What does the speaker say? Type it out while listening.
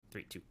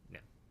3, 2, now.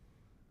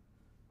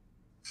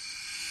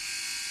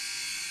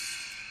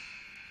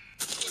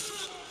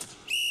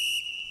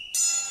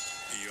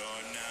 You're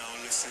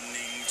now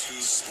listening to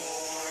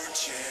Sport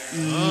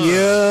Champs.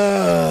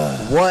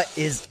 Yeah. What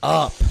is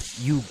up,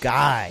 you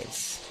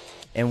guys?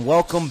 And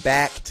welcome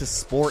back to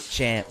Sport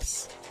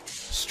Champs,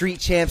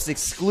 Street Champs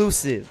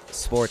exclusive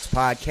sports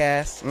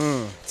podcast.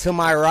 To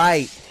my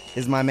right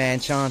is my man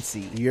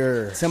Chauncey.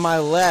 Yeah. To my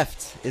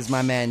left is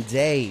my man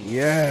Dave.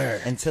 Yeah.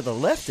 And to the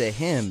left of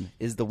him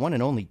is the one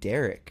and only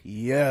Derek.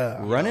 Yeah.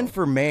 Running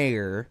for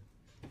mayor,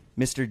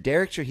 Mr.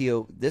 Derek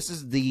Trujillo. This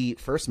is the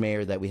first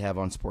mayor that we have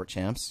on Sport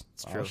Champs.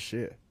 It's true. Oh,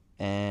 shit.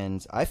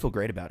 And I feel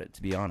great about it,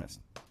 to be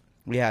honest.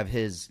 We have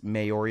his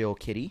mayoral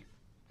kitty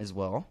as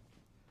well.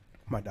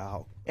 My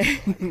dog.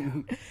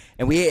 And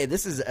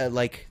this is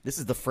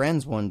the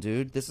friends one,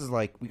 dude. This is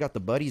like, we got the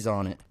buddies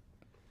on it.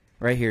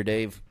 Right here,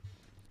 Dave.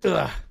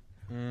 Ugh.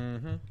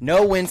 Mm-hmm.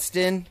 No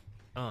Winston.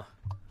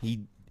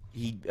 He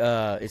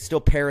is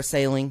still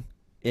parasailing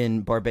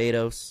in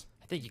Barbados.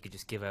 I think you could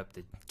just give up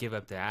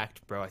the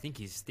act, bro. I think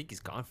he's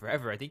gone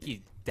forever. I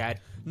think Dad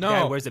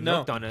wears the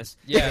milk on us.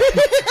 Yeah,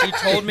 he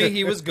told me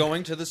he was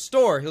going to the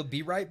store. He'll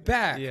be right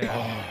back.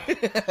 Yeah.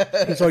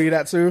 He told you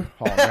that too?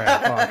 Oh,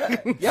 man.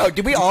 Fuck. Yo,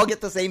 did we all get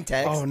the same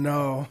text? Oh,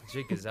 no.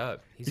 Jake is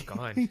up. He's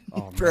gone.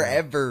 Oh, man.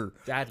 Forever.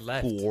 Dad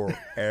left.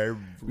 Forever.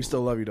 We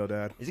still love you, though,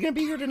 Dad. Is he going to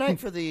be here tonight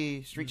for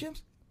the Street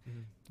Champs?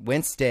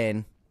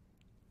 Winston.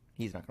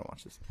 He's not going to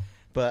watch this.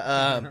 But,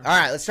 all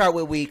right, let's start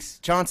with weeks.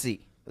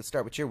 Chauncey, let's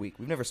start with your week.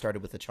 We've never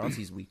started with a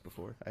Chauncey's week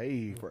before.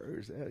 Hey,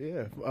 first.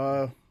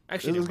 Yeah.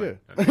 Actually, it was never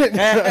good.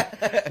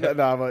 mind.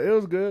 Nah, but it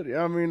was good.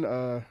 Yeah, I mean,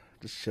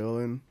 just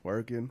chilling,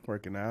 working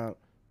out.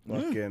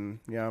 Fucking,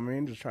 yeah, I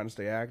mean, just trying to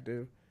stay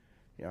active.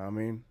 Yeah, I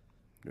mean,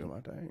 doing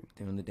my thing.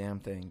 Doing the damn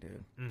thing,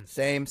 dude.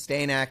 Same,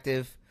 staying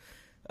active.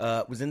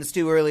 Was in the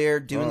stew earlier,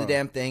 doing the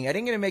damn thing. I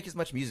didn't get to make as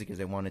much music as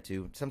I wanted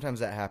to.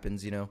 Sometimes that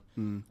happens, you know.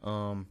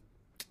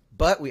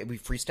 But we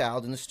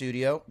freestyled in the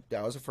studio.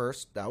 That was a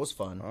first. That was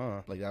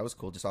fun. Like, that was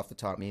cool. Just off the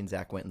top, me and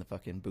Zach went in the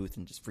fucking booth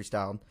and just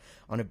freestyled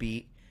on a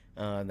beat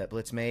that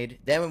Blitz made.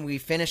 Then when we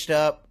finished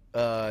up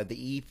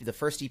the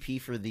first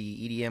EP for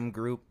the EDM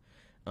group,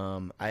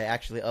 I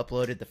actually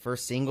uploaded the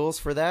first singles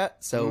for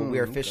that. So we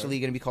are officially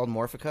going to be called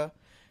Morphica.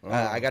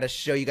 I got to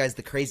show you guys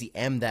the crazy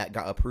M that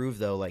got approved,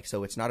 though. Like,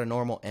 so it's not a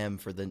normal M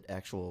for the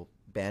actual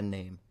band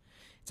name.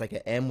 It's like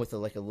an M with a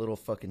little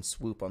fucking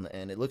swoop on the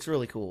end. It looks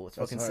really cool. It's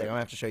fucking sick. I'm going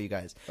to have to show you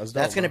guys.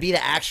 That's going to be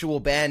the actual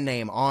band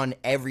name on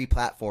every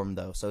platform,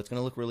 though. So it's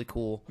going to look really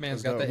cool.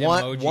 Man's got the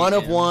One emoji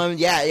of M. one.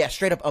 Yeah,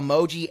 straight up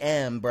emoji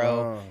M,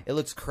 bro. It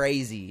looks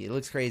crazy.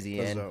 That's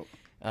And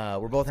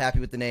we're both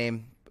happy with the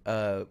name.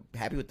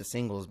 Happy with the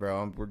singles,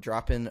 bro. We're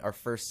dropping our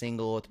first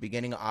single at the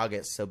beginning of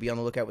August. So be on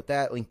the lookout with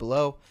that. Link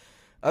below.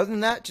 Other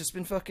than that, just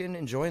been fucking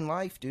enjoying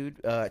life, dude.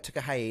 Took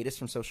a hiatus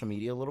from social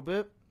media a little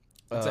bit.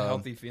 It's a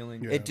healthy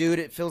feeling. Yeah.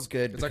 It feels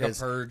good. It's like a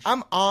purge.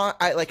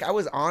 I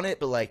was on it,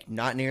 but like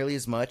not nearly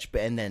as much.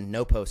 And then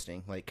no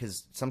posting, like,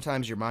 because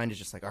sometimes your mind is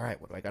just like, all right,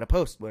 what do I gotta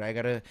post? What I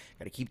gotta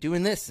keep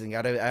doing this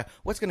and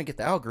what's gonna get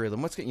the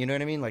algorithm? You know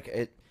what I mean? Like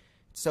it's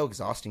so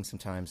exhausting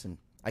sometimes, and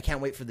I can't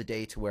wait for the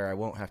day to where I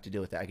won't have to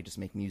deal with that. I could just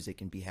make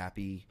music and be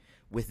happy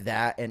with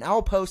that, and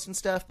I'll post and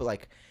stuff. But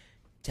like,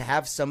 to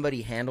have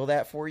somebody handle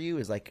that for you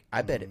is like,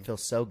 I bet it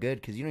feels so good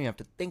because you don't even have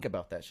to think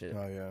about that shit.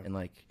 Oh, yeah. And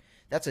like,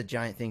 that's a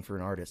giant thing for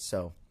an artist.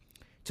 So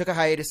took a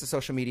hiatus to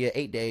social media,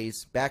 8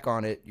 days, back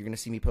on it. You're going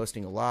to see me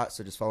posting a lot,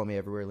 so just follow me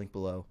everywhere, link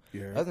below.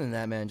 Yeah. Other than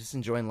that, man, just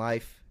enjoying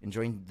life,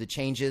 enjoying the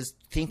changes,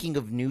 thinking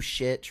of new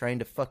shit, trying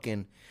to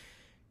fucking,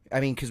 I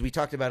mean, because we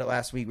talked about it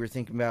last week. We were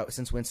thinking about,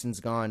 since Winston's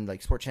gone,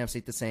 like, Sport Champs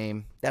ain't the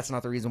same. That's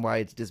not the reason why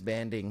it's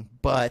disbanding.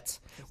 But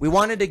we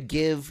wanted to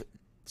give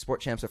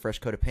Sport Champs a fresh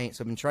coat of paint,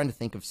 so I've been trying to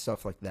think of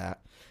stuff like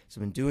that. So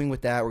I've been doing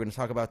with that. We're going to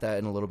talk about that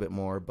in a little bit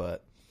more,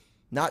 but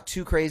not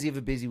too crazy of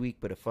a busy week,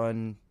 but a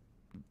fun,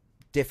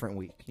 different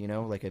week, you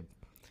know, like a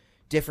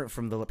different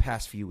from the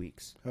past few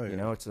weeks. Oh, yeah. You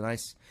know, it's a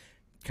nice,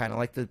 kind of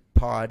like the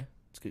pod.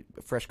 It's good,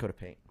 a fresh coat of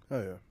paint.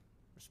 Oh, yeah.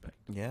 Respect.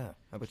 Yeah.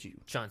 How about you?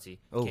 Chauncey,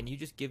 Oh. can you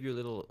just give your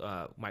little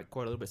mic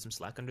cord a little bit some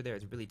slack under there?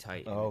 It's really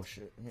tight. Oh,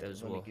 shit. Yeah,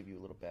 Those let me will- give you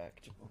a little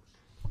back.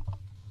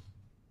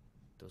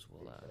 Those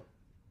will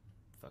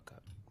fuck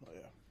up. Oh,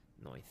 yeah.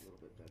 Noise. A little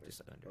bit better.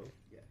 Just under it.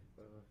 Yeah.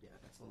 Yeah,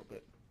 that's a little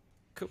bit.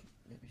 Cool.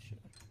 Maybe should.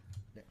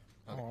 Yeah.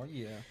 Oh,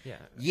 yeah. Yeah.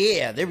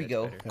 Yeah, there we That's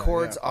go. better.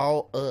 Cords Yeah.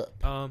 all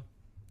up.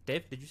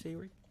 Dave, did you say you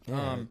were?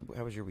 Yeah.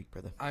 How was your week,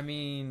 brother? I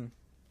mean,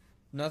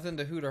 nothing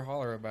to hoot or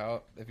holler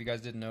about. If you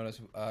guys didn't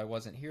notice, I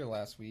wasn't here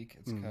last week.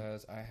 It's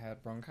because I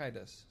had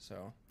bronchitis.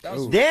 So that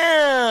was.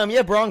 Damn,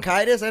 yeah,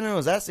 bronchitis. I didn't know it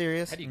was that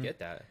serious. How do you get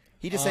that?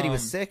 He just said he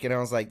was sick, and I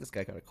was like, this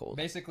guy got a cold.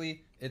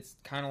 Basically, it's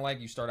kind of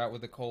like you start out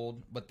with a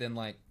cold, but then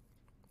like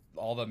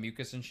all the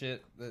mucus and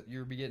shit that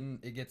you're getting,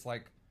 it gets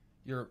like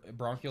your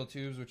bronchial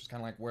tubes, which is kind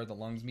of like where the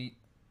lungs meet,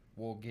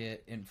 will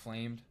get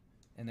inflamed.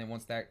 And then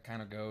once that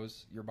kind of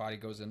goes, your body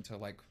goes into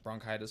like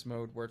bronchitis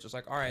mode, where it's just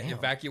like, all right, Damn.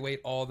 evacuate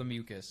all the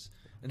mucus.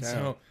 And Damn.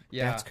 so,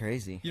 yeah, That's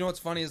crazy. You know what's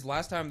funny is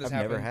last time this I've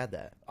happened, never had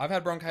that. I've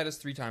had bronchitis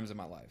 3 times in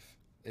my life.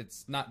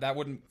 it's not, that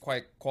wouldn't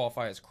quite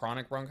qualify as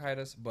chronic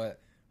bronchitis, but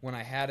when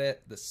I had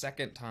it the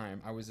second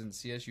time I was in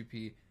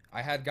CSUP,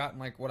 I had gotten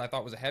like what I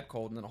thought was a head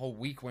cold, and then a whole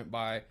week went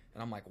by,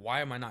 and I'm like,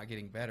 why am I not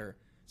getting better?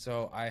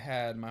 So I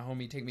had my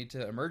homie take me to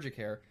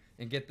Emergicare,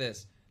 and get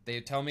this, they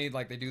tell me,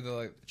 like, they do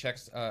the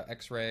checks,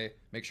 x-ray,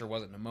 make sure it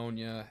wasn't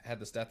pneumonia, had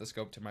the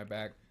stethoscope to my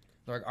back.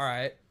 They're like, all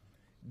right,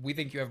 we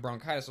think you have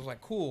bronchitis. I was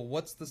like, cool,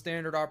 what's the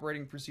standard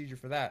operating procedure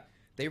for that?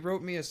 They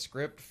wrote me a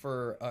script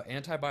for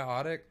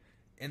antibiotic,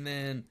 and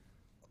then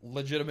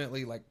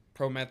legitimately like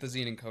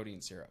promethazine and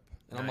codeine syrup.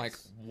 And I'm like,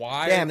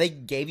 why? Damn, they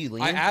gave you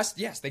lean? I asked,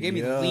 yes, they gave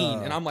me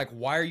lean. And I'm like,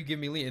 why are you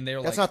giving me lean? And they're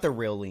like, That's not the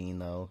real lean,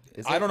 though.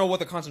 Is I it? don't know what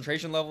the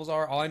concentration levels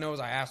are. All I know is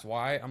I asked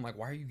why. I'm like,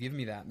 why are you giving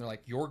me that? And they're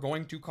like, you're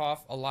going to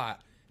cough a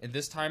lot. And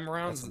this time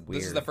around, That's this is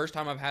weird. the first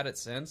time I've had it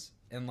since.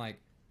 And like,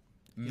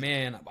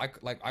 man,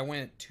 I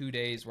went 2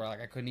 days where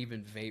like I couldn't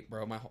even vape,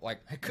 bro. I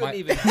couldn't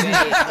even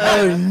vape.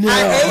 Oh, no.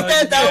 I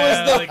hate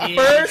that was the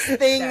Yeah. first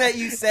thing that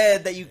you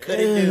said that you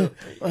couldn't do.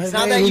 It's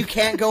not that you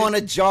can't go on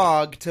a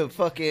jog to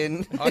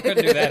fucking... I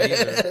couldn't do that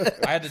either.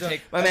 I had to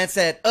take... My man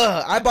said,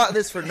 I bought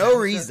this for no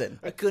reason.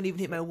 I couldn't even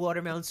hit my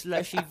watermelon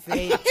slushy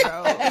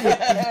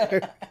vape,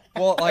 bro.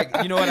 Well, like,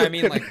 you know what I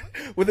mean? Like,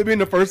 with it being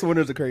the first one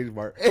is the crazy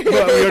part. But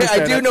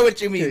I do know what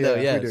you mean, though,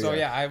 we yeah. do, so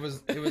yeah, it was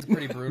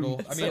pretty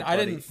brutal. I So mean, I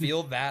funny. didn't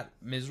feel that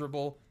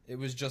miserable. It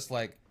was just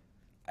like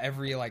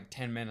every like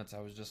 10 minutes I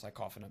was just like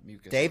coughing up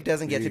mucus. Dave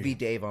doesn't get to be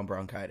Dave on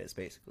bronchitis,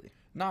 basically.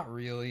 Not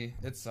really.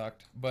 It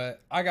sucked.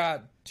 But I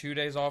got 2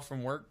 days off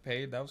from work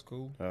paid. That was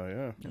cool. Oh,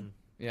 yeah.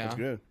 Yeah. That's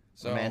good.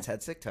 So My man's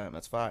had sick time.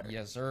 That's fire.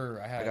 yes,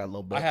 sir. I got a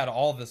little bit. I had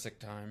all the sick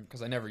time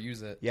because I never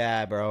use it.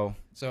 Yeah, bro.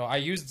 So I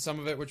used some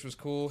of it, which was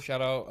cool.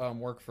 Shout out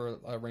work for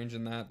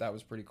arranging that. That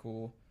was pretty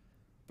cool.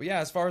 But yeah,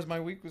 as far as my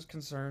week was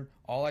concerned,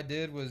 all I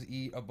did was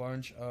eat a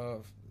bunch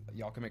of...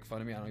 Y'all can make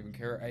fun of me. I don't even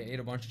care. I ate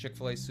a bunch of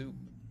Chick-fil-A soup.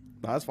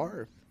 That's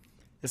fire.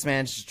 This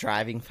man's just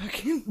driving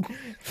 3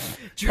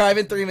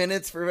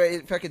 minutes for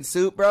fucking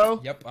soup,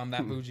 bro. Yep, I'm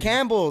that bougie.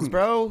 Campbell's,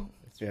 bro.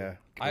 Yeah.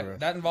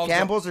 That involves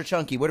Campbell's or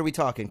Chunky? What are we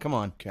talking? Come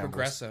on. Campbell's.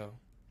 Progresso.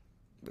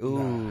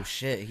 Ooh,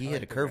 shit. He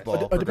hit a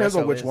curveball. It depends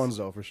on Progresso which is- ones,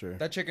 though, for sure.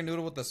 That chicken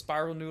noodle with the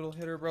spiral noodle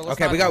hitter, bro. Let's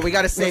Okay, not- we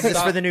got to save let's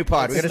this for the new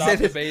pod. We let's got to stop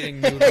save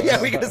debating this. noodles.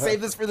 Yeah, we got to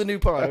save this for the new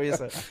pod.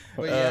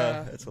 But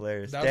yeah, That's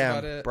hilarious. that was Damn,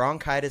 about it.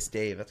 bronchitis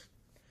Dave.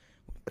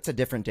 That's a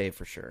different Dave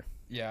for sure.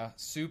 Yeah,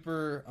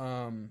 super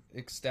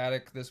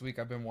ecstatic this week.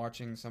 I've been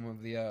watching some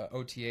of the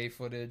OTA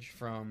footage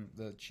from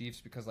the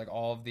Chiefs because like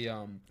all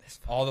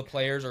the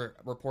players are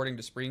reporting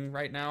to spring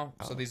right now.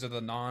 So these are the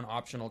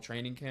non-optional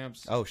training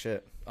camps. Oh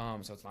shit.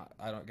 So it's not.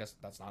 I don't guess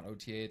that's not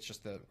OTA. It's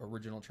just the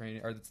original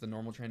training, or it's the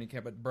normal training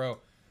camp. But bro,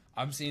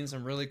 I'm seeing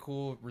some really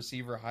cool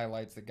receiver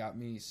highlights that got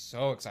me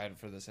so excited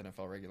for this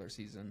NFL regular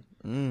season.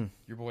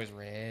 Your boy's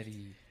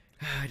ready.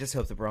 I just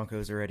hope the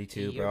Broncos are ready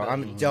too, bro. Yeah. I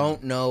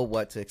don't know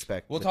what to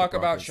expect. We'll with talk the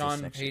about Broncos this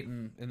Sean next year.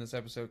 Payton in this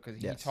episode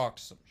because he Yes. talked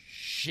some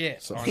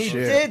shit. Some on He social-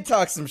 shit. did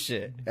talk some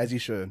shit. As you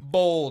should.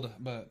 Bold,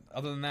 but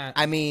other than that,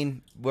 I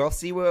mean, we'll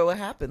see what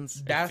happens. Are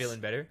you that's, feeling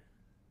better?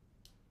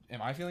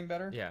 am I feeling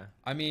better? Yeah.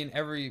 I mean,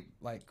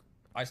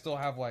 I still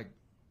have like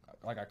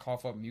I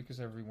cough up mucus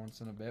every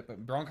once in a bit,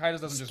 but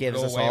bronchitis doesn't just Gives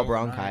go us away all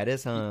overnight.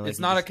 bronchitis, huh? Like It's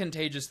you not a just-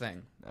 contagious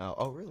thing.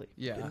 Oh, really?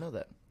 Yeah. Didn't know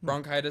that.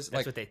 Bronchitis, That's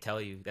like what they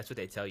tell you. That's what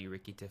they tell you,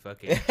 Ricky, to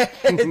fucking...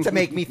 To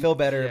make me feel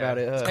better Yeah. about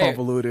it. Hey,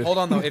 Convoluted. hold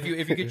on though. If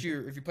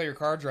you play your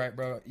cards right,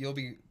 bro, you'll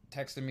be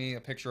texting me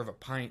a picture of a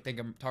pint. Think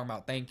I'm talking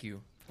about thank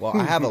you. Well,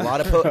 I have a lot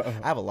of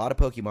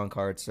Pokemon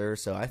cards, sir.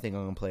 So I think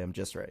I'm gonna play them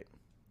just right.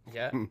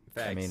 Yeah,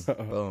 facts. I mean,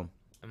 boom.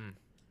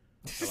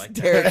 I like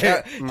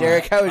that.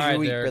 Derek, how was All your right,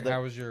 week, Derek, brother?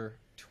 how was your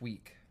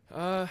tweak?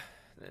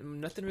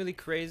 Nothing really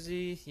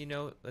crazy. You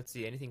know, let's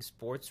see. Anything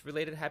sports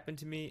related happened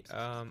to me.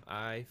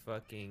 I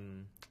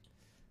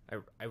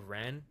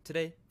ran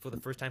today for the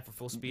first time for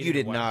full speed. You in a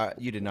did while.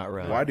 not. You did not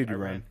run. Why did you I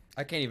run? ran.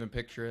 I can't even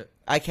picture it.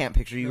 I can't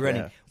picture you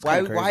running. it's Why?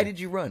 kinda Why crazy. did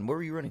you run? What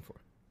were you running for?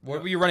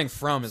 What were you running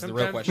from? Is the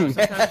real question.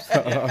 Sometimes,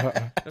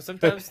 yeah. No,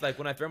 sometimes, like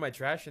when I throw my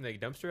trash in the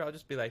dumpster, I'll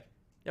just be like,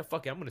 "Yeah,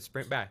 fuck it, I'm gonna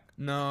sprint back."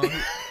 No,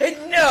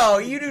 No,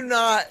 you do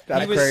not.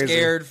 That's he was crazy.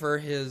 scared for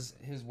his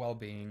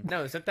well-being.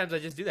 No, sometimes I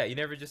just do that. You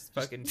never just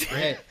fucking Hey,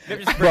 sprint. You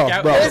never just sprint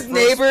out. bro. with His the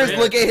first neighbors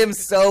sprint. look at him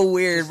so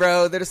weird,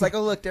 bro. They're just like,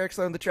 "Oh, look, Derek's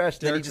throwing the trash."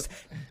 Then he Derek's-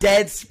 just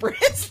dead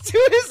sprints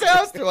to his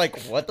house. They're like,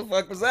 "What the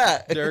fuck was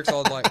that?" Derek's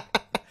all like,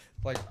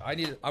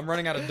 I'm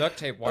running out of duct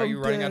tape. Why are I'm you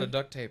running out dead. of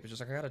duct tape? It's just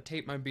like I gotta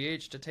tape my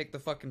BH to take the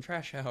fucking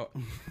trash out.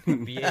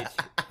 BH.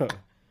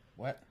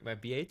 What? My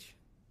BH.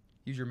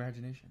 Use your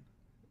imagination.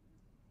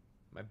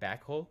 My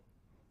back hole.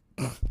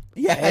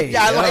 Yeah, Hey,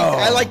 yeah,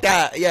 I yo. like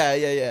that.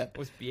 Yeah.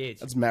 What's BH?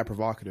 That's mad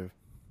provocative.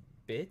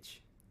 Bitch.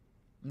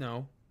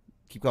 No.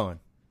 Keep going.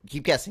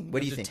 Keep guessing.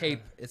 What do you It's a think?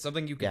 Tape. It's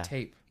something you can Yeah.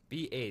 tape.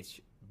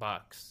 BH.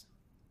 Box.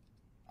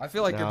 I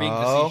feel like you're being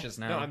No. facetious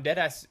now. No, I'm dead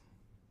ass.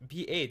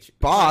 BH.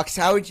 Box?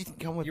 How would you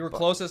come with? You were box?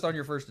 closest on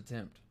your first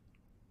attempt.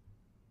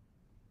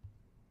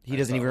 He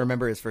doesn't even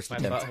remember his first My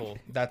attempt. butthole.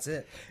 That's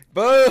it.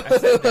 Boom! I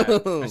said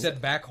that. I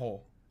said back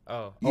hole.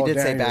 Oh. You Oh, did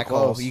damn, say you were back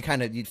hole. close.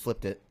 You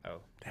flipped it. Oh.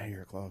 Dang,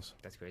 you're close.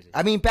 That's crazy.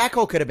 I mean, back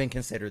hole could have been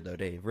considered though,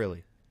 Dave.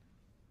 Really.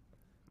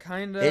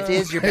 Kind of. It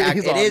is your back.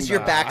 He's It all, is your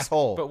nah. back's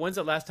hole. But when's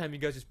the last time you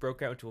guys just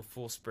broke out into a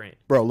full sprint?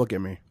 Bro, look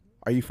at me.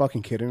 Are you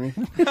fucking kidding me?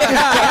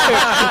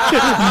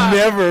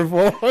 Never,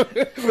 fool.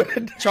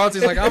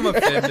 Chauncey's like, I'm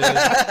offended.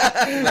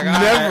 Like,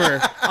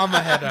 Never. I'm a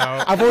head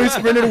out. I've only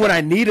sprinted when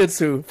I needed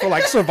to for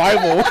like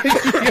survival.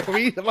 You know what I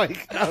mean?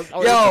 Like,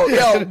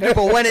 Yo,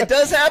 people, when it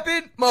does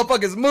happen,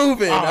 motherfuckers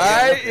moving, all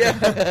right? Yeah.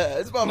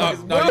 This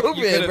motherfucker's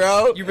moving,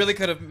 bro. You really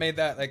could have made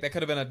that, like, that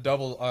could have been a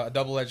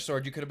double-edged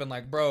sword. You could have been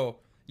like, bro,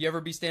 you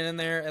ever be standing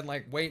there and,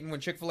 like, waiting when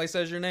Chick-fil-A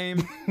says your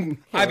name?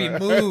 I be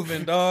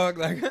moving, dog.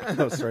 Like,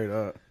 straight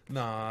up.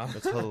 nah.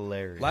 That's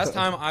hilarious. Last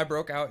time I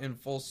broke out in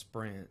full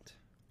sprint.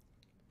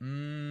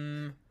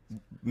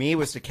 Me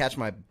was to catch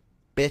my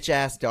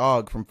bitch-ass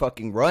dog from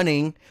fucking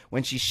running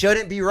when she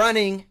shouldn't be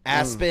running,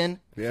 Aspen.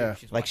 Yeah.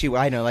 Like she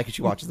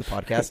watches the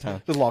podcast, huh?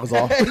 Just logs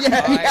off.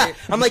 yeah.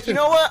 I'm like, you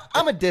know what?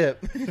 I'm a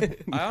dip.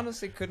 I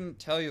honestly couldn't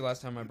tell you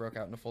last time I broke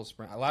out in a full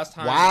sprint. Last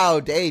time. Wow,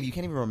 Dave, you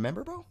can't even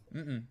remember, bro?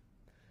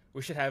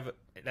 We should have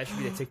that. Should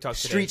be the TikTok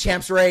today. Street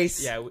Champs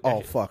race. Yeah.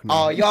 Oh, fuck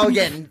no. Oh, y'all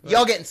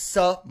getting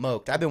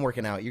smoked. I've been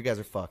working out. You guys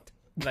are fucked.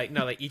 Like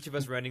each of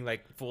us running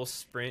like full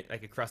sprint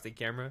like across the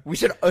camera. We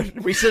should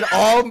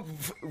all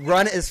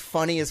run as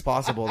funny as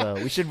possible though.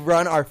 We should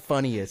run our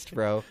funniest,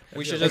 bro.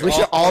 We should Like, just we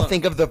should all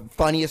think of the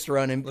funniest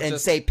run and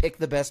just- say pick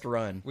the best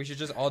run. We should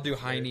just all do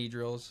high knee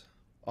drills.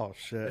 Oh,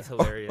 shit. That's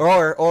hilarious.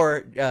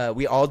 Or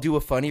we all do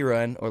a funny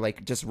run, or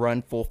like just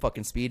run full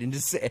fucking speed and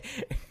just say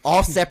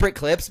all separate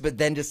clips, but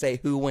then just say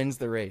who wins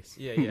the race.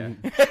 Yeah. I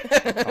like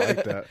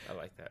that. I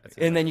like that. That's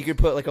And then you could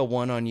put like a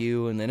 1 on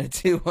you and then a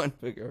 2 on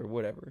or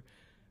whatever.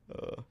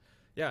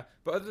 yeah.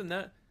 But other than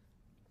that,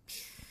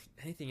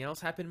 anything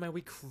else happened in my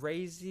week?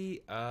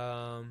 Crazy.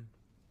 I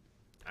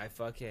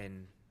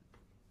fucking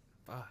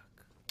fuck.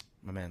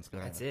 My man's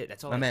got. That's it.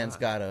 That's all. My I man's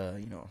got. got a,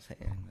 you know what I'm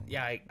saying.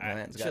 Yeah. My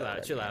man's Chill got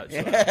out. Chill out.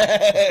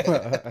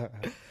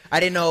 I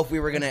didn't know if we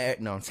were gonna.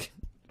 No, I'm just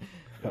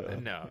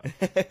kidding. No.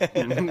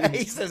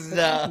 He says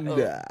no.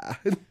 Nah.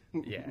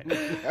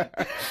 Yeah.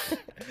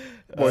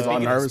 Boys all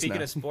nervous Speaking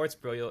now. of sports,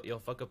 bro, you'll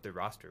fuck up the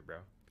roster, bro.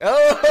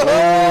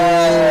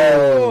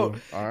 Oh,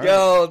 All right.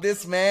 yo,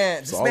 this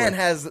man Solid.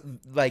 has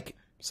like.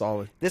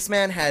 Solid. This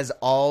man has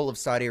all of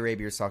Saudi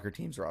Arabia's soccer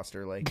team's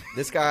roster. Like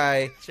this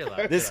guy, Chill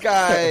out. this chill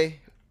out. guy.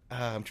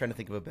 I'm trying to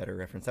think of a better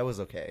reference. That was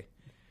okay.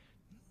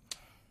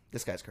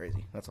 This guy's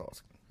crazy. That's all.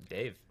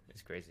 Dave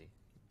is crazy.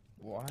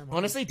 Why am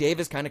Honestly, Dave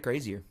is kind of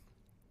crazier.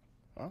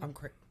 I'm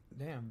crazy.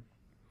 Damn.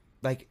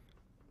 Like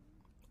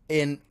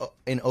in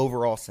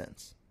overall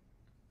sense,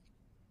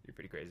 You're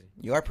pretty crazy.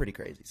 you are pretty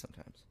crazy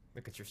sometimes.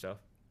 Look at yourself.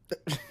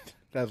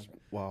 That's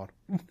wild.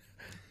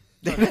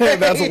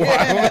 That's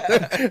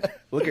wild.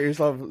 Look at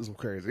yourself. It's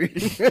crazy.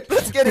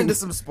 Let's get into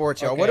some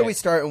sports, y'all. What Okay. are we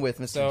starting with,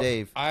 Mr. So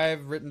Dave?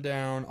 I've written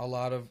down a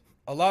lot of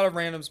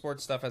random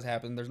sports stuff has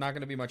happened. There's not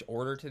going to be much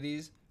order to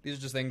these. These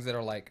are just things that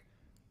are like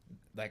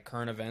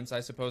current events, I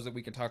suppose, that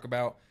we can talk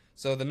about.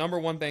 So the number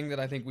one thing that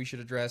I think we should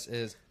address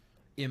is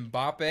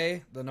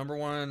Mbappe, the number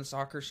one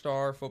soccer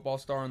star, football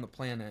star on the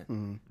planet,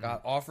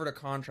 got offered a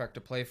contract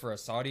to play for a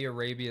Saudi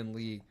Arabian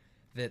league.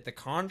 That the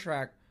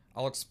contract,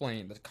 I'll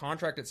explain. The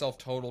contract itself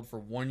totaled for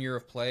 1 year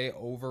of play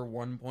over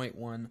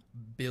 $1.1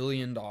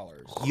 billion.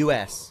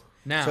 U.S.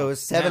 Now, So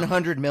it's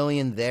 700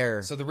 million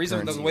there. So the reason,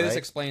 currency, the way this right?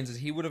 explains is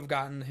he would have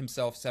gotten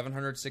himself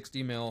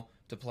 760 mil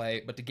to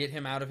play, but to get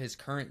him out of his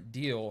current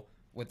deal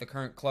with the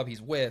current club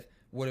he's with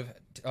would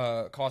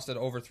have costed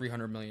over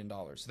 $300 million.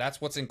 So that's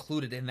what's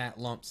included in that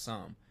lump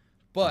sum.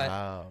 But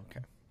Wow,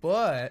 okay.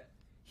 but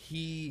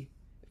he's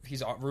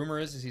rumor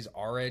is he's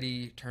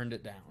already turned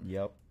it down.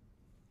 Yep.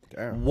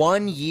 Damn.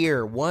 1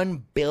 year,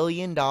 $1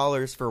 billion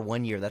for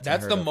 1 year. That's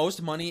That's unheard the of.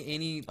 most money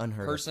any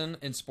Unheard of. person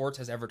in sports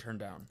has ever turned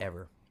down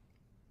Ever.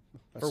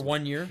 for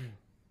 1 year.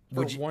 For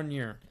Would you- 1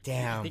 year. I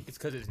Damn. think it's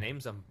because his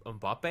name's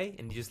Mbappe,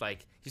 and you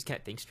just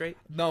can't think straight.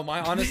 No,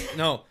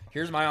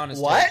 here's my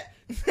honest What?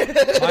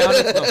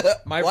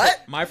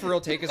 What? My for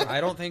real take is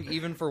I don't think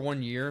even for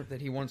 1 year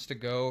that he wants to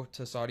go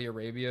to Saudi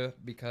Arabia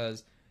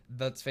because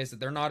let's face it,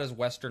 they're not as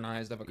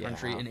westernized of a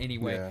country Yeah. in any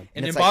way. Yeah. And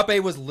And it's Mbappe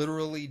was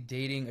literally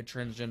dating a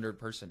transgendered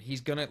person.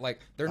 He's gonna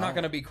they're not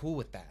gonna be cool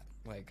with that.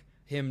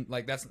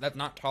 That's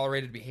not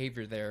tolerated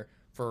behavior there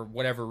for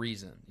whatever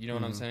reason. You know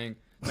what I'm saying?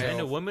 Man,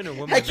 So- a woman or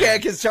woman? I or man?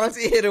 can't because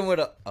Chauncey hit him with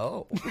a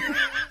no one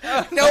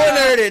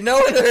heard it. No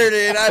one heard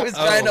it. I was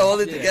trying to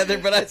hold it together,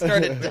 but I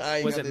started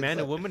dying. Was on it this man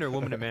to one. woman or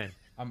woman to man?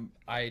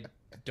 I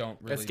don't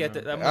really Let's get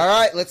know. that. All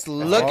right, let's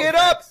look it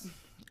up.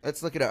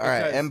 Let's look it up. All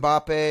right, Because-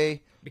 Mbappe.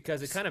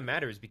 Because it kind of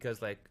matters.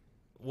 Because like,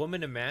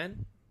 woman to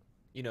man,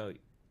 are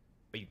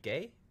you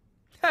gay?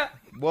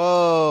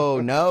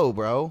 Whoa, no,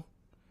 bro.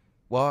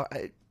 Well,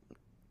 I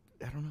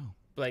don't know.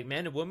 Like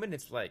man to woman,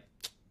 it's like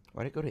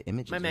Why'd it go to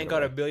images? my man right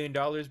got away? $1 billion,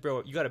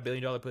 bro. You got $1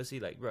 billion pussy,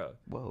 like bro.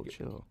 Whoa,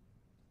 chill.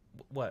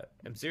 What?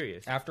 I'm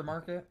serious.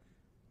 Aftermarket?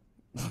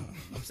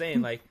 I'm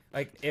saying like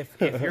if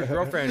your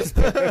girlfriend.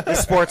 This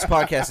sports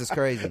podcast is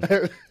crazy.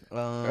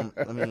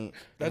 Let me.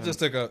 That just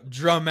took a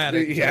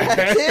dramatic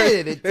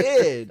It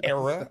did.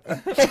 era.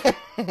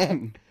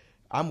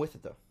 I'm with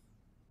it though.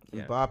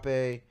 Yeah.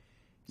 Mbappe,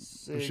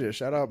 Shit,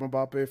 shout out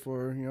Mbappe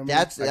for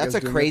That's I guess a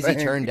doing crazy the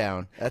thing. turn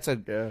down. That's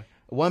a Yeah.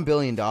 $1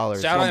 billion.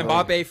 Shout out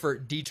Mbappe for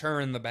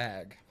deterring the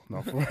bag.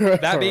 No,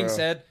 That for being real.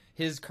 said,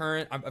 his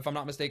current, if I'm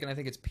not mistaken, I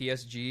think it's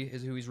PSG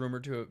is who he's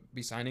rumored to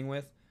be signing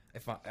with.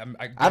 If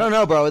I don't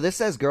know, bro. This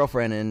says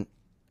girlfriend, and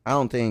I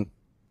don't think.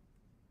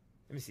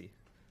 Let me see.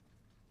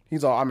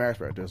 He's all, I'm an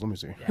expert at this. Let me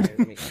see. Yeah,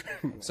 let me-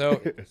 So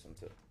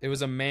it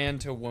was a man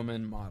to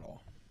woman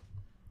model.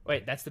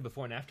 Wait, that's the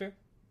before and after?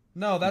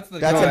 No, that's the.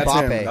 That's No, that's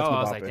Mbappe. him. That's I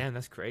was Mbappe. like, damn,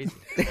 that's crazy.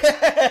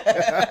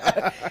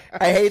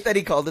 I hate that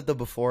he called it the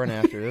before and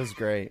after. It was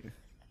great.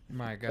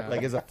 My God.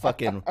 Like it's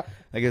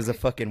a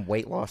fucking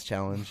weight loss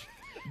challenge.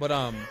 But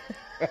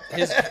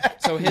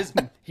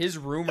his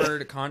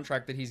rumored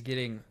contract that he's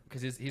getting,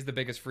 because he's the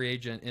biggest free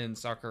agent in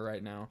soccer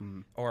right now,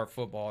 or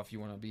football if you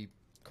want to be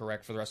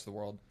correct for the rest of the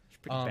world. It's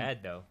pretty bad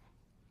though.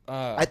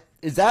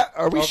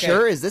 Are we Okay.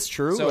 sure? Is this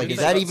true? So like, he's-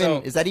 is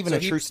that so even a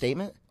he- true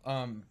statement?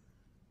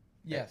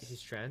 Yes.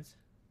 He's trans.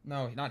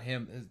 No, not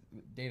him. His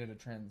data to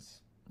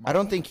trends. I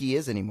don't think he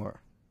is anymore.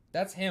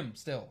 That's him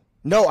still.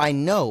 No, I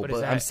know, But but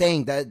is I'm that-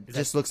 saying that is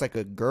just that- looks like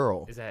a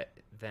girl. Is that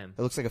them?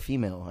 It looks like a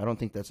female. I don't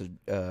think that's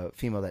a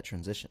female that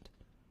transitioned.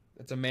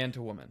 It's a man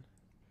to woman.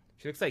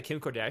 She looks like Kim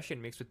Kardashian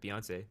mixed with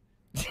Beyonce.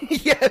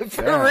 Yeah,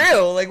 for Yeah.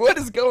 real. Like, what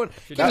is going?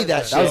 Give me that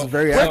that shit. was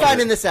very We're accurate.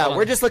 finding this out. Hold on.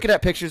 We're just looking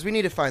at pictures. We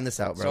need to find this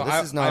out, bro. So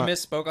This is not. I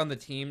misspoke on the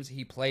teams.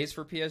 He plays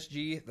for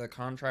PSG. The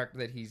contract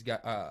that he's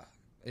got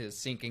is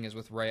sinking is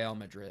with Real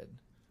Madrid.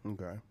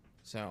 Okay.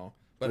 So,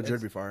 but Madrid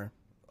it's, be fire.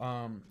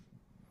 what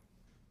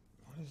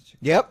is it?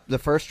 Yep, the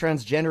first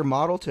transgender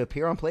model to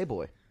appear on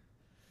Playboy.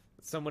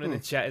 Someone in the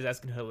chat is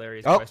asking a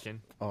hilarious Oh.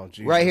 question. Oh,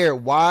 geez. Right here,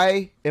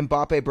 why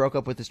Mbappe broke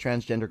up with his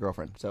transgender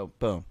girlfriend. So,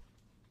 boom.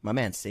 My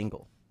man's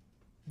single.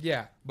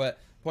 Yeah, but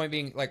point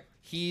being, like,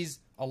 he's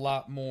a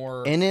lot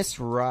more. Ennis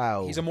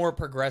Rao. He's a more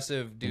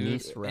progressive dude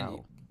Enis and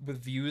Rao.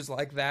 with views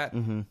like that.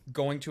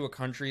 Going to a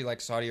country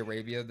like Saudi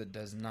Arabia that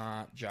does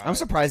not jive. I'm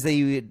surprised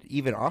they would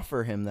even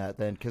offer him that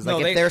then, because No,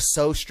 like they- if they're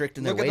so strict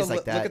in their Look at ways the,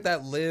 like that. Look at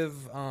that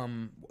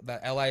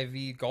that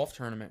LIV golf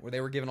tournament where they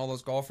were giving all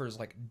those golfers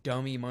like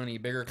dummy money,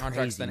 bigger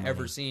contracts Crazy than ever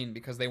money. seen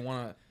because they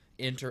want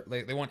to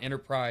they want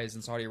enterprise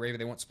in Saudi Arabia.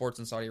 They want sports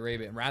in Saudi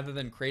Arabia, and rather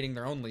than creating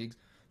their own leagues,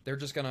 they're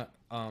just gonna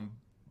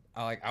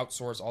like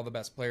outsource all the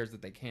best players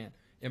that they can.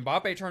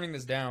 Mbappe turning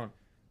this down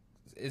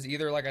is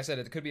either, like I said,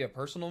 it could be a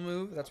personal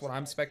move. That's what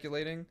I'm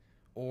speculating,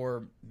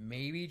 or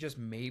maybe just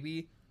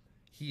maybe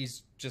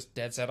he's just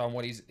dead set on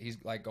what he's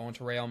like going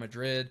to Real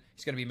Madrid.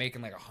 He's going to be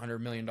making like $100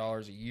 million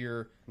a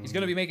year. He's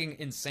going to be making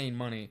insane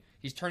money.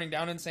 He's turning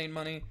down insane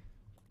money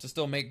to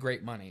still make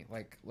great money.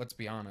 Like, let's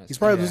be honest. He's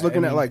probably just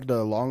looking I at mean- like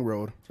the long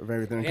road of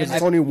everything because And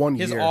it's only 1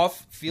 his year.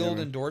 off-field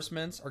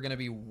endorsements are going to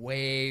be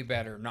way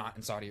better not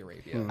in Saudi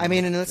Arabia. I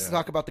mean, and let's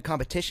talk about the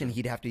competition.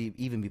 He'd have to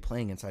even be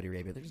playing in Saudi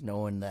Arabia. There's no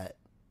one that,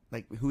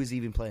 like, who is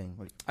even playing?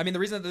 Like, I mean, the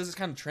reason that this is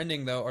kind of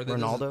trending though, or that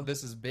Ronaldo?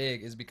 this is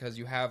big, is because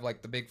you have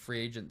like the big free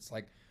agents,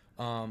 like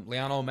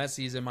Lionel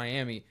Messi's in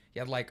Miami. He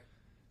had like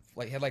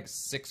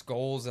 6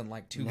 goals in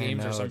like 2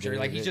 games or know, some shit. dude.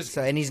 Like he's just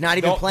and he's not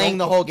even don't- playing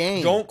the don't- whole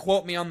game. Don't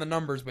quote me on the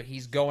numbers, but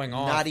he's going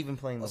on. Not even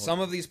playing the whole Some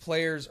of these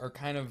players are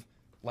kind of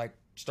like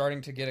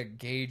starting to get a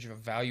gauge of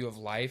value of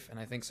life, and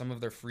I think some of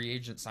their free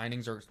agent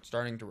signings are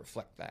starting to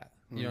reflect that.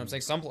 You know what I'm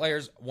saying? Some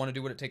players want to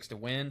do what it takes to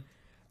win.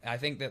 I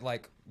think that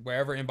like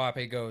wherever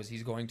Mbappe goes,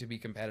 he's going to be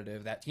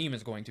competitive. That team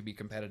is going to be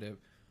competitive.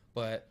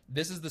 But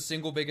this is the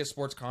single biggest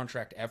sports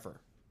contract ever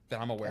that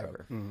I'm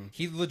aware of.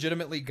 He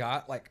legitimately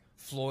got like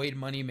Floyd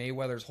Money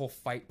Mayweather's whole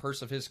fight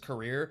purse of his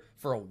career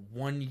for a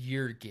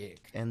 1-year gig.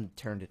 and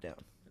turned it down.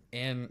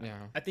 And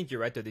I think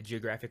you're right though. The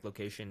geographic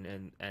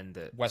location and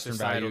the Western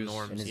societal values.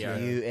 norms And his yeah,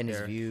 his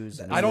they're- views.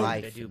 And I his don't-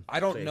 life. they do I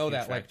don't play a know huge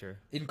that. Like factor.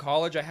 in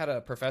college, I had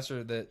a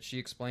professor that she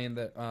explained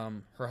that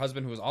her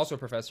husband, who was also a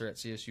professor at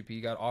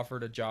CSUP, got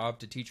offered a job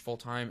to teach full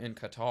time in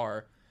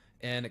Qatar,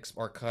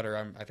 or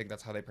Qatar. I think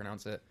that's how they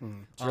pronounce it.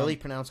 It's really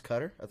pronounced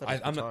Cutter. I thought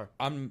it was Qatar.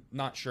 I'm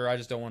not sure. I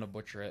just don't want to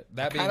butcher it.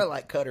 That being Kind of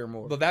like Cutter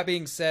more. But that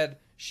being said,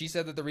 she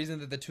said that the reason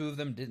that the two of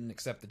them didn't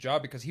accept the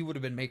job because he would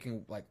have been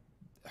making like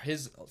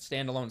his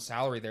standalone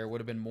salary there would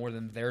have been more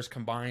than theirs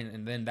combined,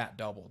 and then that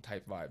double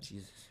type vibes.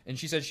 And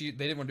she said they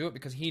didn't want to do it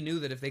because he knew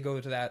that if they go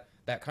to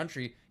that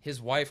country,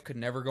 his wife could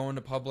never go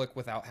into public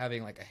without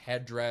having like a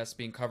headdress,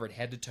 being covered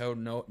head to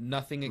toe,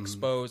 nothing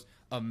exposed.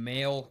 A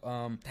male.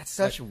 That's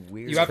such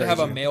weird. You have to have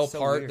a crazy. male So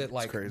part weird. that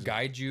like crazy.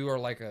 guides you, or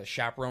like a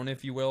chaperone,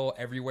 if you will,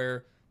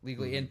 everywhere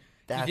legally. And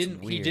That's he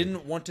weird.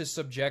 didn't want to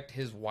subject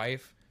his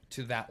wife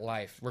to that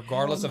life,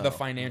 regardless of the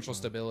financial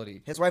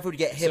stability. His wife would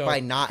get hit So- by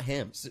not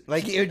him.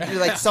 Like it would be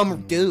like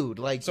some dude.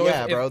 Like So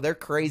yeah, if bro, they're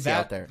crazy that,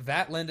 out there.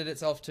 That lended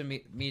itself to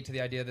me to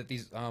the idea that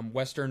these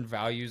Western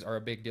values are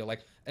a big deal. Like,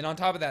 and on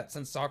top of that,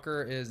 since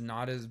soccer is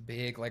not as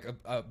big, like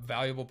a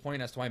valuable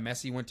point as to why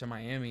Messi went to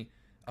Miami.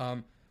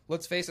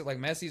 Let's face it, like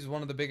Messi's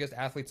one of the biggest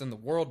athletes in the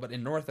world, but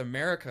in North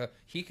America,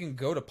 he can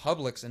go to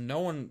Publix and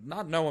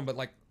not no one, but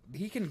like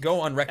he can go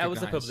That unrecognized.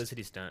 was a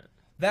publicity stunt.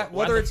 That Why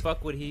whether the it's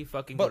fuck would he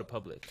fucking go to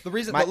public? the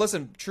reason, but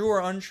listen, true or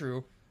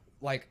untrue,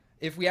 like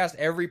if we asked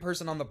every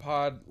person on the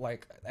pod,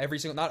 like every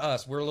single, not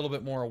us, we're a little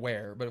bit more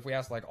aware, but if we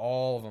asked like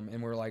all of them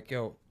and we're like,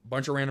 yo,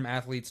 bunch of random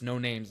athletes, no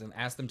names, and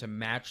ask them to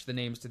match the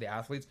names to the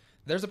athletes,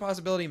 there's a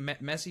possibility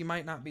Messi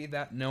might not be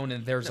that known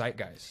in their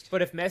zeitgeist.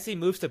 But if Messi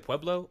moves to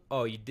Pueblo,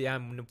 oh, you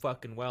damn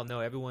fucking well know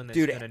everyone that's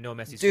gonna know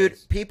Messi's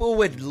face. People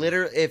would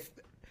literally, if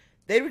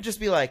they would just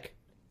be like,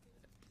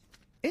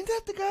 "Ain't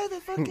that the guy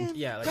that fucking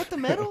got the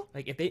medal?"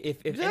 Like if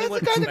That's anyone,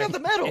 the guy that like, got the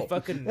medal. if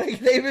fucking Like,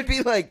 they would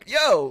be like,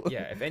 "Yo."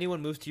 yeah, if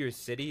anyone moves to your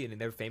city and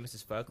they're famous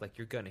as fuck, like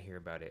you're gonna hear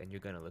about it and you're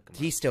gonna look them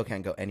He up. still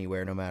can't go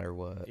anywhere, no matter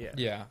what.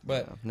 Yeah,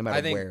 but no matter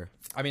I think, where.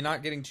 I mean,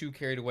 not getting too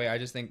carried away. I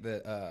just think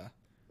that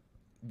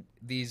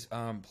these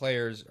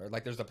players, are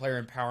like, there's the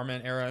player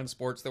empowerment era in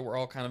sports that we're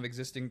all kind of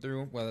existing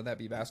through, whether that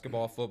be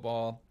basketball,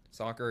 football,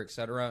 soccer,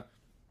 etc.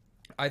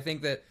 I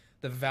think that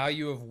the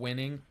value of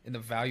winning and the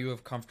value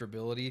of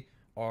comfortability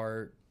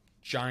are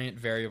giant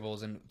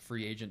variables in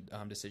free agent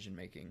decision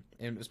making,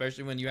 and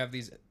especially when you have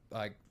these,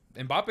 like,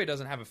 Mbappe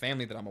doesn't have a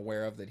family that I'm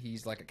aware of that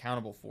he's like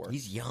accountable for.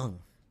 He's young.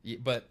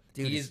 But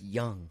Dude, he's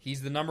young.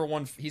 He's the number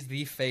one. He's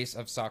the face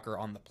of soccer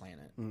on the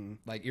planet,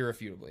 like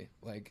irrefutably.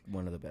 Like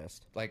One of the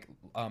best. like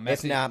If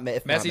Messi. not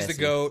Messi's the Messi.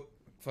 GOAT.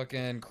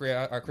 Fucking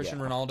Christian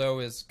Yeah.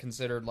 Ronaldo is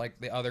considered like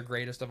the other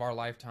greatest of our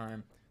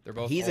lifetime. They're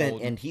both He's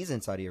old.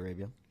 in Saudi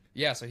Arabia.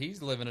 Yeah, so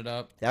he's living it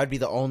up. That would be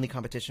the only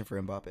competition for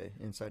Mbappe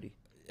in Saudi.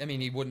 I mean,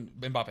 he wouldn't.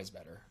 Mbappe's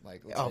better.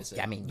 Like, let's Oh, face it.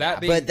 I mean,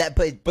 that yeah,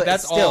 being, but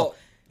that's still, all.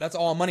 That's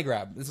all a money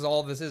grab. This is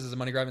all this is a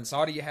money grab. And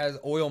Saudi has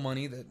oil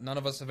money that none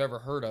of us have ever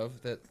heard of.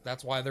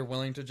 That's why they're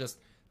willing to just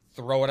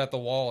throw it at the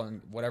wall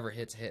and whatever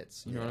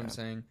hits. You know what I'm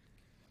saying?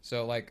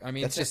 So, like, I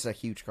mean, that's just a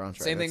huge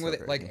contract. same thing That's with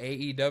so it, like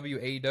crazy.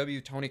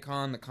 AEW, Tony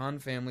Khan, the Khan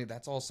family.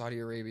 That's all Saudi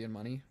Arabian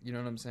money. You know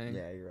what I'm saying?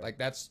 Yeah, you're right. Like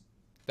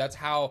that's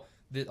how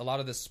a lot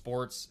of the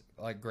sports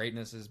like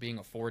greatness is being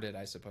afforded,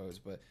 I suppose.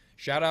 But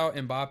shout out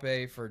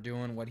Mbappe for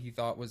doing what he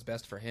thought was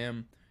best for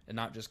him and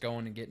not just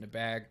going and getting a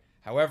bag.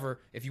 However,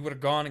 if you would have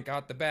gone and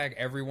got the bag,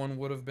 everyone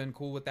would have been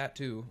cool with that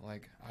too.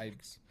 Like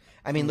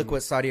I mean, look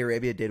what Saudi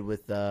Arabia did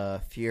with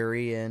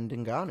Fury and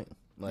Ngannou.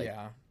 Like,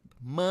 yeah.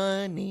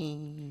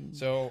 money.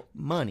 So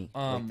Money.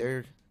 Like,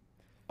 they're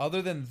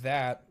other than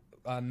that,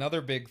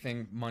 another big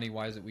thing money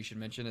wise that we should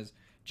mention is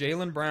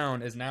Jaylen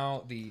Brown is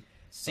now the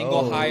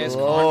single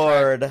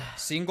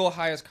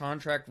highest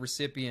contract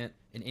recipient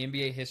in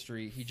NBA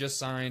history. He just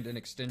signed an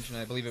extension.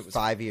 I believe it was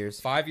 5 years.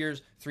 5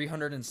 years,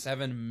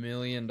 $307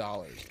 million. To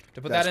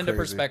put That's that into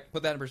crazy.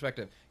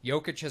 perspective,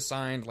 Jokic has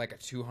signed like a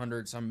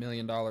 $200-some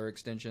million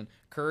extension.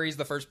 Curry's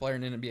the first player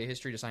in NBA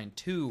history to sign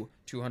two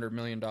 $200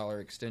 million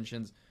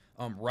extensions.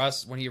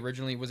 Russ, when he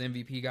originally was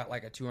MVP, got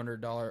like a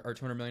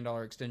 $200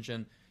 million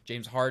extension.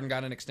 James Harden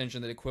got an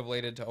extension that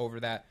equivalated to over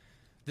that.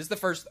 This is the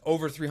first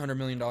over $300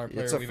 million player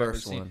It's the we've ever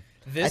first seen. one.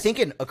 This, I think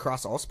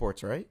across all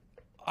sports, right?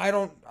 I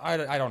don't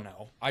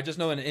know. I just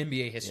know in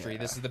NBA history,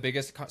 this is the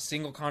biggest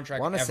single contract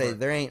I want to ever. say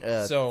there ain't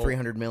a So-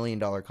 $300 million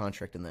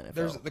contract in the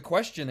NFL. The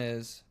question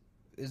is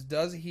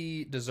does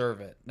he deserve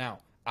it? Now,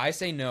 I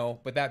say no,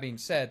 but that being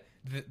said,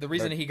 the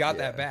reason he got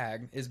that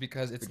bag is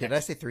because it's Did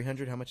I say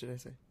 300? How much did I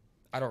say?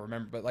 I don't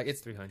remember, but like it's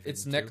 300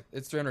 It's too. next.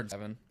 It's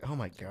 307. Oh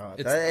my god!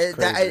 It's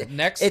crazy.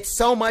 Next, it's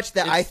so much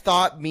that I it's-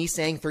 thought me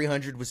saying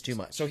 300 was too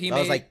much. So he I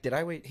was made- like, did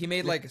I wait? he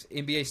made like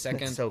NBA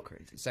second. That's so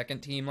crazy. Second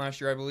team last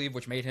year, I believe,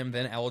 which made him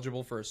then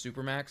eligible for a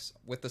supermax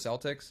with the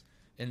Celtics.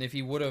 And if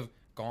he would have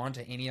gone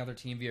to any other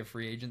team via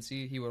free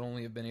agency, he would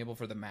only have been able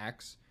for the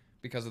max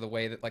because of the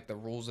way that like the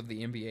rules of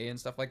the NBA and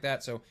stuff like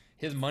that. So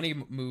his money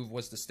move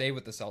was to stay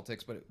with the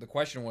Celtics, but the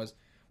question was,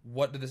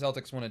 what did the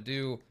Celtics want to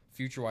do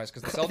future-wise?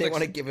 Because the Celtics They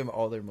want to give him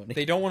all their money.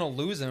 they don't want to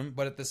lose him,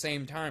 but at the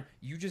same time,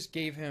 you just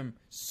gave him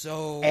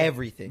so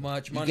Everything.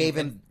 much You money. gave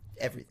him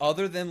everything.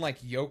 Other than like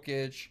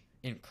Jokic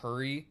and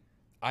Curry,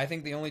 I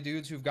think the only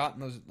dudes who've gotten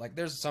those, like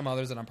there's some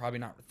others that I'm probably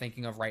not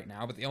thinking of right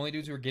now, but the only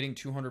dudes who are getting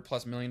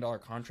 $200+ million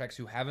contracts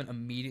who haven't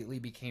immediately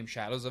became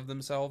shadows of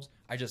themselves,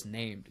 I just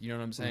named. You know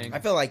what I'm saying? I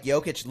feel like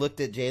Jokic looked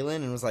at Jalen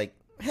and was like,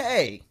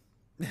 "Hey,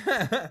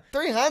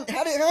 300?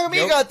 How come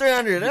you got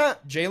 300? Huh?"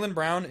 Jaylen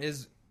Brown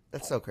is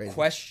That's so crazy.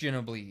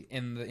 questionably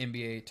in the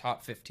NBA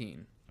top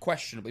 15.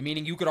 Questionably,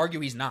 meaning you could argue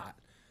he's not.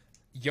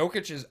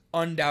 Jokic is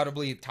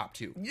undoubtedly top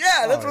 2.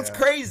 Yeah, that's Oh, what's yeah.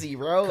 crazy,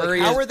 bro.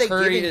 Like, how are they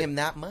giving him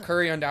that much?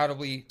 Curry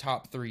undoubtedly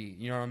top 3.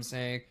 You know what I'm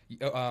saying?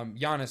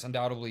 Giannis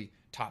undoubtedly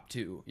top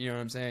 2. You know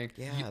what I'm saying?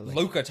 Yeah, like-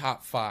 Luka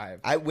top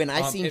 5. When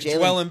I seen it's Jalen,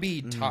 Joel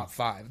Embiid top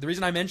 5. The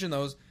reason I mention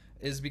those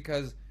is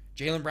because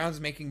Jaylen Brown's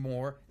making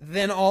more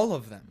than all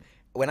of them.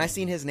 when I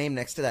seen his name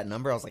next to that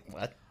number, I was like,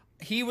 "What?"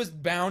 He was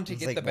bound to It's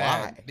get like, the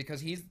bag why?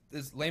 because he's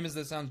as lame as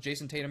this sounds.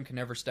 Jason Tatum can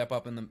never step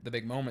up in the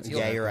big moments.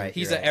 Yeah, you're right,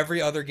 He's you're an right.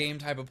 every other game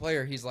type of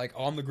player. He's like,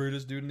 oh, I'm the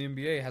greatest dude in the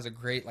NBA. Has a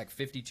great like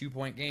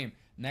 52-point game.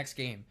 Next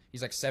game,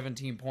 he's like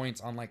 17 points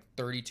on like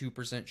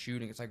 32%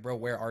 shooting. It's like, bro,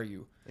 where are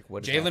you? Like,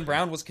 what is Jaylen happening?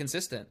 Brown was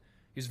consistent.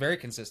 He was very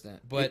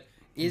consistent, but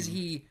is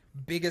he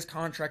biggest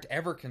contract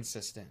ever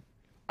consistent?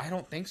 I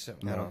don't think so.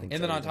 I don't think And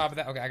so then on either. top of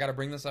that, okay, I got to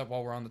bring this up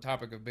while we're on the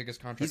topic of biggest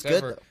contracts He's good,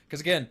 ever. though.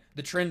 Because again,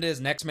 the trend is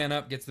next man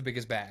up gets the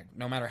biggest bag.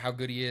 No matter how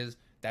good he is,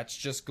 That's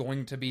just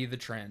going to be the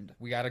trend.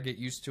 We got to get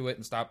used to it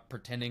and stop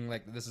pretending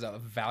like this is a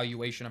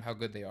evaluation of how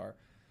good they are.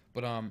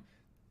 But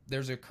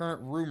there's a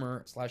current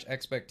rumor /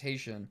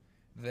 expectation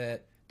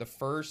that the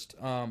first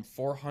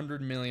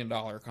 $400 million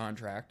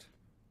contract,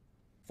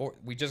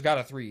 we just got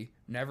a 3,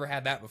 never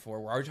had that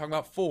before. We're already talking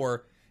about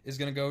 4, is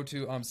going to go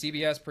to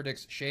CBS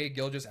predicts Shai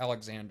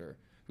Gilgeous-Alexander,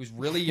 who's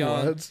really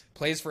young,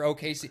 plays for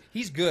OKC.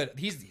 He's good.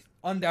 He's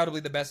undoubtedly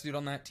the best dude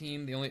on that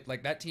team. The only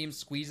that team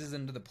squeezes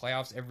into the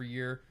playoffs every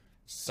year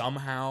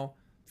somehow.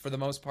 For the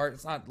most part,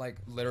 it's not like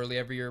literally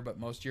every year, but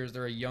most years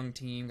they're a young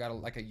team, got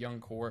a young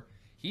core.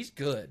 He's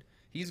good.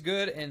 He's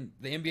good, and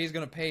the NBA is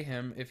going to pay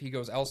him if he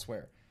goes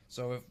elsewhere.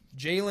 So if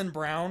Jaylen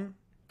Brown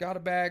got a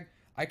bag,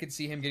 I could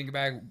see him getting a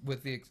bag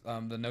with the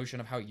notion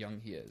of how young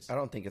he is. I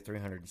don't think a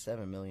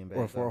 $307 million bag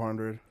Or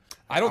 400.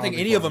 I don't think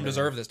any of them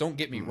deserve this. Don't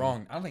get me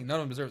wrong. I don't think none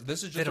of them deserve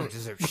this. They don't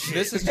deserve shit.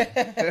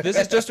 This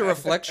is just a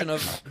reflection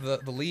of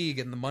the league,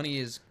 and the money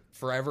is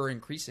forever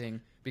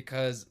increasing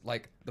because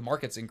like the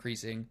market's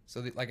increasing.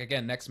 So like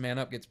again, next man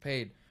up gets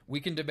paid. We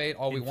can debate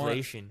all we want.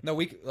 No,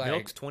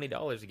 milk's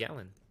 $20 a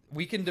gallon.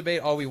 We can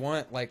debate all we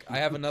want. Like I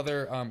have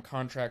another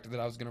contract that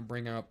I was going to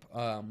bring up.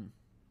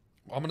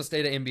 I'm going to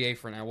stay to NBA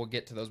for now. We'll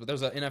get to those. But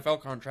there's an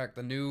NFL contract,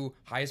 the new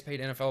highest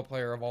paid NFL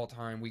player of all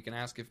time. We can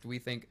ask if we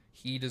think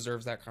he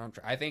deserves that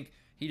contract. I think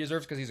he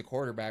deserves because he's a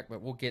quarterback,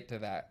 but we'll get to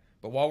that.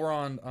 But while we're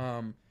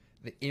on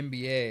the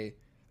NBA,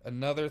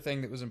 another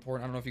thing that was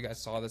important, I don't know if you guys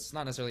saw this. It's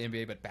not necessarily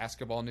NBA, but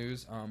basketball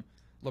news.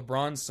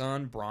 LeBron's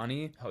son,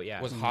 Bronny,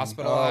 was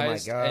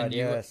hospitalized. Oh, my God, and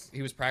yes.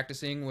 He was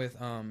practicing with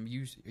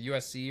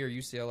USC or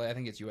UCLA. I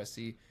think it's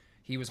USC.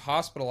 He was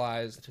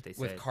hospitalized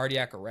with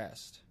cardiac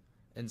arrest.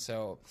 And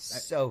so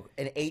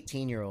an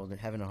 18-year-old and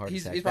having a heart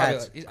attack. He's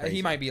probably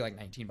he might be like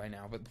 19 by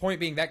now. But the point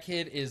being, that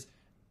kid is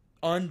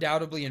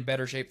undoubtedly in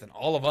better shape than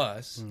all of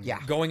us. Yeah.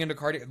 Going into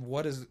cardiac,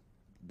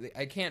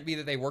 I can't be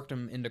that they worked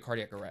him into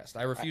cardiac arrest.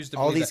 I refuse to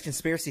all believe these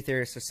conspiracy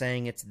theorists are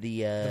saying it's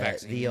the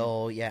vaccine.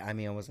 old, I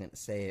mean, I wasn't going to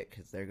say it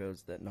because there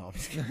goes the, no, I'm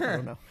just kidding. I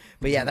don't know.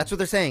 But yeah, that's what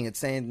they're saying. It's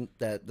saying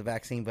that the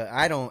vaccine, but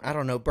I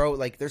don't know, bro.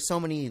 Like, there's so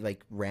many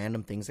like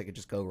random things that could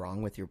just go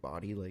wrong with your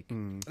body. Like,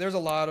 there's a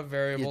lot of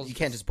variables. You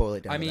can't just boil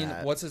it down. I mean, to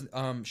that. what's his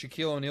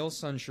Shaquille O'Neal's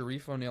son,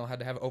 Sharif O'Neal, had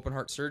to have open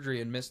heart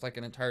surgery and missed like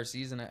an entire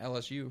season at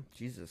LSU.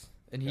 Jesus.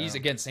 And he's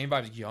again same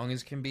vibe, young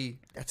as can be.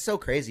 That's so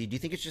crazy. Do you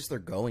think it's just they're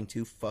going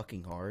too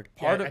fucking hard?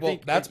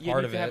 That's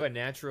part of it. You have a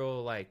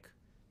natural like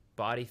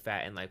body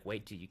fat and like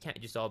weight too. You can't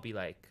just all be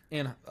like.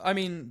 And I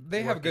mean,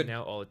 they have good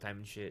out all the time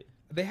and shit.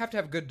 They have to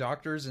have good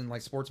doctors and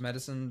like sports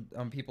medicine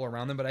people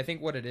around them. But I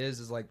think what it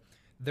is like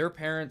their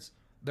parents'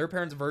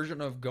 version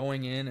of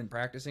going in and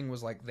practicing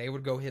was like they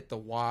would go hit the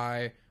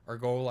Y or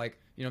go like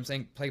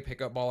play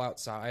pickup ball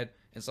outside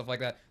and stuff like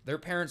that. Their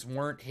parents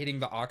weren't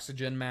hitting the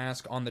oxygen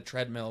mask on the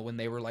treadmill when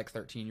they were like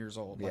 13 years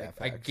old. Like,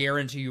 I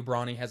guarantee you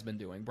Bronny has been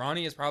doing.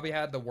 Bronny has probably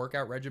had the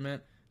workout regimen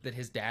that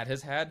his dad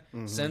has had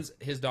since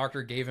his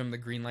doctor gave him the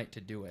green light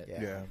to do it.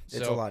 Yeah.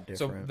 It's a lot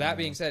different. So that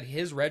being said,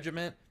 his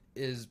regiment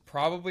is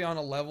probably on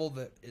a level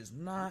that is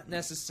not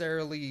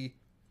necessarily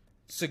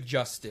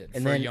suggested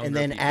and for then, younger and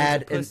then people.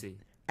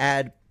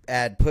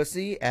 add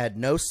pussy, add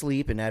no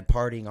sleep, and add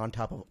partying on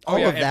top of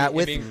all of that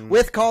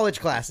with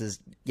college classes.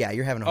 Yeah,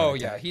 you're having a heart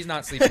attack. Oh, yeah, he's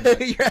not sleeping much.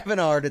 You're having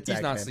a heart attack,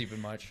 He's not man. sleeping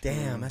much.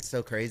 Damn, that's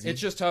so crazy.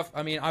 It's just tough.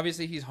 I mean,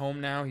 obviously, he's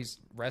home now. He's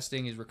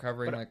resting. He's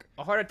recovering. But like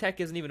a heart attack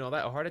isn't even all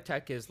that. A heart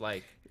attack is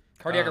like...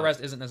 Cardiac arrest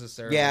isn't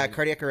necessarily... Yeah,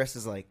 cardiac arrest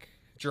is like...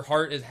 Your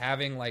heart is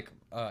having like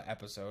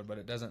episode, but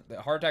it doesn't...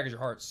 The heart attack is your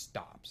heart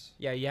stops.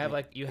 Yeah, you have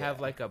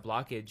have like a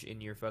blockage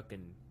in your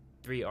fucking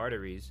 3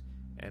 arteries,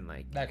 and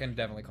like... That can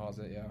definitely cause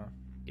it, yeah.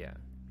 Yeah.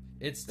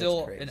 It's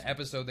still an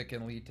episode that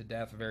can lead to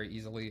death very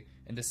easily,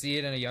 and to see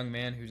it in a young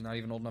man who's not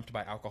even old enough to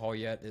buy alcohol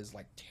yet is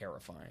like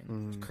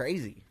terrifying. It's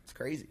crazy. It's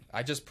crazy.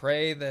 I just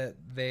pray that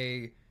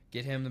they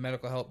get him the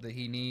medical help that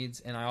he needs,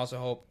 and I also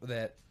hope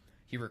that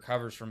he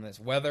recovers from this.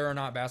 Whether or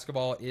not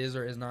basketball is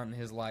or is not in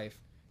his life,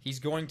 he's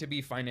going to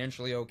be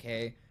financially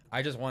okay.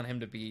 I just want him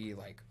to be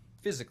like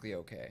physically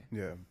okay.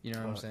 Yeah. You know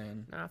what I'm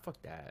saying? Nah,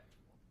 fuck that.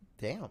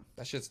 Damn.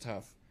 That shit's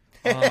tough.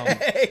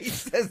 He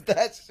says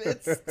that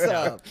shit's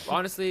tough.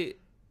 Honestly...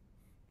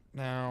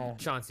 Now,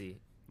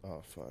 Chauncey.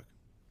 Oh, fuck.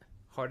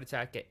 Heart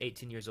attack at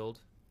 18 years old.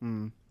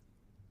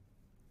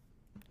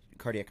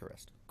 Cardiac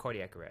arrest.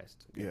 Cardiac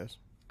arrest. Yes.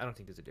 I don't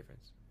think there's a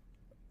difference.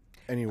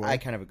 Anyway. I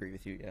kind of agree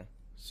with you, yeah.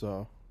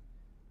 So,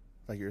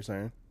 like you were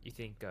saying? You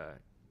think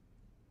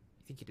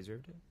he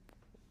deserved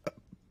it?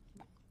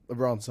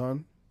 LeBron's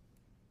son?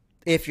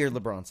 If you're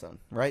LeBron's son,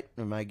 right?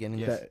 Am I getting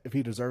That if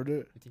he deserved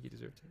it? You think he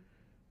deserved it?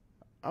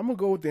 I'm going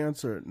to go with the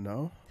answer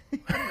no.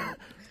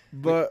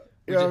 But...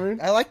 You know what I mean?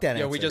 I like that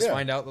answer. we just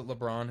find out that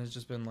LeBron has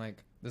just been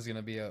like, this is going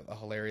to be a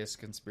hilarious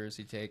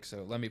conspiracy take,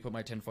 so let me put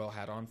my tinfoil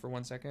hat on for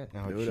 1 second.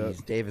 Oh,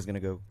 jeez. Dave is going to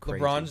go crazy.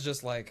 LeBron's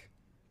just like,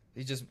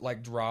 He just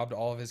like dropped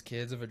all of his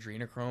kids of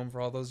adrenochrome for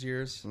all those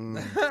years,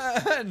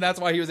 Mm. and that's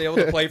why he was able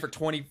to play for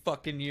 20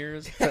 fucking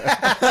years.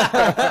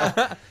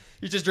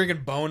 He's just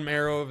drinking bone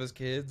marrow of his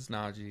kids.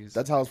 Nah, jeez.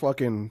 That's how his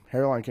fucking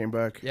hairline came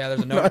back. Yeah, there's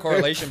a known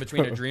correlation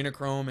between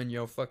adrenochrome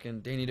and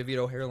fucking Danny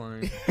DeVito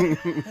hairline.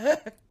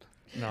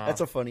 Nah,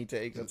 That's a funny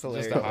take. That's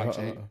just hilarious. a hot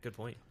take. Good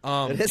point.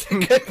 That is a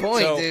good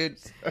point, so- dude.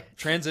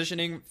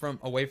 Transitioning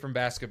away from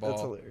basketball.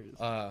 That's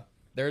hilarious.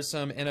 There's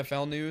some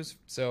NFL news.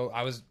 So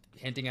I was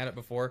hinting at it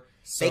before.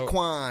 So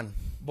Saquon.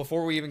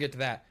 before we even get to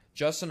that,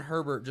 Justin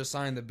Herbert just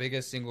signed the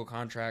biggest single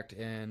contract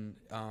in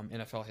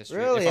NFL history.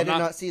 Really? If I I'm did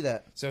not see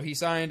that. So he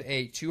signed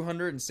a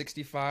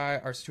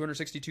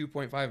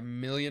 $262.5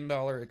 million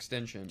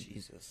extension.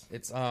 Jesus.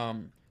 It's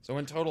so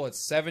in total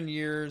it's 7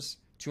 years,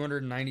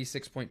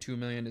 $296.2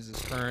 million is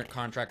his current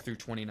contract through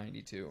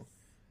 2092.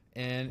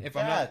 And if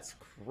That's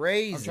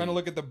crazy. I'm trying to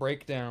look at the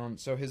breakdown.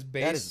 So his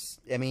base, That is.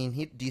 I mean,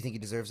 do you think he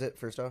deserves it?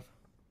 First off.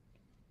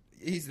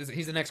 he's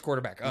the next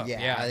quarterback up.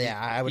 Yeah, Yeah, yeah,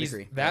 I would he's-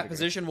 agree. I That would agree.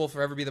 position will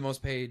forever be the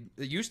most paid.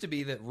 It used to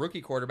be that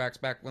rookie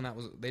quarterbacks back when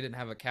they didn't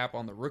have a cap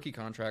on the rookie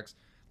contracts.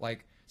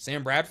 Like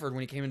Sam Bradford,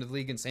 when he came into the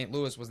league in St.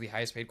 Louis, was the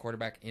highest paid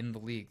quarterback in the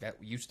league. That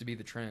used to be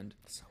the trend.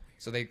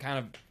 So they kind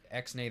of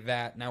ex-nay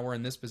that. Now we're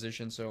in this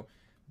position. So,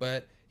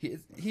 but he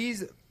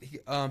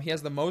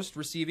has the most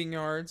receiving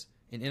yards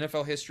in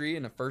NFL history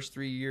in the first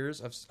 3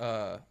 years of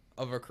a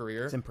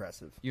career. It's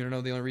impressive. You don't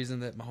know the only reason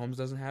that Mahomes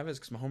doesn't have it is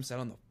because Mahomes sat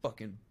on the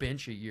fucking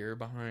bench a year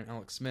behind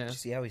Alex Did you Smith.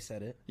 see how he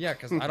said it? Yeah,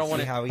 because I don't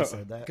want See to. how he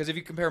said that? Because if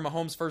you compare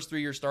Mahomes' first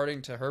 3 years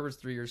starting to Herbert's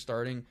 3 years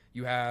starting,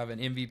 you have an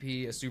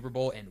MVP, a Super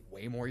Bowl, and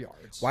way more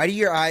yards. Why do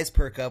your eyes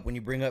perk up when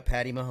you bring up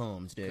Patty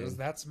Mahomes, Because dude?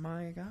 that's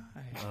my guy.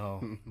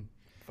 Oh,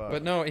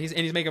 But no, he's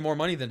making more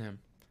money than him.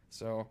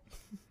 So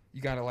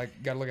you gotta look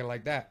at it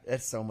like that.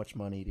 that's so much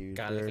money, dude.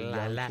 Gotta For a look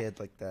young like kid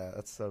like that,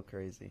 that's so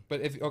crazy.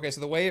 But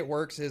so the way it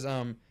works is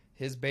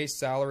his base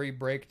salary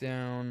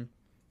breakdown.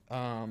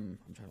 I'm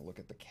trying to look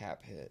at the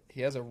cap hit.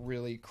 He has a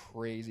really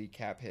crazy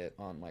cap hit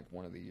on like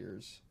one of the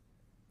years.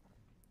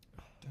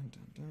 Dun,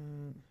 dun,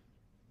 dun.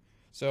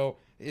 So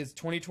his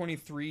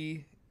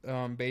 2023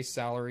 base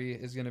salary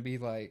is going to be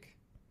like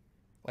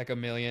 $1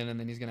 million, and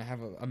then he's going to have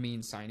a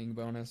mean signing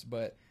bonus.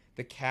 But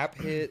the cap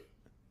hit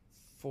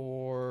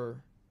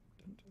for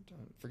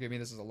forgive me,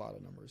 this is a lot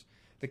of numbers.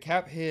 The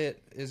cap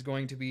hit is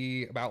going to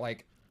be about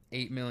like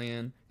 $8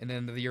 million, and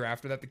then the year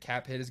after that, the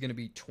cap hit is going to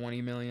be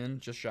 $20 million,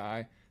 just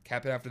shy.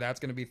 Cap hit after that's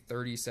going to be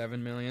 $37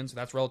 million, so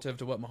that's relative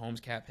to what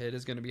Mahomes' cap hit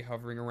is going to be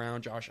hovering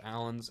around. Josh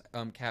Allen's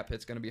cap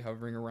hit's going to be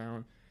hovering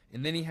around,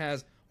 and then he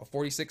has a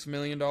 $46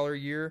 million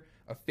year,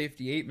 a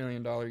 $58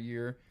 million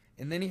year,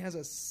 and then he has a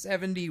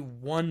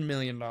 $71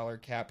 million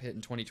cap hit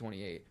in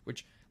 2028.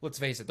 Which, let's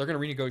face it, they're going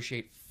to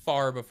renegotiate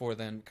far before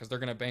then because they're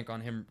going to bank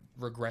on him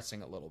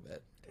regressing a little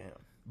bit. Damn.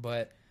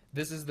 But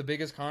this is the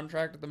biggest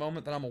contract at the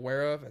moment that I'm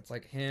aware of. It's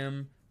like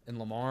him and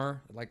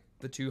Lamar, like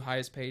the two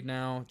highest paid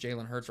now.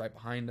 Jalen Hurts right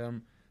behind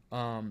him.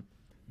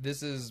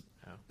 This is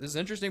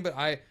interesting, but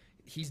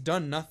he's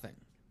done nothing.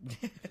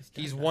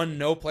 He's won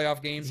no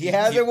playoff games. He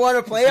hasn't won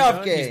a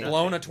playoff He's game.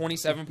 blown a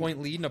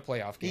 27-point lead in a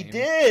playoff game. He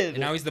did. And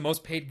now he's the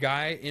most paid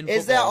guy in football.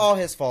 Is that all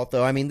his fault,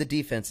 though? I mean, the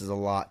defense is a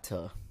lot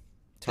to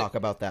talk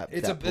about that.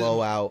 It's that a bit-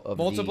 blowout of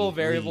multiple the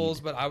variables,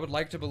 lead. but I would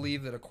like to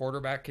believe that a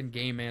quarterback can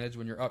game manage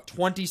when you're up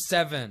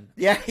 27.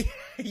 Yeah,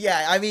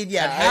 yeah. I mean,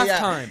 yeah. At yeah.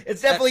 halftime.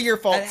 It's definitely your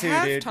fault at too,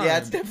 dude. halftime. Yeah,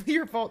 it's definitely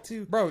your fault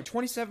too. Bro,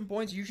 27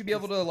 points, you should be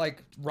able to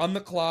like run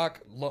the clock,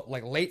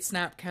 like late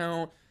snap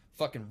count,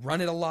 fucking run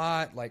it a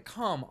lot. Like,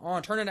 come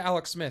on, turn into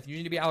Alex Smith. You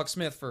need to be Alex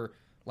Smith for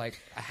like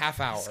a half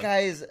hour. This guy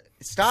is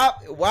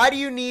stop. Why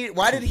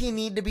did he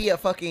need to be a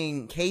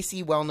fucking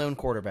KC well-known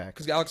quarterback?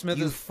 Because Alex Smith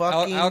You is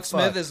fucking Alex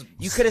Smith fuck. is.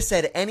 You could have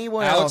said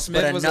anyone Alex else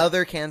Smith but was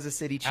another Kansas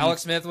City Chief.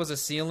 Alex Smith was a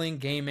ceiling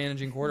game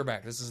managing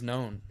quarterback. This is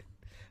known.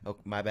 Oh,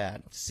 my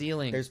bad.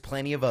 Ceiling. There's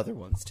plenty of other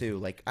ones too.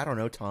 Like, I don't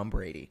know, Tom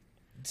Brady.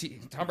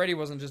 Tom Brady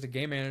wasn't just a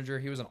game manager;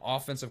 he was an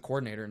offensive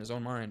coordinator in his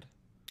own mind.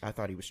 I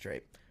thought he was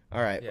straight.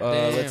 All right, Yeah.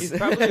 Damn. let's. He's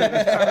probably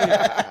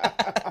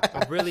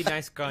a really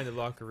nice guy in the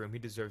locker room. He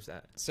deserves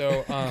that.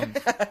 So,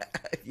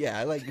 Yeah,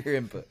 I like your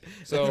input.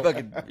 So,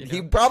 Fucking, you know.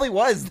 he probably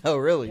was though.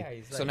 Really. Yeah,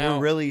 he's So like, now-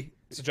 We're really.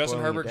 So Justin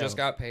boiling it Herbert just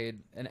down. got paid,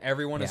 and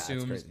everyone Yeah, that's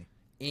assumes crazy.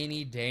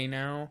 any day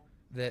now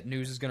that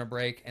news is going to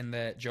break and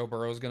that Joe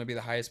Burrow is going to be the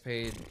highest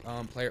paid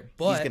player.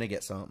 But He's gonna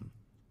get something.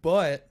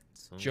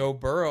 Joe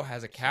Burrow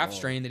has a calf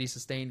strain that he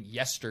sustained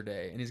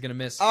yesterday, and he's going to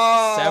miss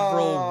Oh,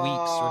 several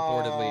weeks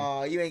reportedly.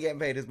 Oh, you ain't getting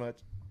paid as much.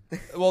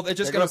 Well, it's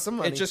just There goes some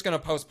money. going to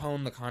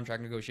postpone the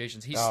contract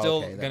negotiations. He's Oh, still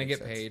okay, that going to makes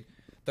get sense. paid.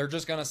 They're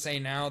just going to say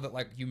now that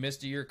like you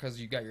missed a year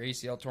because you got your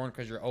ACL torn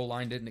because your O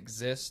line didn't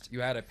exist. You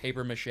had a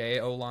paper mache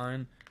O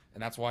line,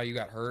 and that's why you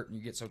got hurt and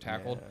you get so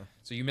tackled. Yeah.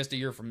 So you missed a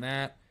year from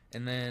that,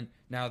 and then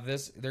now they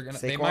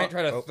Saquon- might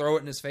try to oh. throw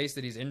it in his face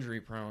that he's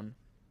injury prone.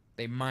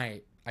 They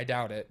might. I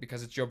doubt it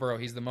because it's Joe Burrow.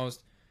 He's the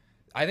most.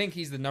 I think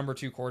he's the number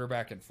 2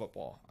 quarterback in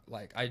football.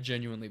 Like I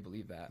genuinely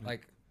believe that.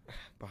 Like,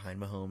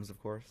 Behind Mahomes, of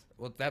course.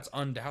 well, that's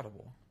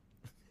undoubtable.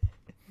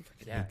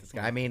 yeah, This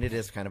guy, I mean, it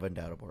is kind of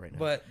undoubtable right now.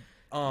 But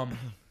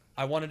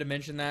I wanted to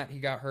mention that he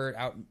got hurt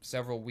out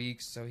several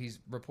weeks, so he's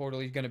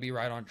reportedly going to be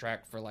right on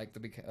track for like the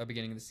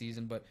beginning of the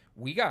season. But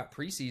we got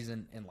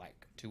preseason in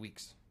like 2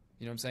 weeks.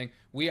 You know what I'm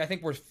saying? I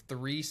think we're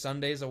 3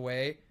 Sundays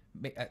away.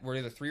 We're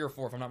either 3 or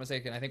 4, if I'm not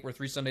mistaken. I think we're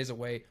 3 Sundays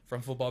away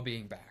from football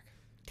being back.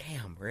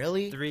 Damn,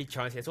 really? 3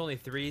 Chauncey. It's only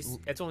 3.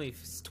 It's only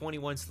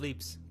 21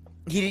 sleeps.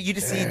 You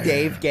just see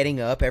Dave getting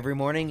up every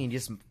morning. He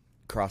just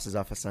crosses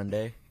off a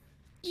Sunday.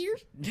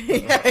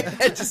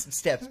 Just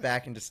steps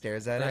back and just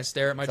stares at And it. I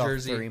stare at my It's all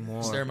jersey. 3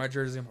 more. Stare at my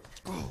jersey. I'm like,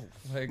 oh,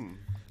 like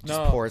Just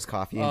no. pours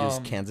coffee into his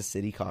Kansas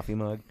City coffee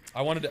mug.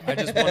 I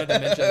just wanted to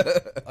mention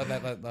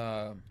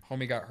that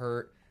homie got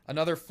hurt.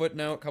 Another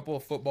footnote, couple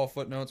of football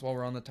footnotes while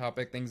we're on the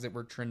topic, things that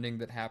were trending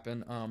that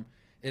happened.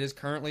 It is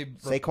currently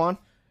Saquon?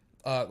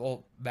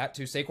 well, that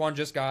too. Saquon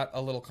just got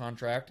a little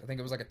contract. I think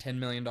it was like a $10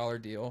 million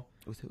deal.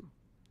 With who?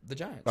 The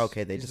Giants.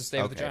 Okay, they He's just to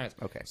stay with the okay, Giants.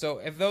 okay. So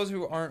if those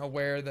who aren't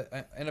aware,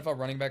 the NFL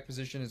running back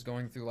position is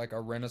going through like a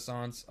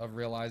renaissance of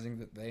realizing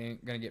that they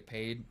ain't gonna get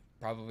paid.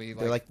 Probably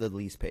They're like the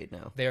least paid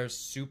now. they're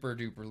super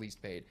duper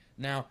least paid.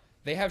 Now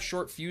they have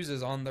short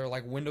fuses on their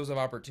like windows of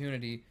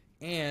opportunity,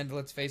 and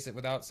let's face it,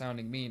 without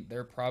sounding mean,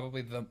 they're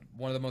probably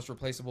one of the most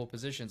replaceable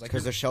positions. Like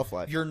Because their shelf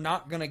life. you're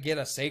not gonna get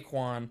a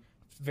Saquon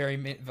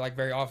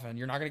very often.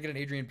 You're not gonna get an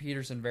Adrian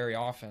Peterson very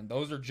often.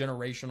 Those are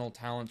generational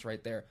talents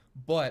right there.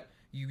 But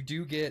you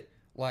do get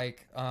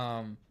like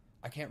I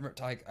can't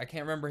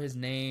remember his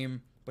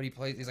name, but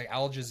he's like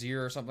Al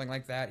Jazeera or something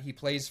like that. He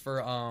plays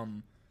for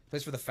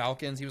the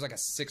Falcons. He was like a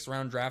 6th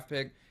round draft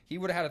pick. He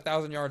would have had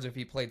 1,000 yards if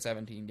he played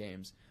 17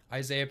 games.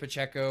 Isaiah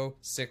Pacheco,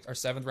 6th or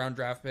 7th round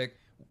draft pick,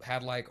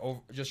 had like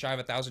just shy of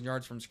 1,000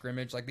 yards from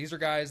scrimmage. Like these are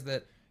guys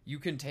that you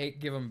can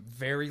give them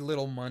very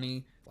little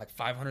money, like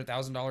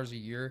 $500,000 a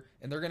year,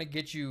 and they're gonna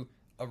get you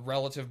a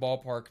relative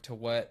ballpark to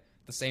what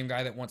the same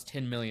guy that wants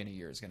 $10 million a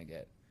year is gonna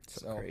get.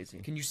 So crazy.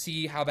 Can you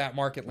see how that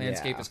market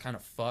landscape is kind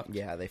of fucked?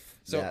 Yeah,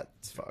 So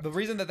that's fucked. the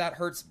reason that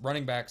hurts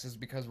running backs is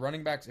because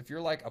running backs, if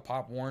you're like a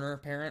Pop Warner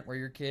parent where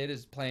your kid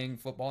is playing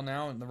football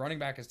now, and the running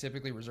back is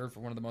typically reserved for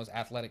one of the most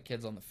athletic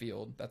kids on the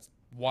field. That's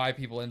why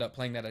people end up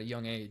playing that at a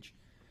young age.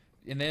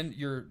 And then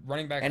your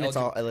running back, and it's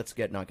all. Let's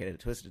not get it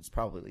twisted. It's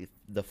probably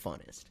the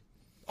funnest.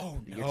 Oh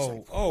You're no! just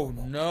like, Oh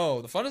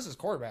no! The funnest is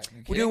quarterback.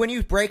 Dude, when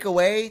you break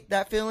away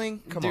that feeling,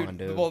 come on,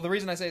 dude. Well, the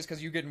reason I say is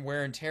because you get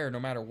wear and tear no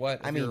matter what.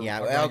 I mean,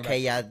 yeah, okay,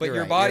 yeah. But you're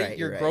your right, body, you're right,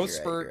 your you're growth right,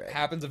 spurt you're right.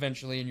 happens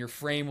eventually, and your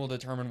frame will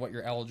determine what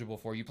you're eligible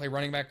for. You play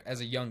running back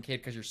as a young kid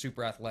because you're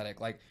super athletic.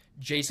 Like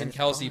Jason And it's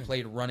Kelsey fun.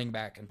 played running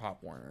back in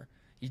Pop Warner.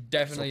 He's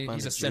So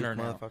a center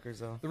now.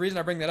 Though. The reason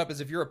I bring that up is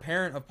if you're a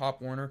parent of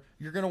Pop Warner,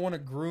 you're gonna want to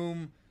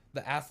groom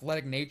the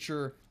athletic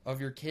nature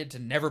of your kid to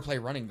never play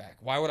running back.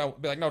 Why would I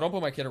be like, no, don't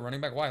put my kid at running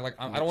back? Why? Like,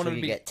 I don't want him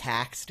to be get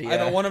taxed. Yeah. I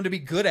don't want him to be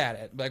good at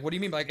it. Like, what do you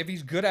mean? Like, if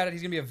he's good at it,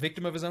 he's gonna be a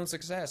victim of his own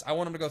success. I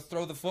want him to go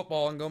throw the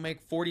football and go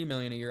make $40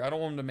 million a year. I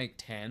don't want him to make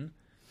 10.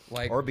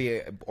 Like, or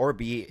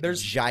be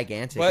there's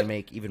gigantic and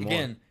make even more.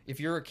 Again, if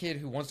you're a kid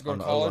who wants to go On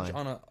to the college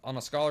O-line. on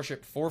a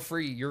scholarship for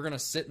free, you're gonna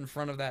sit in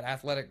front of that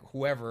athletic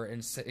whoever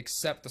and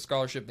accept the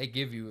scholarship they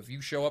give you. If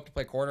you show up to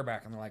play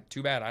quarterback and they're like,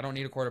 too bad, I don't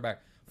need a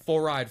quarterback. Full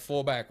ride,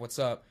 full back. What's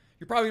up?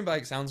 You're probably gonna be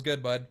like, sounds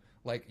good, bud.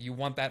 Like, you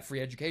want that free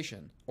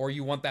education or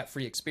you want that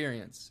free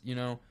experience. You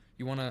know,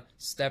 you want a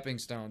stepping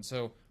stone.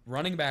 So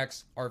running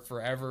backs are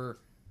forever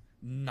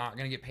not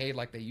gonna get paid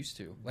like they used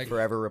to. Like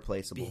Forever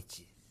replaceable.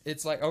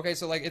 it's like, okay,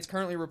 so like it's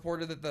currently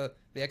reported that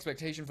the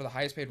expectation for the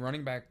highest paid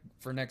running back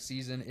for next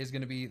season is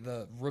going to be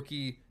the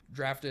rookie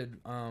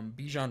drafted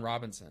Bijan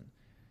Robinson.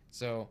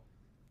 So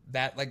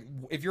that, like,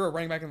 if you're a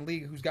running back in the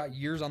league who's got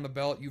years on the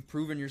belt, you've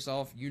proven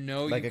yourself, you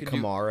know, Like you a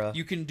can Kamara.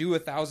 you can do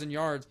 1,000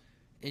 yards,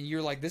 and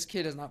you're like, this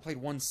kid has not played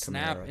one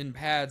snap Kamara. in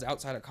pads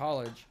outside of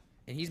college,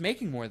 and he's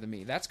making more than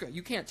me.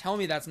 You can't tell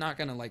me that's not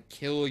going to like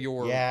kill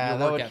your Yeah, your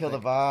that work would kill the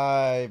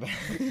ethic.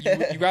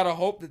 vibe. You got to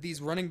hope that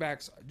these running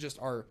backs just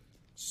are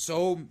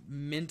so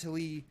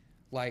mentally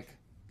like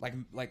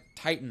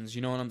titans,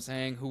 you know what I'm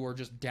saying, who are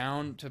just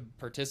down to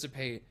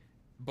participate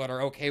but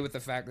are okay with the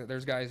fact that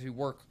there's guys who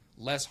work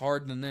less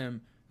hard than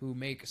them who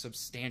make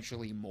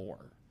substantially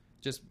more.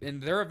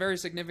 And they're a very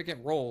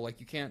significant role. Like,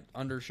 you can't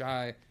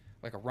undershy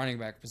like a running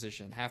back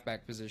position,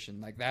 halfback position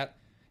like that.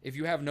 If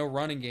you have no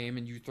running game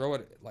and you throw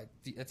it, like,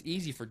 it's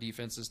easy for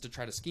defenses to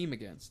try to scheme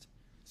against.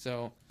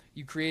 So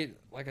you create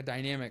like a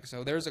dynamic.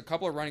 So there's a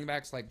couple of running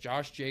backs like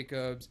Josh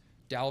Jacobs,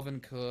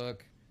 Dalvin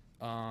Cook,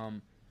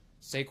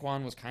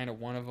 Saquon was kind of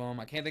one of them.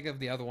 I can't think of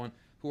the other one,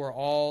 who are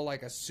all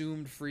like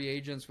assumed free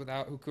agents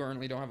who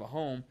currently don't have a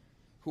home,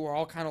 who are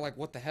all kind of like,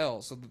 what the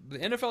hell? So the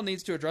NFL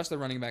needs to address the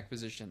running back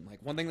position. Like,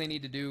 one thing they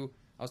need to do,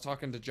 I was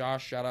talking to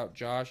Josh, shout out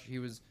Josh, he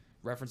was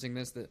referencing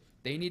this, that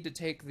they need to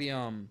take the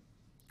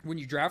when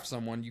you draft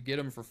someone, you get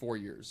them for 4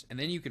 years, and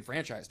then you can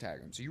franchise tag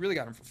them. So you really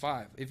got them for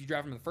 5. If you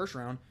draft them in the first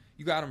round,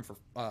 you got them for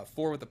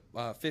 4 with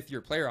a fifth-year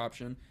player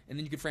option, and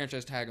then you can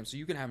franchise tag them, so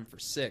you can have them for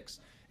 6.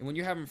 And when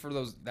you have them for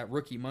that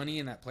rookie money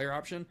and that player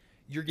option,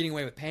 you're getting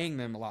away with paying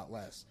them a lot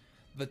less.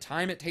 The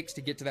time it takes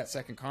to get to that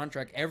second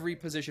contract, every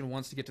position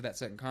wants to get to that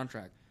second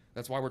contract.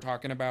 That's why we're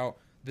talking about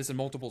this in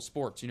multiple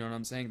sports. You know what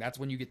I'm saying? That's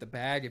when you get the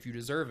bag if you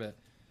deserve it.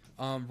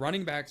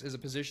 Running backs is a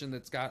position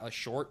that's got a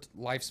short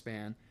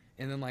lifespan.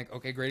 And then, like,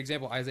 okay, great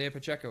example, Isaiah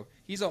Pacheco.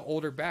 He's an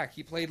older back.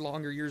 He played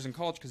longer years in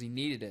college because he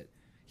needed it.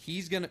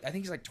 I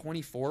think he's like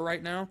 24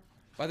 right now.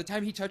 By the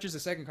time he touches the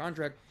second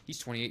contract, he's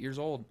 28 years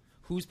old.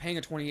 Who's paying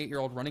a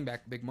 28-year-old running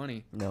back big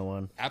money? No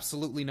one.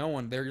 Absolutely no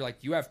one. They're like,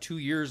 you have 2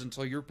 years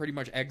until you're pretty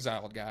much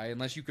exiled, guy,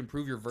 unless you can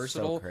prove you're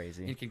versatile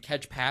crazy. and can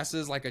catch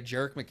passes like a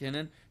Jerick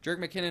McKinnon. Jerick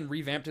McKinnon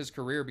revamped his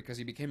career because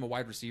he became a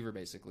wide receiver,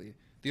 basically.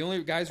 The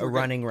only guys who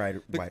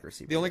wide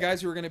receiver. The only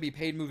guys who are going to be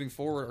paid moving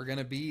forward are going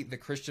to be the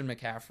Christian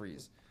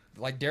McCaffreys.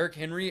 Like, Derrick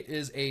Henry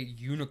is a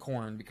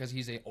unicorn because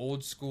he's a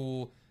old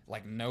school,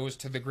 like, nose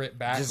to the grit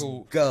back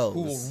who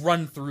will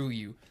run through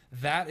you.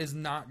 That is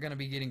not going to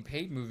be getting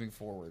paid moving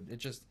forward.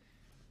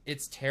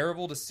 It's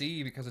terrible to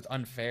see because it's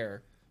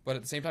unfair. But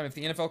at the same time, if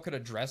the NFL could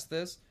address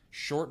this,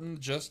 shorten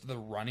just the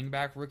running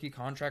back rookie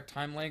contract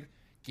time length,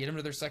 get them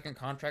to their second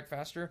contract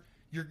faster,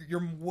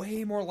 you're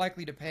way more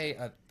likely to pay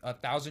a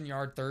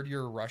 1,000-yard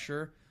third-year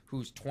rusher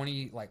who's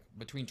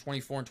between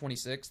 24 and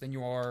 26 than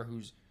you are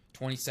who's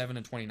 27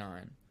 and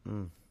 29.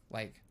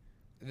 Like,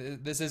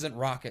 this isn't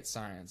rocket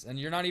science. And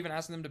you're not even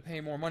asking them to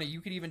pay more money.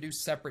 You could even do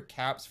separate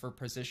caps for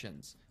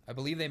positions. I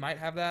believe they might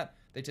have that.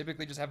 They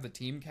typically just have the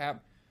team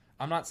cap.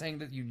 I'm not saying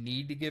that you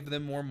need to give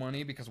them more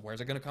money because where's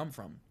it going to come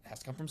from? It has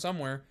to come from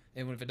somewhere.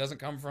 And if it doesn't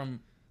come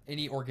from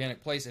any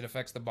organic place, it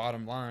affects the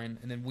bottom line.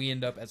 And then we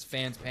end up as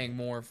fans paying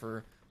more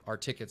for our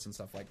tickets and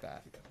stuff like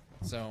that.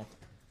 So,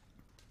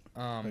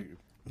 I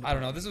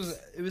don't know.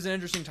 It was an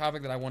interesting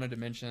topic that I wanted to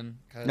mention.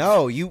 I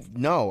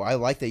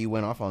like that you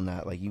went off on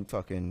that. Like, you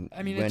fucking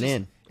went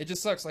in. It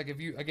just sucks. Like, if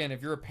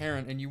you're a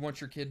parent and you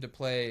want your kid to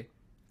play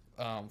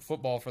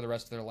football for the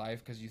rest of their life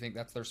because you think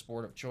that's their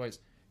sport of choice,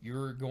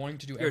 you're going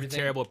to do everything. You're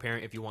a terrible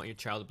parent if you want your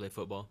child to play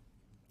football.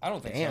 I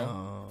don't think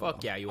so.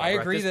 Fuck yeah, you are. I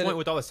agree at this that point,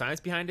 with all the science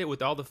behind it,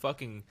 with all the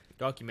fucking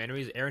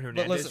documentaries, Aaron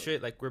Hernandez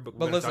shit, like we're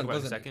going to talk about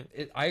in a second.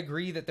 I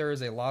agree that there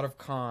is a lot of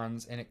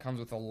cons, and it comes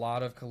with a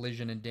lot of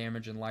collision and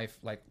damage in life.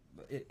 Like,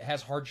 it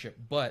has hardship,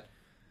 but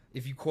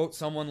if you quote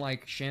someone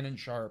like Shannon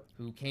Sharp,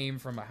 who came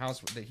from a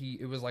house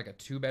it was like a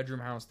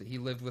 2-bedroom house that he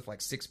lived with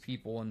like 6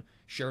 people and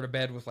shared a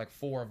bed with like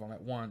 4 of them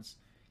at once.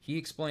 He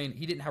explained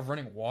he didn't have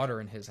running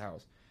water in his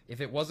house. If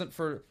it wasn't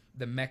for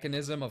the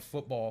mechanism of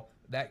football,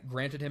 that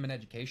granted him an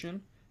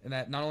education. And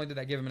that not only did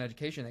that give him an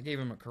education, that gave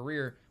him a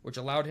career, which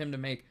allowed him to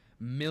make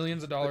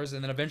millions of dollars,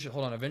 and then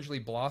eventually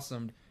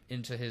blossomed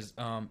into his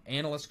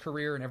analyst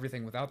career and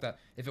everything without that.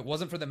 If it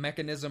wasn't for the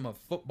mechanism of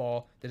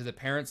football that his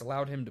parents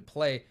allowed him to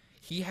play,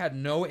 he had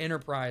no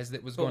enterprise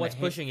that was going to... But what's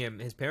pushing him?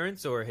 His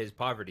parents or his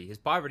poverty? His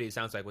poverty, it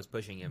sounds like, was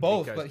pushing him.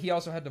 Both, but he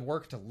also had to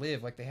work to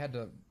live. Like, they had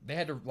to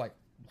like,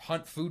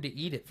 hunt food to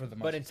eat it for the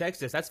most. But in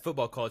Texas, that's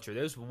football culture.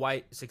 There's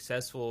white,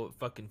 successful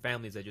fucking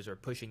families that just are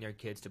pushing their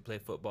kids to play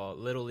football.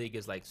 Little League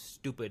is like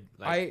stupid.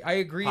 Like, I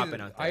agree.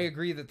 I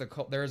agree that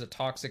there is a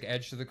toxic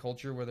edge to the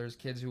culture where there's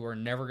kids who are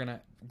never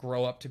gonna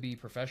grow up to be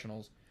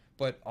professionals.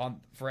 But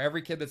for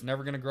every kid that's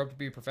never gonna grow up to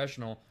be a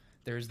professional,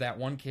 there's that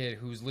one kid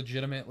who's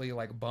legitimately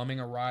like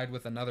bumming a ride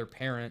with another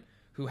parent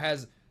who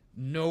has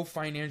no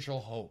financial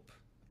hope.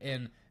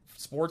 And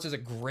sports is a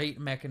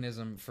great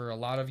mechanism for a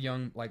lot of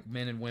young like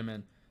men and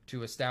women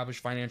to establish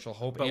financial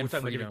hope and freedom. But we're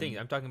talking about different things.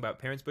 I'm talking about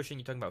parents pushing.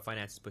 You're talking about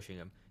finances pushing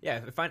them.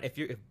 Yeah,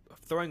 if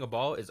throwing a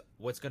ball is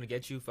what's gonna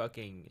get you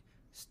fucking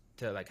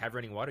to like have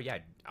running water, yeah,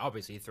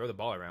 obviously throw the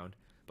ball around.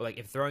 But like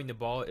if throwing the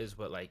ball is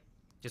what like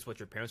just what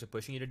your parents are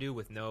pushing you to do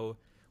with no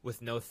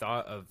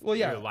thought of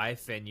your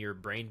life and your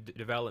brain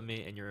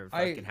development and your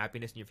fucking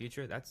happiness in your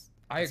future, that's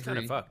kind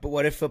of fucked. But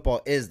what if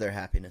football is their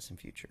happiness and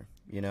future?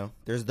 You know,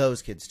 there's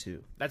those kids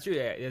too. That's true.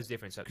 Yeah, there's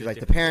different stuff. Because like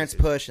the parents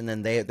push, and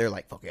then they're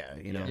like, "Fuck yeah,"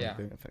 you know. Yeah.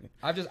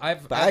 But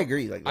I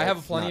agree. Like, I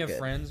have plenty of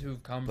friends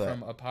who've come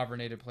from a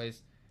poverty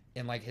place,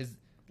 and like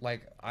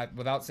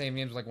without saying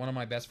names, like one of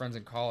my best friends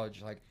in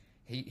college, like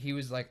he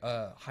was like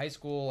a high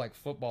school like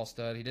football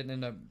stud. He didn't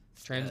end up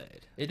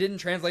it didn't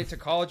translate to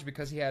college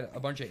because he had a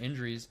bunch of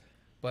injuries.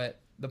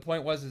 But the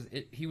point was,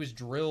 he was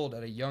drilled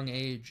at a young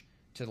age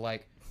to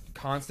like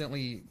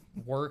constantly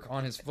work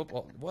on his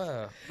football.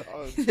 Whoa.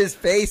 His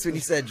face when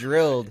you said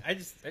drilled.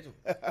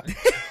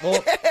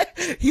 Well,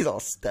 he's all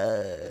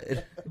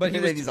stud. But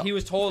he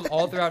was told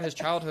all throughout his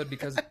childhood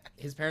because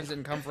his parents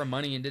didn't come from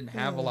money and didn't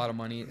have a lot of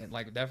money, and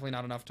like definitely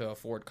not enough to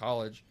afford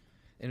college.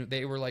 And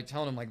they were like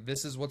telling him like,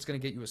 this is what's going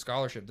to get you a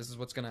scholarship. This is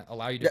what's going to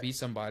allow you to be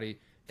somebody.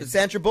 The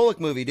Sandra Bullock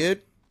movie,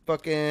 dude.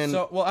 Fucking.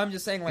 So, well, I'm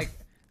just saying like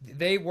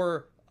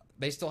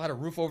they still had a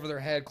roof over their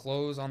head,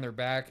 clothes on their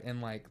back,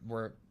 and like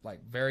were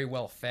like very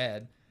well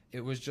fed.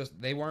 It was just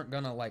they weren't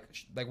gonna like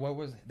what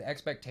was the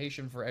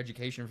expectation for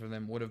education for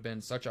them would have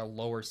been such a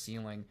lower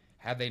ceiling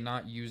had they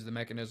not used the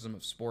mechanism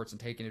of sports and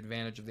taken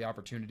advantage of the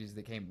opportunities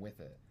that came with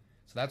it.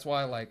 So that's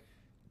why like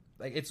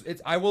it's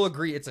I will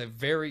agree it's a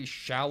very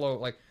shallow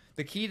like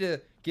the key to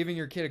giving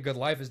your kid a good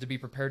life is to be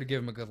prepared to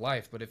give him a good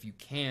life. But if you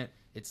can't,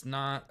 it's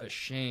not a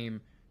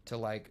shame to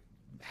like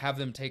have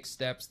them take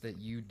steps that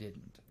you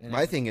didn't. And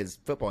my thing is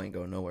football ain't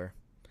going nowhere.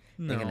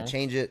 They're No. going to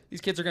change it.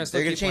 These kids are going to still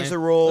They're going keep to change playing.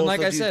 the rules. And like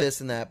they'll I do said,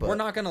 this and that. But we're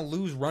not going to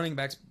lose running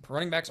backs.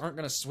 Running backs aren't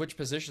going to switch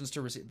positions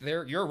to receive.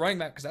 You're a running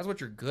back because that's what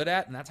you're good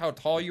at, and that's how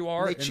tall you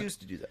are. they and, choose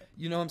to do that.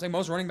 You know what I'm saying?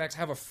 Most running backs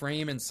have a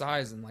frame and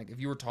size, and like if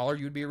you were taller,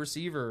 you'd be a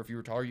receiver. If you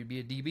were taller, you'd be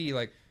a DB.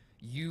 Like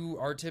you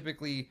are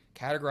typically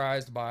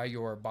categorized by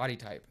your body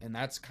type, and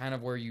that's kind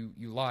of where you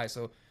lie.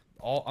 So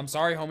I'm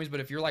sorry, homies, but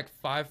if you're like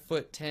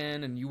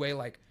 5'10" and you weigh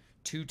like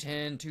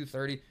 210,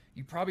 230,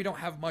 you probably don't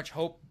have much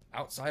hope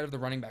outside of the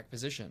running back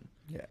position.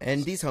 Yeah,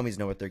 and these homies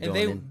know what they're going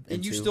into.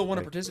 And you still want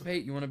to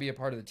participate. You want to be a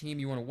part of the team.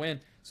 You want to win.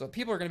 So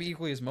people are going to be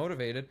equally as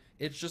motivated.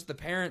 It's just the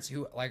parents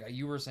who, like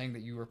you were saying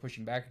that you were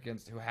pushing back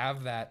against, who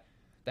have that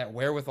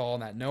wherewithal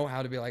and that know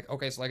how to be like,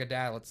 okay, so like a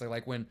dad, let's say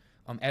like when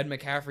Ed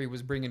McCaffrey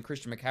was bringing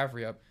Christian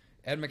McCaffrey up.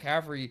 Ed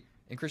McCaffrey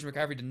and Christian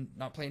McCaffrey did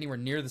not play anywhere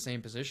near the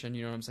same position.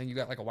 You know what I'm saying? You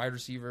got like a wide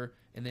receiver,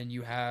 and then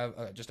you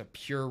have just a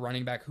pure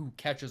running back who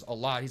catches a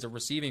lot. He's a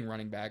receiving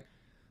running back.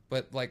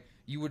 But like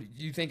you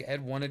think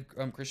Ed wanted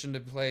Christian to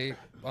play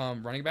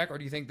running back, or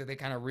do you think that they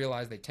kind of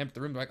realized they temped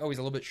the room? They're like, oh, he's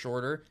a little bit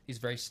shorter, he's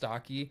very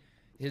stocky.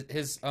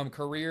 His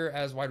career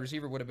as wide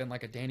receiver would have been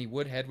like a Danny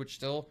Woodhead, which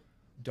still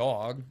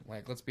dog.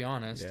 Like let's be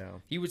honest, Yeah.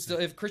 he would still,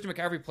 if Christian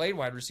McCaffrey played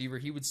wide receiver,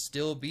 he would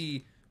still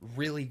be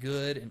really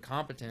good and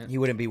competent. He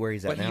wouldn't be where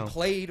he's at now. But he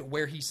played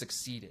where he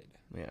succeeded.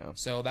 Yeah.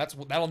 So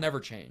that'll never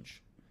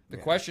change. The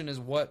question is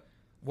what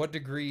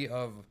degree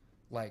of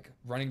like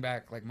running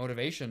back like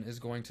motivation is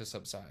going to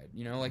subside.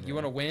 You know, like you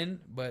want to win,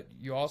 but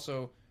you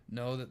also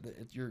know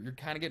that you're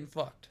kind of getting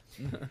fucked.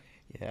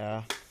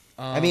 Yeah.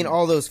 I mean,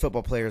 all those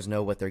football players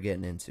know what they're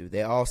getting into.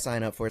 They all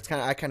sign up for it.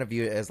 I kind of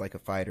view it as like a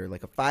fighter.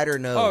 Like a fighter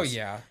knows. Oh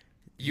yeah.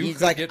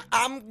 He's like,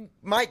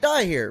 might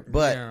die here,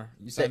 but Yeah,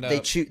 you signed they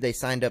up. they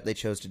signed up. They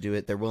chose to do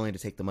it. They're willing to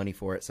take the money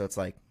for it. So it's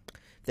like,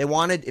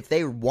 if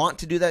they want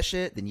to do that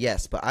shit, then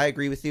yes. But I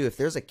agree with you. If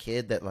there's a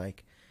kid that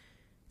like,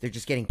 they're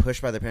just getting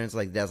pushed by their parents,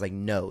 like that's like,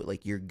 no,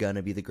 like you're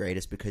gonna be the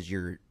greatest because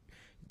you're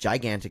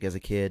gigantic as a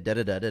kid. Da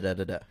da da da da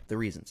da da. The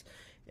reasons,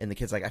 and the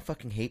kid's like, I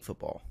fucking hate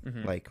football.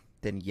 Like,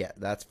 then yeah,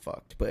 that's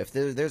fucked. But if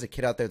there's a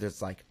kid out there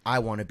that's like, I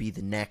want to be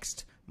the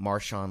next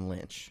Marshawn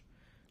Lynch.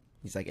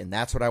 He's like, and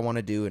that's what I want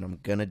to do, and I'm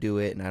gonna do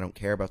it, and I don't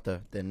care about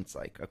then it's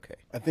like, okay.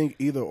 I think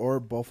either or,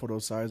 both of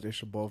those sides, they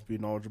should both be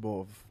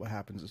knowledgeable of what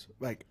happens,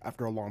 like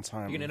after a long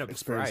time You can end up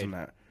experiencing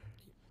fried. that.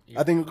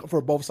 I think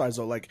for both sides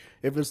though, like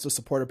if it's the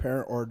supportive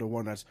parent or the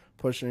one that's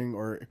pushing,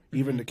 or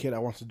even the kid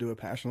that wants to do it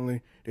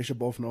passionately, they should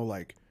both know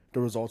like the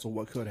results of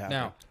what could happen.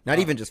 Now, Not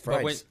even just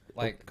but fries.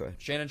 like go ahead.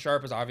 Shannon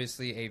Sharp is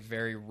obviously a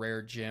very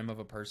rare gem of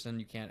a person.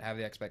 You can't have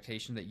the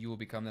expectation that you will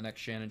become the next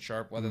Shannon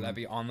Sharp, whether that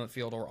be on the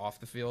field or off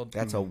the field.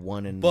 That's a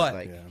one in But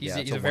like, he's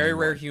it's a one very in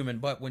rare one. human.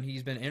 But when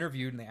he's been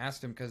interviewed and they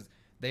asked him, because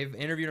they've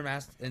interviewed him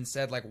and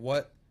said like,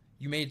 what,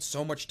 you made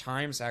so much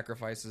time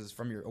sacrifices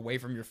away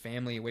from your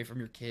family, away from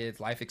your kids,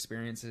 life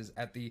experiences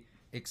at the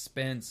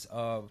expense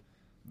of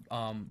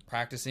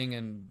practicing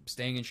and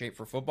staying in shape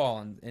for football.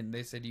 And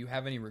they said, do you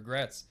have any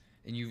regrets?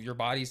 And your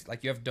body's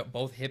like, you have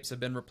both hips have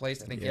been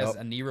replaced. I think he has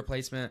a knee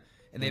replacement.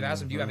 And they've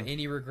asked him, do you have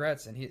any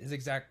regrets? And his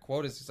exact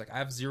quote is, he's like, I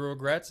have zero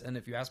regrets. And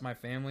if you ask my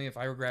family if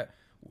I regret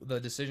the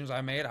decisions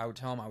I made, I would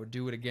tell them I would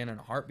do it again in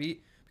a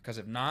heartbeat. Because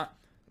if not,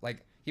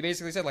 like, he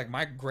basically said, like,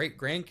 my great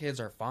grandkids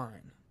are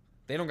fine.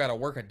 They don't got to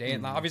work a day.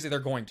 And obviously they're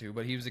going to,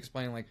 but he was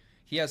explaining, like,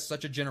 he has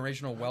such a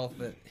generational wealth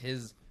that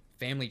his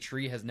family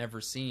tree has never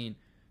seen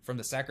from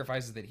the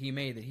sacrifices that he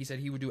made, that he said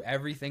he would do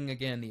everything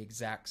again the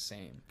exact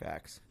same.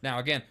 Facts. Now,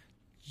 again,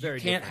 you Very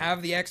can't different.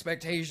 have the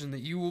expectation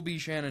that you will be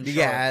Shannon Sharp.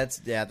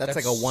 Yeah, that's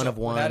like a one of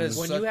one. that is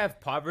When such- you have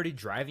poverty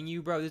driving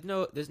you, bro,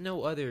 there's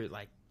no other,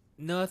 like,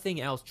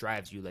 nothing else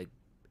drives you. Like,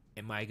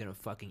 am I gonna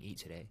fucking eat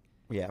today?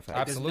 Yeah, facts.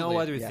 Like, there's no Absolutely.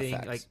 other Yeah, thing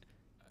facts. like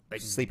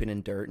Sleeping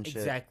in dirt and shit.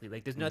 exactly.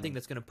 Like, there's nothing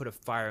that's gonna put a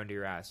fire under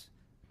your ass,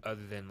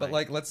 other than But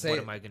like, let's say, what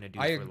am I gonna do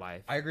for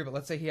life? I agree, but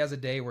let's say he has a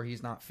day where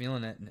he's not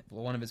feeling it, and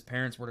one of his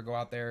parents were to go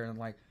out there and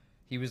like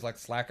he was like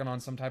slacking on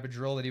some type of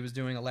drill that he was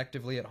doing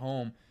electively at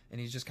home, and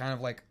he's just kind of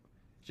like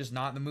just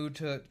not in the mood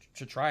to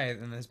try it.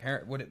 And his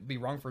parent, would it be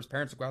wrong for his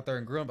parents to go out there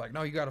and grill him like,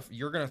 no,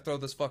 you're gonna throw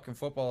this fucking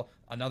football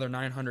another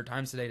 900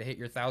 times today to hit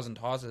your 1,000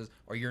 tosses,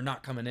 or you're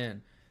not coming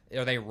in?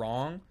 Are they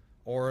wrong,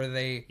 or are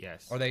they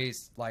Yes. Are they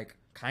like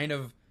kind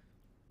of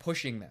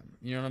pushing them?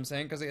 You know what I'm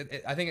saying? Because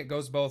I think it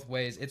goes both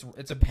ways. It's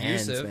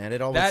Depends, abusive. man.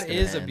 It always That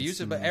is depends.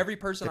 abusive. But every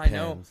person I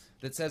know Depends.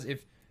 that says,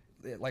 if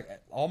like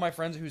all my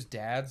friends whose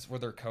dads were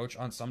their coach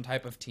on some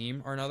type of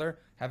team or another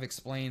have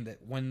explained that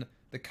when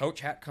the coach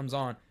hat comes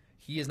on,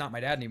 he is not my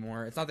dad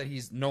anymore. It's not that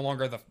he's no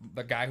longer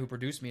the guy who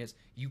produced me. It's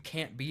you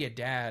can't be a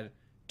dad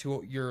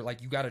to your,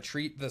 like, you got to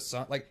treat the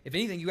son, like, if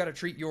anything, you got to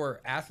treat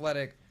your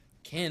athletic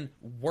kin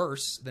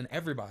worse than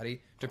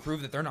everybody to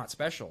prove that they're not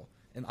special.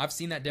 And I've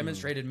seen that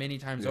demonstrated many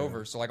times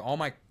over. So like all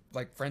my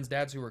like friends'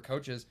 dads who were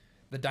coaches,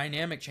 the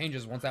dynamic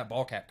changes once that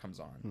ball cap comes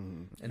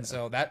on. And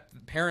so that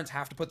parents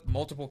have to put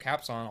multiple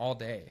caps on all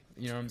day.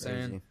 You know what I'm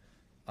saying?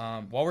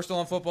 While we're still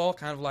on football,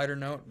 kind of lighter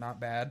note, not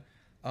bad.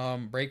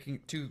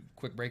 Two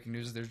quick breaking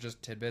news. There's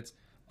just tidbits.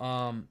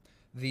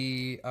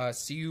 The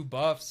CU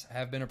Buffs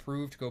have been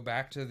approved to go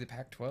back to the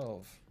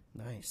Pac-12.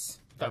 Nice.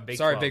 Big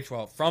sorry, 12. Big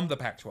 12 from the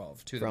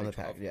Pac-12 to the From Big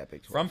the 12. Pac, yeah,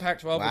 Big 12. From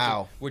Pac-12,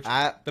 Wow. which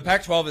I- the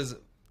Pac-12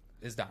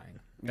 is dying.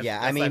 Yeah,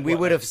 I that's mean, like we what,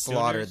 would like have the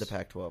slaughtered Sooners? the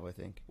Pac-12, I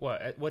think.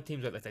 What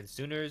teams are like the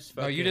Sooners?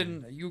 No, you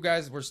Fucking- didn't. You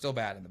guys were still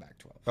bad in the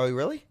Pac-12. Oh,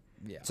 really?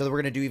 Yeah. So we're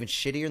gonna do even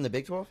shittier in the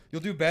Big 12?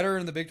 You'll do better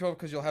in the Big 12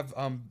 because you'll have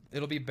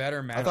it'll be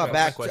better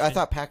matchups. question. I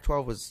thought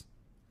Pac-12 was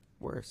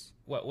worse.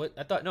 What?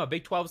 I thought no.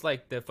 Big 12's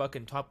like the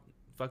fucking top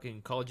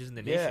fucking colleges in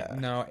the Yeah.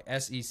 nation. No,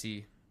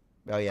 SEC.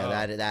 Oh yeah, Oh.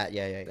 that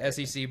yeah. The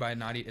SEC by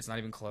it's not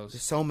even close.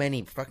 There's so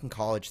many. Fucking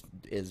college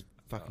is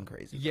fucking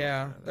crazy.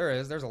 Yeah, there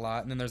is. There's a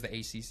lot, and then there's the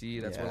ACC.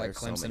 That's Yeah, where like there's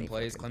so Clemson many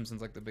plays. fucking-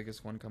 Clemson's like the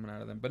biggest one coming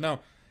out of them. But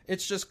no,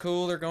 it's just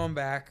cool. They're going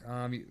back.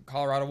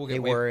 Colorado will They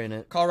get were in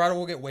it. Colorado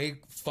will get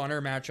way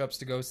funner matchups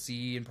to go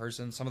see in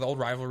person. Some of the old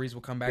rivalries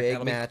will come back. Big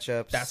That'll be-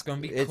 matchups. that's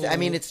gonna be It's, I cool.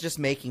 mean, it's just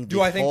making. Do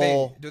the I think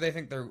whole, they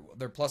think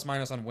their plus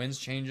minus on wins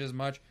changes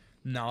much?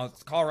 No,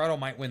 Colorado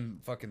might win.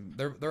 Fucking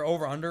their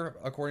over under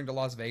according to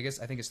Las Vegas,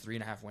 I think is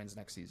 3.5 wins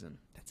next season.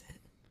 That's it.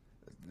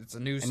 It's a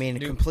new. I mean, a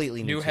new,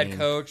 completely new head team.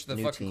 coach. The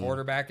New fucking team.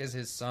 quarterback is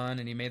his son,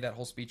 and he made that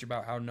whole speech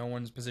about how no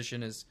one's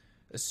position is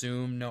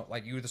assumed. No,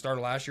 like you were the starter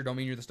last year, don't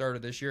mean you're the starter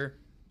this year.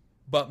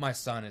 But my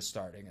son is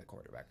starting at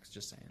quarterback.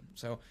 Just saying.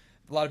 So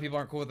a lot of people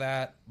aren't cool with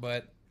that,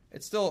 but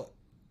it's still.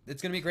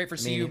 It's going to be great for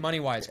CU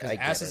money wise because I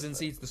get asses it, and but-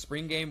 seats. The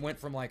spring game went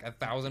from like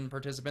 1,000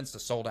 participants to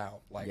sold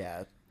out. Like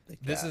Yeah.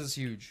 this is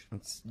huge.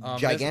 It's Um,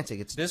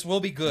 gigantic. This will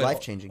be good.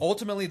 life-changing.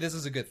 Ultimately, this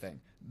is a good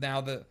thing.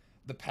 Now the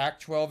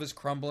Pac-12 is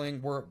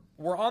crumbling.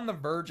 We're on the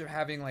verge of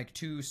having like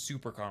 2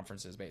 super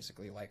conferences,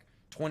 basically like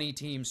 20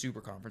 team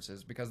super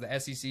conferences because the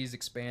SEC is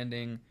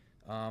expanding.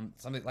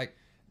 Something like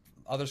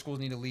other schools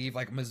need to leave.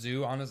 Like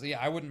Mizzou, honestly,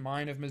 I wouldn't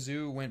mind if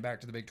Mizzou went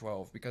back to the Big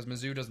 12 because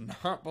Mizzou does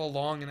not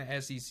belong in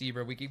the SEC,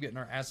 bro. We keep getting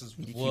our asses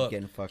you keep whooped.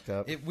 getting fucked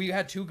up. We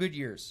had 2 good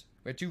years.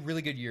 We had 2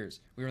 really good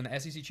years. We were in the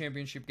SEC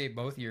championship game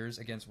both years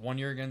against 1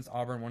 year against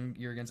Auburn, 1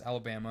 year against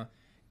Alabama.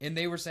 And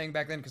they were saying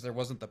back then, because there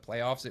wasn't the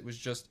playoffs, it was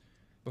just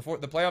before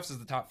the playoffs is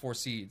the top 4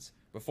 seeds.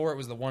 Before it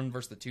was the 1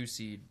 versus the 2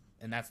 seed,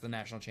 and that's the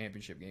national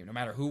championship game. No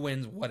matter who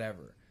wins,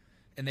 whatever.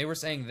 And they were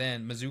saying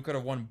then Mizzou could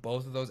have won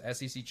both of those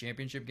SEC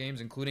championship games,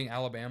 including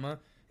Alabama,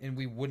 and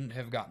we wouldn't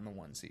have gotten the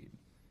 1 seed.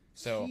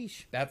 So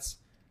Sheesh.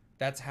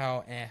 that's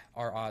how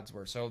our odds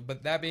were. So,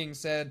 but that being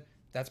said,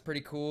 that's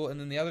pretty cool. And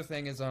then the other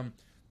thing is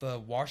the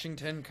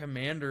Washington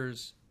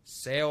Commanders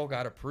sale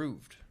got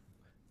approved.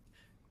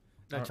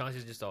 No,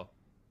 Chauncey's just all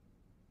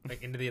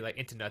like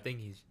into nothing.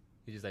 He's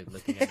just like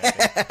looking at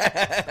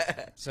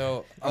nothing.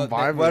 So I'm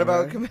vibing, What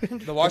about man.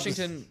 Commanders? the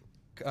Washington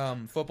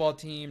football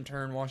team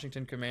turned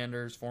Washington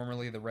Commanders,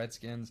 formerly the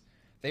Redskins.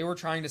 They were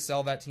trying to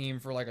sell that team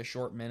for like a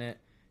short minute,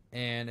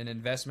 and an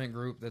investment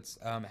group that's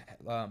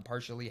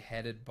partially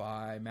headed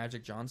by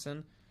Magic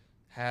Johnson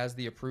has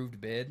the approved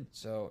bid.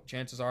 So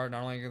chances are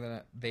not only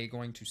are they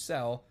going to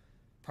sell,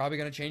 probably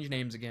going to change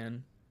names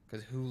again.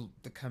 Because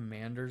the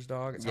Commanders,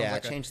 dog? It sounds Yeah,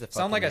 like change the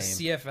sound like fucking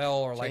name. a CFL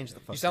or like Change the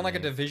you sound like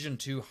fucking a name. Division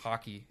II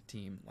hockey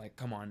team. Like,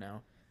 come on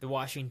now. The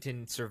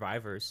Washington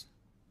Survivors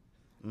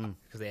Mm.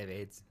 because they have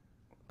AIDS.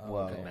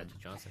 Whoa. Because of Magic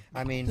Johnson.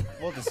 I mean,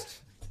 we'll just.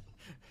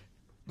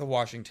 The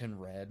Washington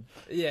Red.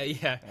 Yeah.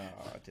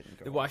 Oh, it didn't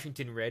go. The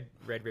Washington Red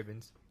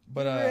Ribbons.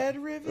 But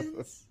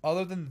ribbons.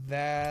 other than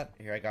that,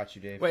 Here, I got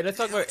you, Dave. Wait, let's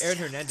talk about Aaron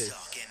Hernandez.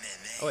 Talk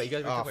MMA. Oh wait, you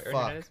guys were Oh, talking about Aaron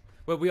fuck. Hernandez?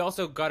 Well, we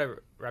also gotta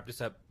wrap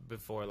this up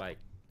before at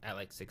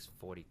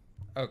 6:40.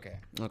 okay,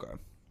 Okay.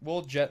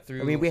 we'll jet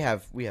through. I mean, we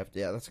have.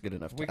 Yeah, that's good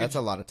enough. We could That's a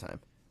ju- lot of time.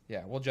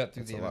 yeah, we'll jet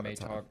through That's the a lot MMA of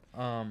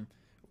time.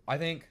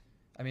 talk.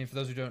 I mean, for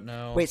those who don't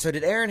know, Wait, so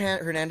did Aaron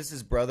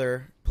Hernandez's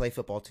brother play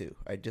football too?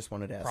 I just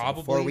wanted to ask that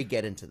before Probably. we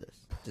get into this.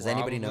 Does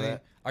anybody know probably-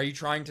 that? Are you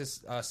trying to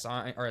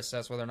sign or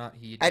assess whether or not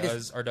he I does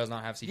just- or does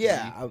not have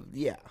CTE?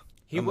 Yeah.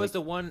 He I'm was like-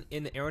 the one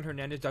in the Aaron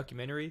Hernandez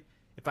documentary.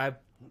 If I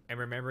am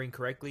remembering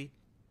correctly,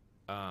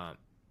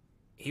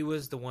 he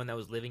was the one that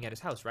was living at his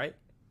house, right?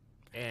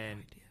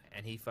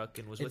 And he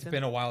fucking was It's with him.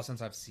 been a while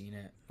since I've seen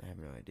it. I have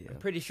no idea. I'm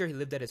pretty sure he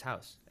lived at his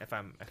house. If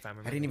I'm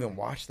remembering. I didn't even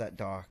watch that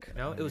doc.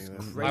 No, it was either.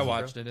 crazy. I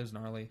watched bro. it. It was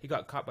gnarly. He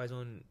got caught by his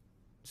own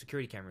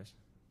security cameras.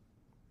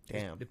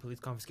 Damn. The police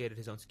confiscated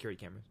his own security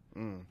cameras.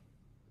 Mm.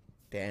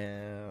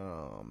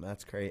 Damn.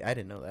 That's crazy. I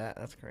didn't know that.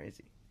 That's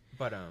crazy.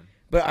 But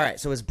But all right.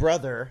 So his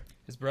brother.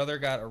 His brother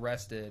got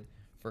arrested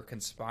for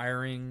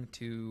conspiring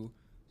to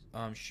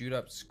shoot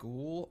up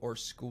school or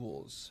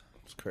schools.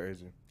 It's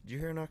crazy. Did you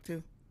hear knock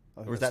too?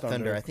 I Or think was it's that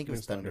Thunder? I think it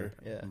was Thunder.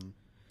 Yeah. Mm.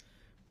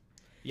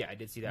 yeah, I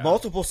did see that.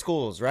 Multiple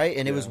schools, right?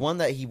 And it was Yeah. one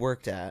that he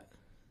worked at,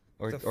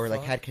 or The like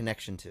fuck? had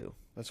connection to,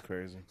 That's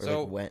crazy. or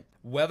So- like went.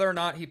 Whether or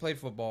not he played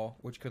football,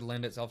 which could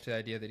lend itself to the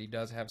idea that he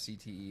does have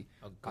CTE,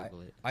 I'll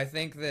Google it. I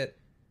think that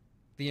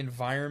the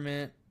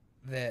environment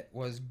that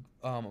was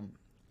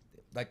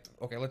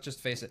okay, let's just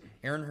face it.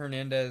 Aaron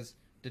Hernandez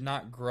did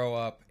not grow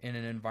up in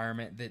an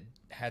environment that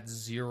had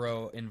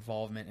zero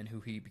involvement in who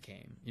he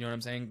became. You know what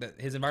I'm saying? That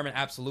his environment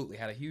absolutely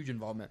had a huge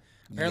involvement.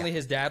 Apparently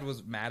his dad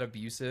was mad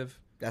abusive.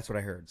 That's what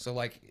I heard. So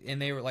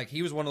and they were like,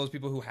 he was one of those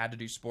people who had to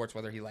do sports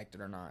whether he liked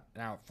it or not.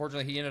 Now,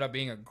 fortunately, he ended up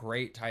being a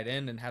great tight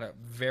end and had a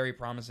very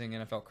promising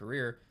NFL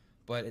career.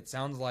 But it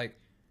sounds like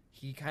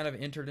he kind of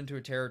entered into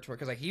a territory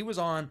because like he was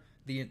on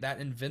that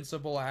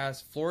invincible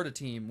ass Florida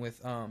team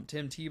with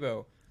Tim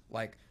Tebow,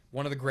 like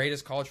one of the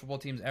greatest college football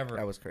teams ever.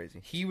 That was crazy.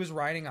 He was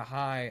riding a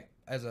high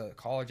as a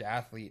college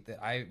athlete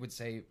that I would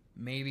say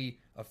maybe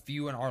a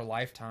few in our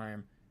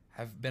lifetime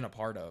have been a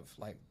part of.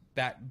 Like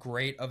that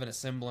great of an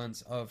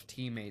assemblance of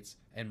teammates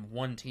and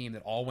one team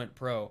that all went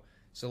pro.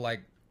 So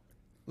like,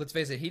 let's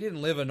face it, he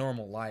didn't live a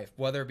normal life,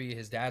 whether it be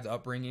his dad's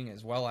upbringing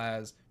as well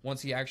as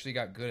once he actually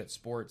got good at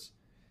sports,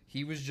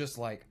 he was just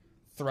like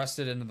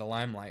thrusted into the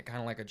limelight, kind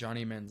of like a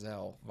Johnny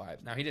Manziel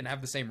vibe. Now he didn't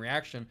have the same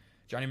reaction.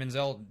 Johnny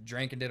Manziel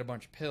drank and did a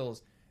bunch of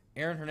pills.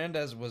 Aaron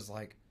Hernandez was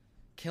like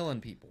killing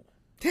people.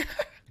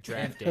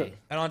 Draft day.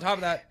 And on top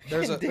of that,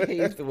 there's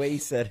Dave, the way he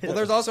said it. well,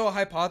 there's also a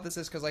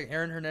hypothesis because like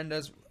Aaron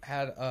Hernandez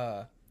had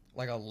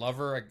like a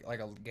lover, like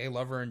a gay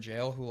lover in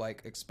jail who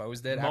like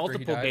exposed it.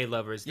 Multiple after he died. gay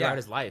lovers throughout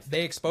his life.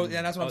 They exposed,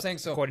 and that's what I'm saying.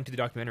 So according to the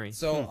documentary,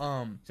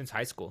 since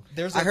high school,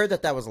 there's I heard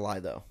that was a lie,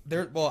 though.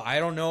 well, I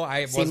don't know.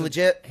 I Seemed wasn't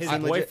legit. his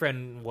Seemed legit.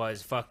 boyfriend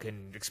was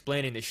fucking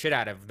explaining the shit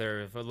out of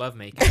their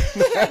lovemaking.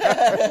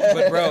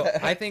 But bro,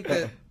 I think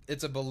that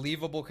it's a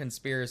believable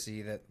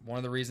conspiracy that one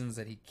of the reasons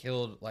that he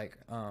killed like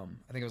I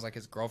think it was like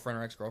his girlfriend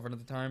or ex-girlfriend at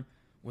the time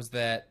was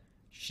that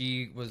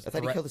she was I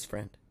thought he killed his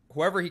friend.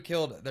 whoever he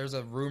killed. There's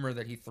a rumor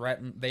that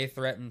they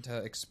threatened to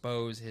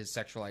expose his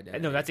sexual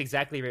identity. No, that's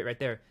exactly right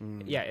there.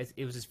 Yeah,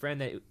 it was his friend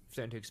that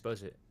threatened to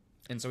expose it.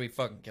 and so he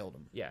fucking killed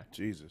him. Yeah.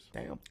 Jesus.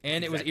 Damn.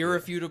 And it was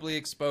irrefutably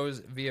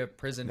exposed via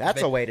prison.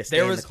 That's a way to stay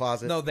in the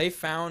closet. No, they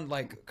found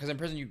like because in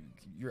prison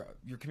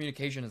your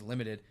communication is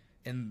limited,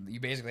 and you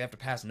basically have to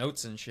pass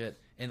notes and shit.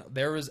 And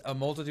there was a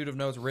multitude of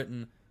notes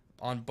written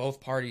on both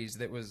parties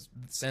that was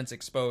since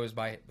exposed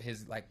by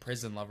his like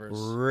prison lovers.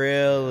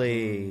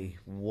 Really?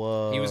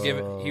 Whoa. He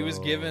was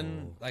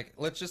given like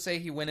let's just say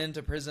he went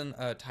into prison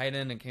a tight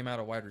end and came out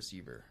a wide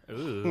receiver.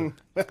 Ooh.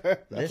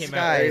 This came out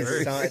guy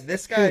reverse.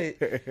 this guy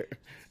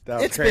That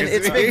was it's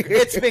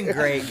crazy. been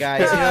great,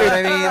 guys. You know what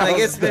I mean? Like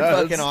it's been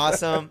fucking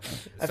awesome.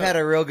 I've had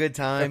a real good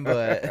time,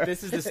 but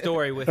This is the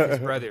story with his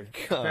brother.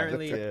 God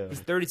Apparently, damn. he's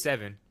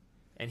 37,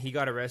 and he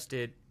got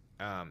arrested.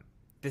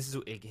 This is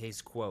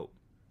his quote: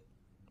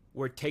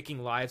 "We're taking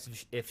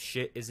lives if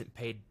shit isn't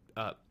paid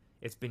up.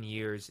 It's been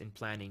years in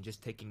planning,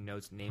 just taking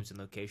notes, names, and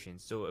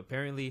locations." So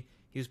apparently,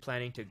 he was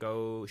planning to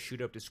go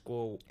shoot up the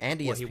school And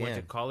where he went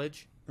to ESPN.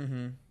 college.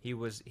 Mm-hmm.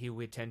 He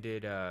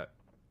attended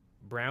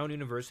Brown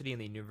University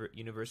and the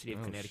University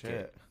of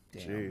Connecticut.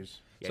 Shit. Jeez.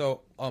 Yeah.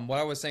 So what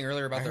I was saying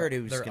earlier about I heard he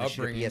their was going to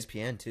shoot up upbringing.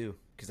 ESPN too,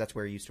 because that's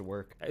where he used to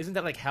work. Isn't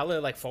that like hella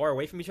like far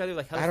away from each other?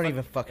 Like how I the don't fuck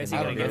even fucking is he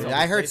know. gonna get dude. to all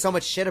I these heard places? so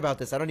much shit about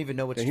this. I don't even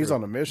know what's And true. he's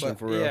on a mission But,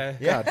 for real. yeah.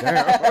 Yeah. God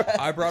damn.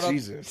 I brought up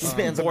Jesus. This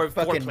man's Four a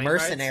fucking plane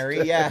rides?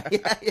 mercenary. Yeah.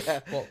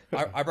 Well,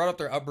 I brought up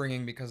their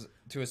upbringing because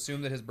to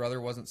assume that his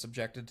brother wasn't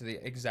subjected to the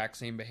exact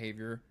same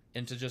behavior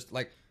and to just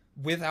like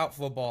without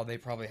football, they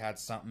probably had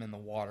something in the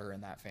water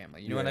in that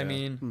family. You know what I Yeah.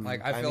 mean? Mhm.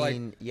 Like I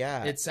feel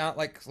yeah. it sound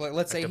like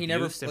let's say Like he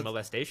never. abuse and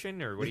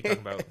molestation, or what are you talking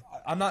about?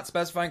 I'm not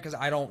specifying because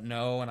I don't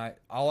know, and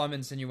all I'm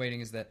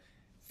insinuating is that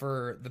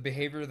for the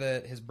behavior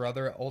that his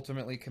brother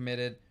ultimately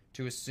committed,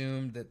 to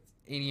assume that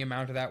any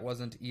amount of that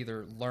wasn't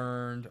either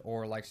learned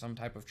or like some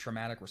type of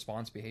traumatic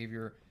response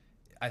behavior,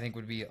 I think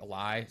would be a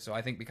lie. So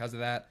I think because of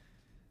that,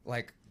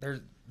 like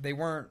they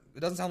weren't. It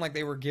doesn't sound like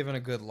they were given a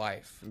good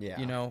life. Yeah.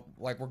 You know,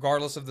 like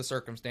regardless of the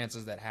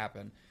circumstances that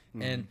happened,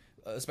 and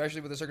especially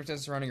with the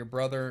circumstances surrounding your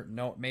brother.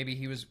 No, maybe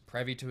he was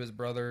privy to his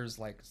brother's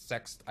like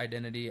sex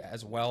identity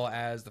as well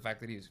as the fact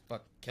that he was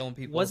killing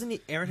people. Wasn't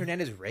Aaron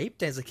Hernandez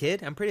raped as a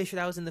kid? I'm pretty sure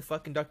that was in the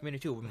fucking documentary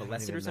too.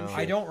 Molested or even some know. shit.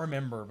 I don't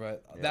remember,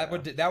 but Yeah.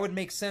 that would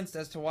make sense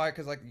as to why,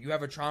 because like you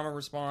have a trauma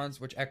response,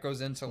 which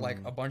echoes into like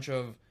a bunch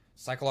of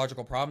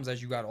psychological problems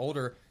as you got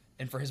older,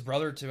 and for his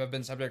brother to have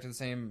been subject to the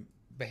same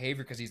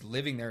behavior because he's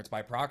living there, it's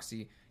by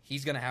proxy.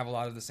 He's gonna have a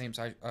lot of the same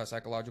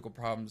psychological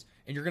problems,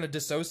 and you're gonna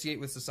dissociate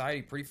with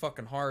society pretty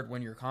fucking hard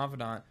when your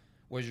confidant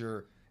was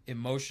your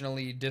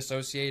emotionally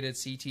dissociated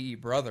CTE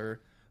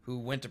brother who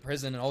went to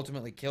prison and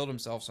ultimately killed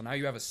himself. So now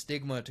you have a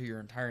stigma to your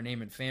entire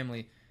name and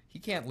family. He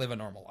can't live a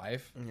normal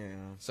life. Yeah.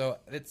 So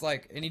it's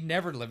like, and he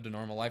never lived a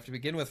normal life to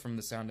begin with from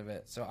the sound of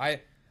it. So I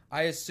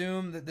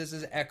assume that this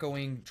is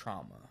echoing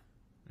trauma.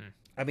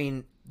 I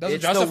mean, Doesn't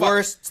it's justify-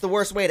 It's the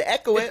worst way to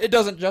echo it. It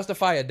doesn't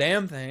justify a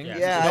damn thing. Yeah.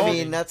 Yeah, Don't- I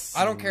mean that's.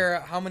 I don't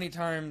care how many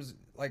times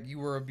like you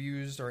were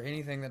abused or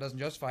anything that doesn't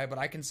justify it, but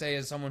I can say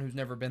as someone who's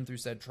never been through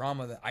said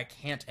trauma that I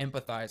can't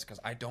empathize because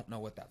I don't know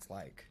what that's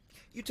like.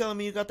 You telling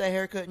me you got that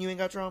haircut and you ain't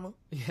got trauma?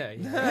 Yeah.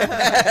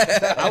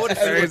 I would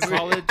assume in Crazy.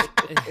 college.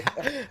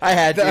 I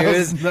had to. That It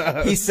was was-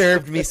 nuts. he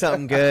served me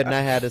something good, and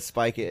I had to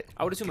spike it.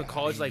 I would assume a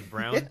college like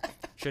Brown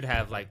should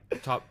have like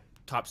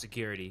top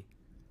security.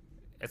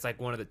 It's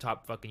like one of the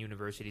top fucking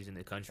universities in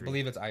the I country.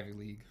 believe it's Ivy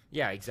League.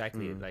 Yeah,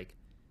 exactly. Like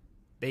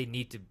they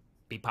need to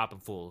be popping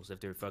fools if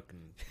they're fucking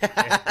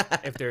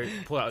if they're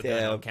pull out a gun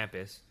Damn. on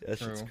campus. That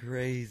shit's True.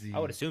 crazy. I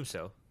would assume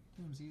so,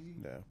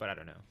 Yeah. but I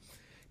don't know.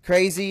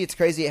 Crazy. It's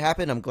crazy. It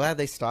happened. I'm glad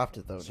they stopped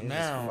it though. So Jesus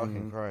now-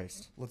 fucking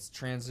Christ. Let's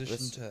transition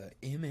Let's- to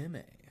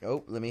MMA.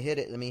 Oh, let me hit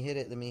it. Let me hit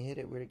it. Let me hit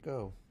it. Where'd it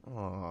go?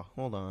 Oh,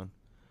 hold on.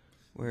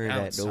 Where Now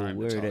that it's time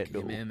Where to that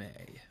talk do?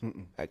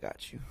 MMA. I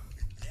got you.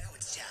 Now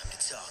it's time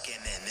to talk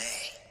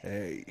MMA.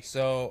 Hey.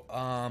 So,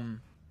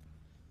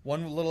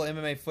 one little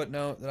MMA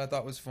footnote that I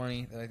thought was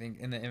funny that I think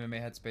in the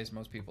MMA headspace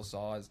most people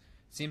saw is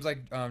it seems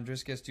like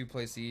Dricus du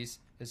Plessis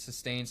has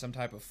sustained some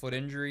type of foot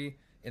injury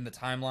in the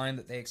timeline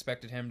that they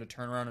expected him to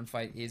turn around and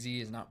fight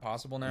Izzy is not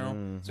possible now.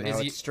 So Now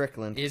it's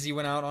Strickland. Izzy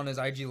went out on his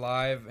IG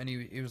live and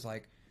he was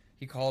like,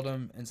 he called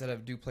him instead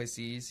of du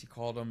Plessis, he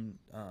called him.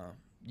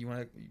 You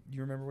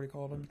remember what he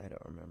called him? I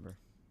don't remember.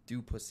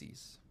 Du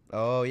Pussies.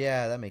 Oh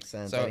yeah, that makes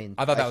sense. So I mean,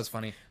 I thought that was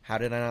funny. How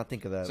did I not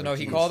think of that? So no,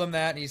 he called him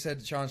that, and he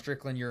said, "Sean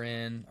Strickland, you're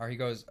in." Or he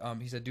goes,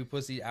 he said, "Du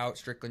Pussy out,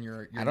 Strickland,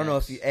 you're." I don't know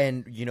if you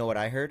and you know what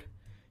I heard.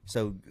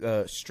 So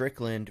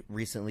Strickland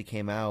recently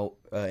came out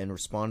and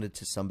responded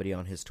to somebody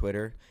on his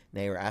Twitter.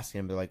 And they were asking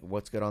him, they're like,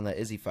 "What's good on that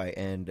Izzy fight?"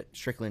 And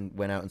Strickland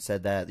went out and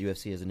said that the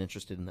UFC isn't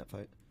interested in that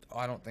fight.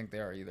 I don't think they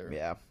are either.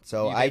 Yeah.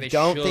 So Either I they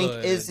don't should,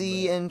 think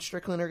Izzy but- and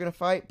Strickland are gonna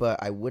fight,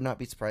 but I would not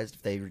be surprised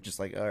if they were just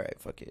like, "All right,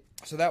 fuck it."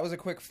 So that was a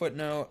quick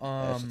footnote.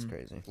 That's just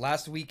crazy.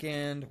 Last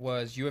weekend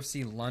was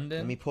UFC London.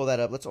 Let me pull that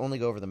up. Let's only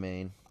go over the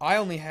main. I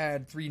only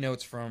had 3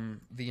 notes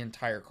from the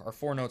entire card, or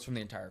 4 notes from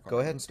the entire card. Go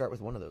ahead and start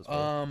with one of those.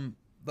 bro.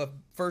 The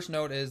first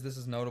note is this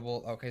is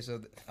notable. Okay,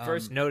 so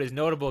First note is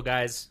notable,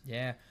 guys.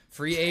 yeah,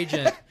 free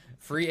agent,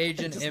 I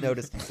just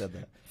noticed you said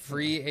that.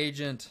 free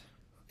agent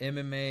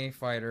MMA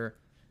fighter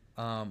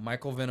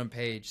Michael Venom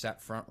Page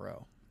sat front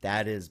row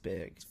That is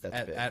big. That's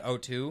at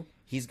big. 02.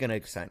 He's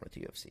gonna sign with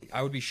the UFC.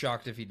 I would be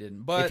shocked if he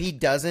didn't. But If he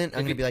doesn't, I'm if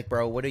gonna he- be like,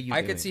 "Bro, what are you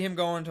I doing?" could see him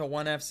going to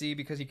ONE FC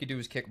because he could do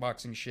his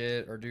kickboxing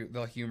shit or do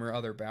the humor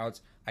other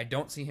bouts. I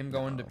don't see him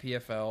going to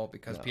PFL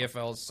because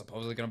PFL is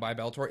supposedly going to buy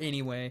Bellator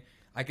anyway.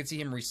 I could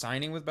see him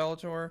re-signing with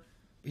Bellator.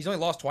 He's only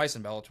lost twice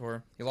in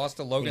Bellator. He lost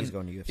to Logan. he's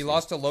going to UFC. He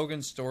lost to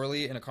Logan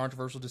Storley in a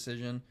controversial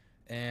decision,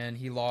 and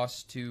he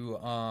lost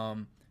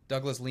to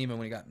Douglas Lehman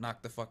when he got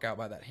knocked the fuck out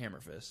by that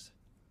hammer fist.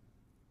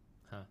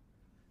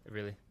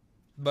 Really?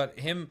 But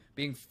him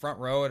being front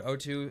row at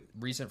O2,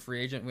 recent free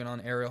agent, went on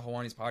Ariel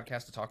Helwani's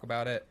podcast to talk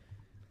about it.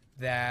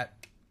 That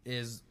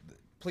is,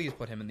 please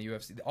put him in the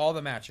UFC. All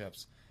the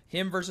matchups,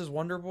 him versus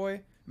Wonder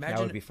Boy. Imagine,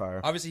 That would be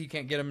fire. Obviously, you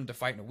can't get him to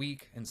fight in a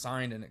week and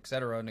signed and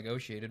etc.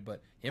 negotiated,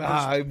 but him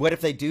versus, What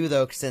if they do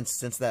though? Since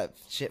that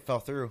shit fell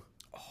through,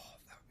 that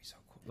would be so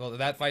cool. Well,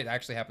 that fight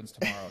actually happens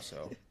tomorrow,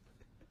 so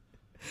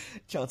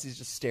Chauncey's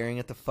just staring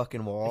at the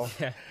fucking wall.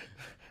 Yeah.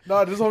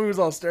 No, this homie was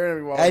all staring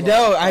at me. While I was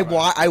know.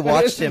 like, I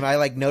watched him. I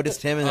like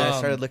noticed him, and then I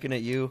started looking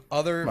at you.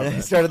 other And I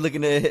started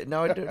looking at it.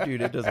 No,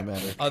 dude, it doesn't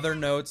matter. other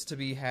notes to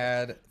be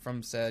had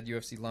from said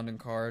UFC London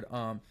card.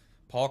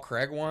 Paul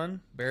Craig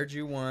won. Bear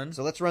Jew won.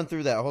 So let's run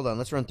through that. Hold on,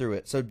 let's run through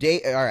it. So,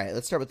 all right,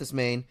 let's start with this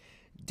main.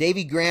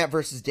 Davey Grant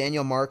versus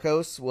Daniel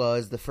Marcos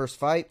was the first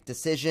fight.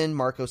 Decision.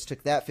 Marcos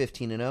took that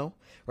 15-0.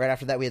 Right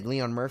after that, we had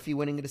Leon Murphy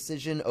winning a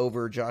decision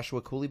over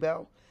Joshua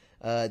Coulibaly.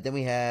 Then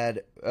we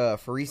had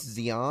Faris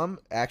Ziam,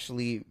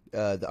 actually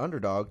the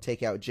underdog,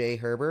 take out Jay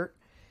Herbert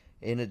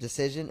in a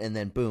decision. And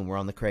then, boom, we're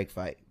on the Craig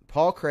fight.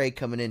 Paul Craig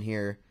coming in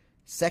here,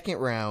 second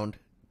round,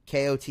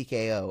 KO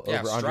TKO Yeah,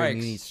 over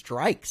Andre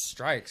strikes. Muniz.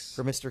 Strikes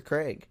for Mr.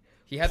 Craig.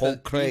 He had Paul he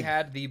Craig.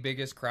 had the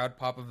biggest crowd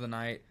pop of the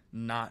night,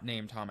 not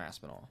named Tom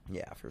Aspinall.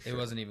 Yeah, for sure. It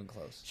wasn't even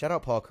close. Shout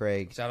out Paul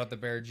Craig. Shout out the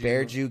Bear Jew.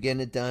 Bear Jew getting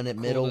it done at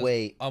Cool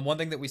middleweight. One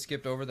thing that we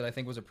skipped over that I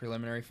think was a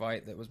preliminary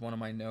fight that was one of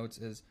my notes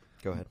is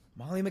Go ahead.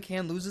 Molly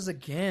McCann loses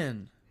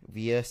again.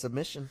 Via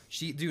submission.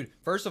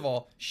 First of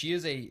all, she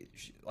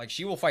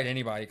will fight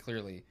anybody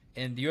clearly,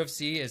 and the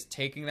UFC is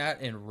taking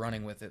that and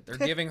running with it. They're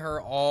giving her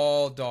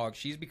all dog.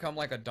 She's become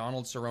like a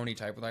Donald Cerrone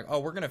type, with like, oh,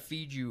 we're gonna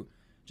feed you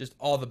just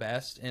all the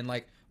best, and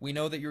like we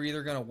know that you're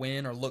either gonna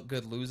win or look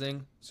good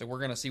losing, so we're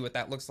gonna see what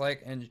that looks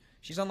like. And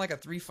she's on like a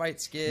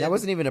 3-fight skid. That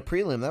wasn't even a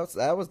prelim.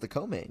 That was the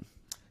co-main.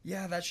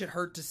 Yeah, that shit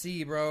hurt to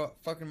see, bro.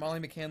 Fucking Molly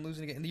McCann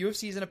losing again. And the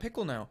UFC is in a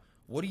pickle now.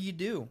 What do you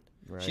do?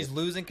 Right. She's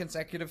losing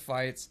consecutive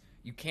fights.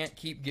 You can't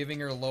keep giving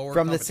her lower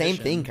From the same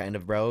competition. thing, kind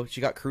of, bro. She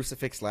got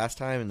crucifixed last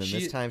time, and then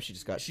this time she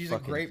just got She's a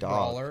fucking great dogged.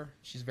 brawler.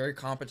 She's a very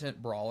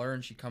competent brawler,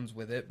 and she comes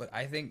with it. But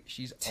I think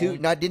she's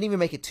Didn't even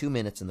make it 2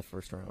 minutes in the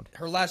first round.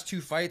 her last 2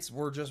 fights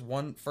were just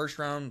one first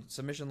round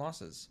submission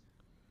losses.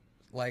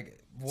 Like,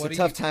 It's a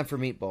tough time for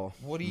Meatball.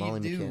 What do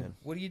Molly you do? McCann.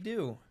 What do you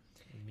do?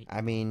 I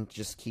mean,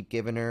 just keep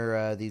giving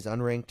her these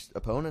unranked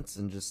opponents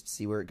and just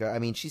see where it goes. I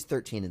mean, she's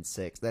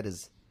 13-6. That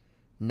is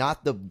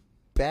not the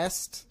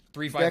best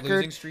 3-fight record.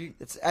 losing streak.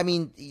 It's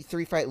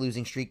 3-fight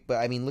losing streak, but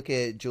I mean, look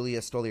at Julia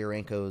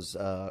Stolyarenko's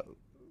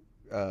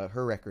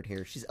her record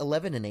here. She's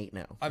 11-8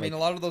 now. I mean, a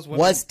lot of those women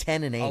was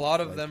 10-8. A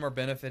lot of them are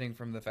benefiting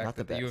from the Not fact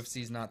the that the best.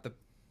 UFC is not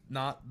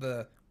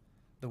the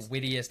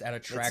wittiest at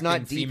It's attracting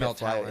not deep female at flyweight.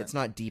 talent. It's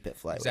not deep at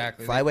flyweight.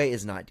 Exactly. Flyweight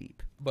is not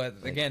deep. But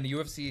again, the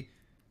UFC,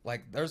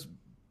 like, there's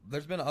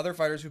there's been other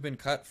fighters who've been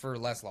cut for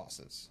less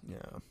losses. Yeah.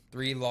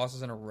 3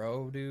 losses in a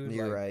row, dude.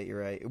 You're Like, right. You're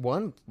right.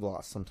 One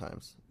loss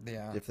sometimes.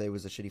 Yeah. If there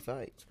was a shitty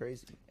fight, it's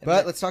crazy. And But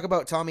that- let's talk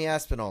about Tommy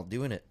Aspinall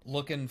doing it.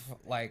 Looking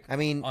like I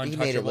mean, he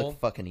made it look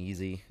fucking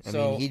easy. I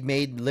So- mean,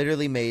 he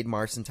literally made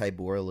Marcin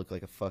Tybura look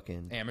like a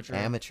fucking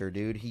Amateur.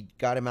 dude. He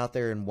got him out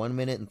there in 1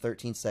 minute and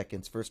 13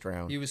 seconds, first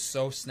round. he was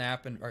so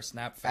snap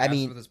fast I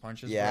mean, with his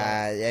punches.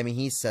 yeah, I mean,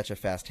 he's such a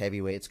fast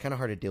heavyweight. It's kind of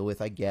hard to deal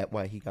with. I get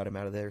why he got him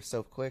out of there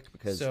so quick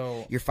because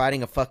So- you're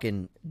fighting a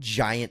fucking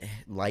giant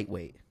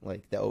lightweight,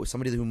 like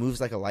somebody who moves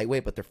like a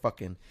lightweight, but they're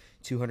fucking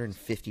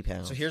 250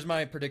 pounds. So here's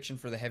my prediction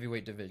for the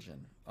heavyweight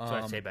division. That's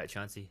what I say about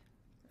Chauncey.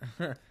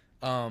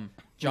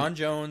 John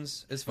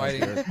Jones is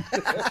fighting.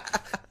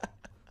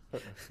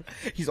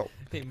 he's all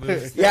He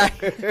moves. yeah.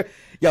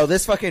 Yo,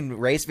 this fucking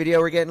race video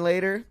we're getting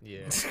later, Yeah.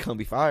 it's gonna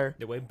be fire.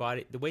 The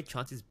way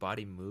Chauncey's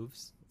body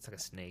moves, it's like a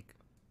snake.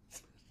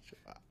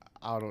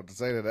 I don't know what to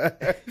say to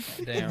that.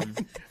 Damn.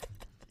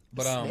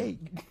 But Snake.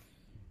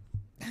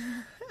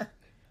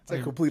 It's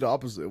like complete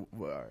opposite.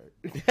 Well, all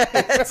right.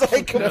 It's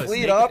like No, complete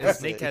snake, opposite. A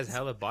snake has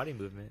hella body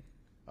movement.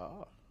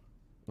 Oh.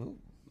 Ooh.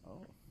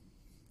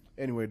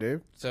 Anyway,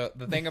 Dave. So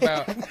the thing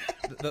about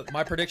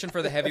my prediction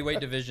for the heavyweight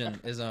division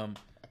is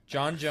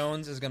John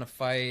Jones is gonna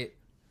fight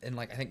in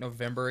I think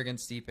November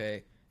against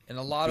Stipe, and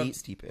a lot Beat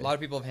Stipe. of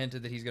people have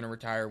hinted that he's gonna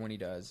retire when he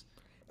does.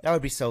 That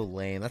would be so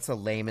lame. That's the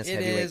lamest It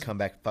heavyweight is.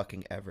 comeback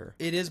fucking ever.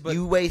 It is, but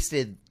You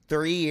wasted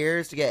 3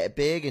 years to get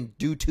big and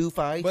do 2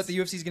 fights. the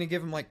UFC's gonna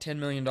give him like $10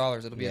 million.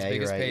 It'll be his Yeah, you're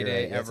biggest right, you're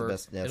payday right. That's the ever.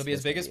 best- that's It'll the be his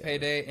best biggest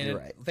payday, payday, and You're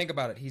right. think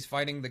about it. He's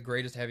fighting the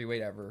greatest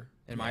heavyweight ever,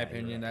 in my Yeah, you're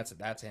opinion. right.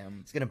 That's him.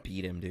 He's gonna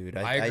beat him, dude.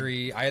 I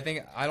agree. I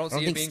don't I don't see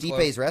it think being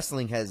Stipe's close.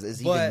 wrestling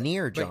is even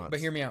near John's.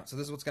 But hear me out. So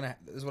this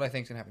is what I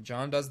think is gonna happen.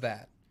 John does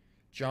that.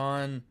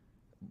 John,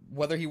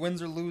 whether he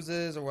wins or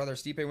loses, or whether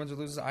Stipe wins or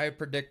loses, I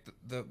predict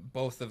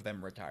both of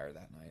them retire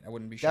that night. I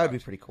wouldn't be That shocked. would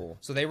be pretty cool.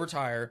 So they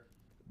retire.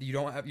 You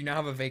now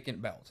have a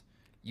vacant belt.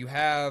 You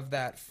have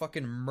that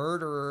fucking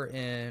murderer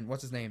in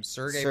what's his name,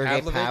 Sergey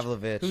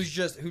Pavlovich. who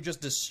just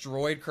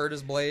destroyed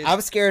Curtis Blades.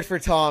 I'm scared for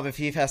Tom if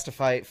he has to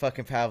fight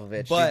fucking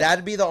Pavlovich. But- Dude,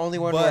 that'd be the only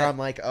one but- where I'm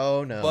like,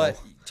 oh no. But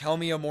tell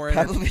me a more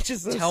Pavlovich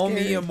is so tell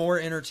me a scared. more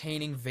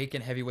entertaining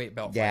vacant heavyweight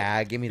belt. Yeah,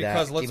 fight. give me that.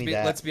 Because Give me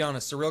that. let's be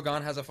honest, Cyril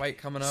Gane has a fight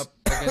coming up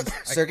against.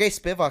 Sergey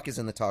Spivak is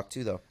in the talk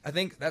too, though. I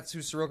think that's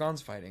who Cyril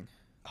Gane's fighting.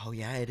 Oh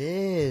yeah, it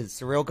is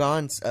Cyril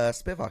Gane's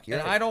Spivak. You're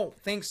And right. I don't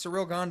think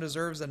Cyril Gane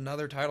deserves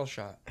another title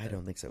shot. I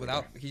don't think so.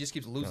 Without either. he just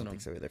keeps I losing don't them.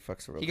 think so either.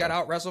 Fuck Cyril. He Gane. got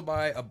out wrestled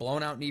by a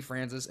blown out knee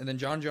Francis, and then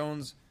John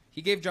Jones.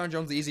 He gave John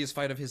Jones the easiest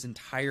fight of his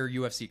entire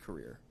UFC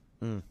career.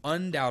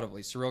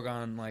 Undoubtedly, Cyril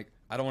Gane.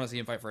 I don't want to see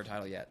him fight for a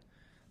title yet.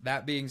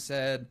 That being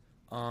said,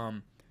 I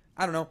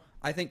don't know.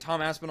 I think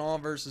Tom Aspinall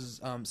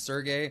versus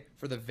Sergey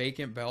for the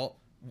vacant belt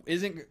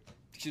isn't.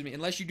 Excuse me.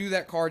 Unless you do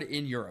that card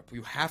in Europe,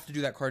 you have to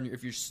do that card.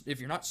 If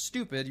you're not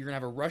stupid, you're gonna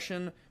have a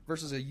Russian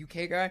versus a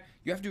UK guy.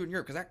 You have to do it in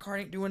Europe because that card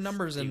ain't doing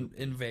numbers in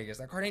Vegas.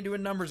 That card ain't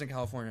doing numbers in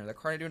California. That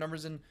card ain't doing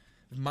numbers in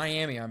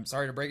Miami. I'm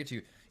sorry to break it to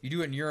you. You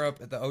do it in Europe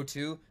at the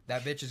O2,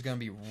 that bitch is gonna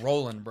be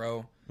rolling,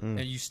 bro. And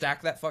you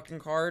stack that fucking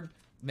card,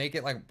 make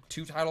it like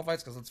 2 title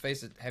fights. Because let's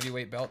face it,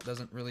 heavyweight belt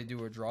doesn't really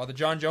do a draw. The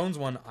John Jones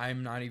one,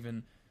 I'm not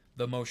even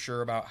the most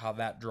sure about how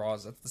that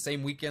draws. That's the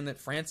same weekend that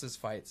Francis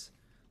fights.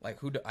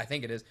 I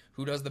think it is.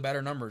 Who does the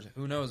better numbers?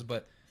 Who knows?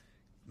 But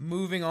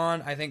moving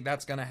on, I think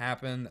that's going to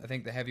happen. I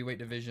think the heavyweight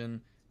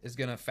division is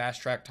going to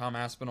fast track Tom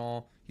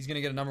Aspinall. He's going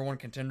to get a number 1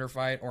 contender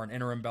fight or an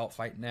interim belt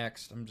fight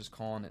next. I'm just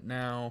calling it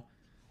now.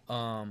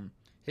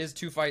 His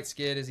 2-fight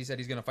skid is he said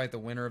he's going to fight the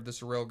winner of the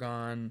Cyril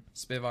Gane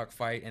Spivak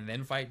fight and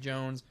then fight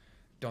Jones.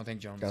 Don't think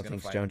Jones is going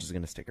to fight. Jones is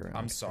going to stick around.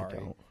 I'm sorry.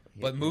 I don't.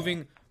 But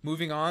moving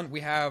on,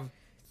 we have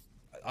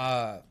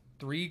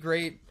 3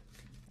 great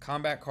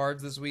combat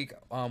cards this week.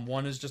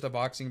 One is just a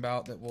boxing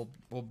bout that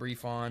we'll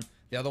brief on.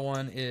 The other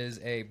one is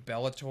a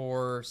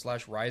Bellator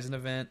 / Ryzen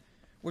event,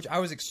 which I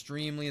was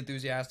extremely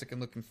enthusiastic and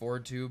looking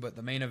forward to. But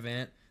the main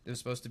event, it was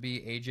supposed to be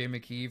AJ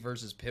McKee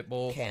versus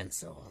Pitbull.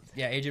 Canceled.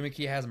 Yeah, AJ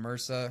McKee has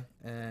MRSA,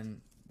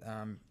 and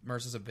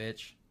MRSA's a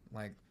bitch.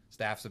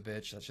 Staff's a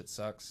bitch. That shit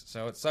sucks.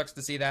 So it sucks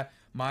to see that.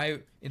 My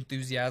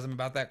enthusiasm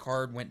about that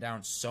card went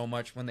down so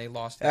much when they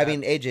lost that. I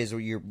mean, AJ's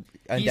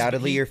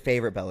undoubtedly your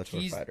favorite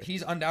Bellator fighter.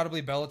 He's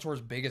undoubtedly Bellator's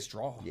biggest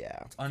draw. Yeah,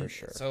 for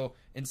sure. So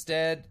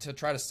instead, to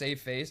try to save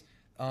face,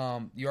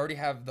 you already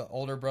have the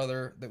older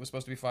brother that was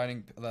supposed to be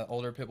fighting, the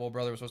older Pitbull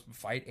brother was supposed to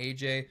fight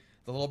AJ.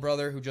 The little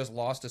brother who just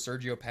lost to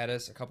Sergio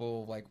Pettis a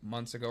couple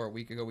months ago or a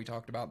week ago, we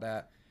talked about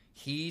that.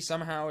 He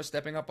somehow is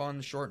stepping up on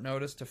short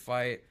notice to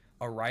fight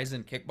a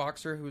Ryzen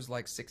kickboxer who's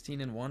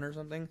 16-1 or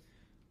something.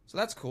 So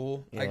that's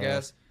cool, I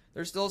guess.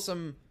 There's still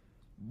some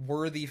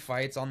worthy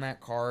fights on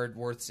that card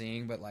worth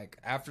seeing, but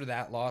after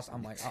that loss,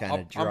 I'm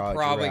I'm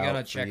probably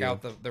gonna check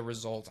out the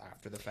results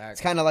after the fact.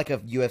 It's kind of like a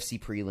UFC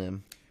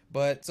prelim.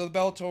 But so the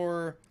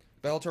Bellator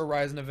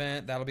Ryzen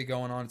event, that'll be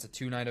going on. It's a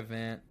 2-night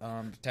event.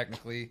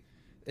 Technically,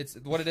 it's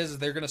what it is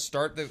they're gonna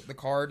start the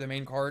card. The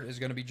main card is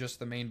gonna be just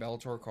the main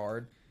Bellator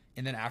card.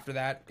 And then after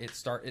that, it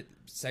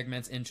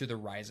segments into the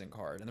Ryzen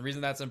card. And the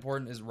reason that's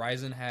important is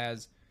Ryzen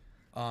has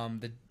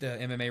the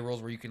MMA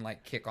rules where you can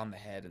like kick on the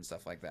head and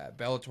stuff like that.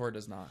 Bellator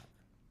does not.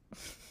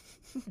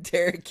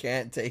 Derek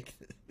can't take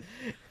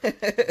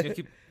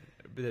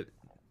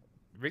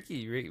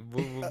Ricky,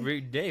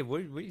 Dave,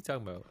 what are you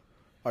talking about?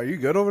 Are you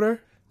good over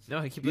there? No,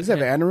 I keep You just have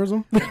looking an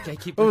aneurysm? I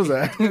keep What was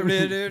looking-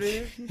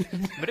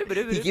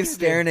 that? He keeps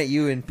staring at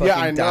you and fucking Yeah,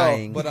 I know,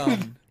 dying. But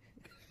the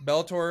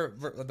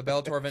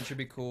Bellator event should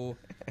be cool.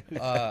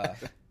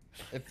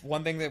 If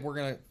one thing that we're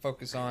gonna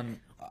focus on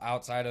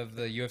outside of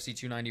the UFC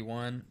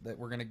 291 that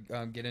we're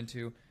gonna get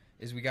into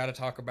is we got to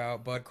talk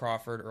about Bud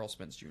Crawford, Earl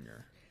Spence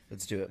Jr.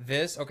 Let's do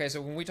it.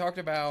 So when we talked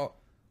about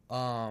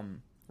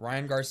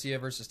Ryan Garcia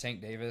versus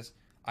Tank Davis,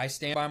 I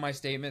stand by my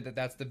statement that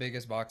that's the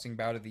biggest boxing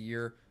bout of the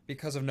year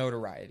because of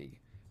notoriety.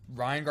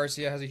 Ryan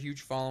Garcia has a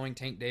huge following.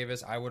 Tank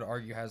Davis, I would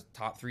argue, has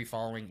top 3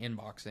 following in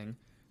boxing.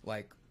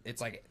 Like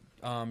it's like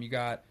you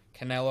got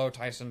Canelo,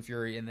 Tyson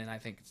Fury, and then I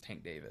think it's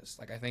Tank Davis.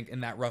 Like I think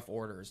in that rough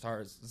order as far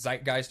as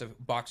zeitgeist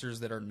of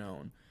boxers that are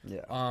known.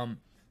 Yeah.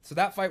 So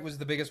that fight was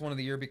the biggest one of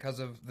the year because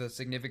of the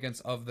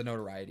significance of the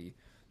notoriety.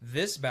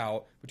 This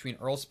bout between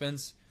Earl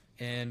Spence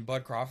and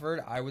Bud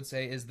Crawford, I would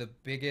say, is the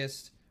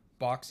biggest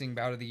boxing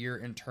bout of the year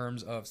in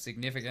terms of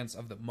significance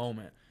of the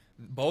moment.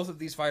 Both of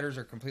these fighters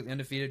are completely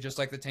undefeated, just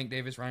like the Tank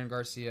Davis, Ryan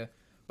Garcia.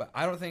 But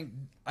I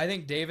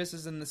think Davis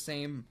is in the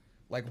same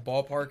like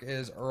ballpark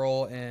as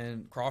Earl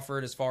and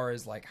Crawford as far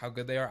as like how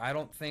good they are. I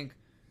don't think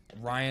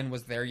Ryan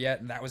was there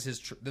yet, and that was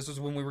this was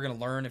when we were going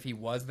to learn if he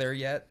was there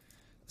yet.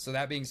 So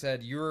that being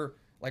said, you're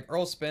like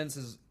Earl Spence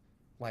is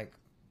like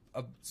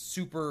a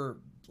super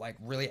like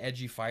really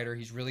edgy fighter.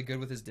 He's really good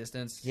with his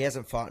distance. He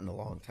hasn't fought in a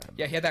long time.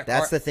 Yeah, he had that.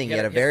 That's the thing. He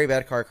had a very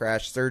bad car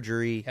crash,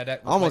 surgery. Had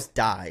that almost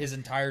died. His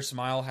entire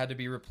smile had to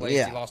be replaced.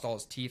 Yeah. He lost all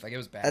his teeth. Like it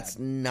was bad. That's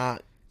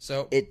not.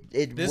 So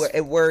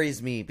It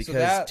worries me because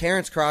that-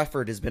 Terrence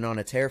Crawford has been on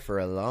a tear for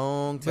a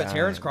long time. But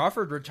Terrence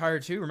Crawford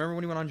retired too. Remember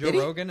when he went on Joe Did he?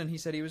 Rogan and he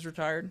said he was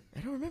retired?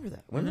 I don't remember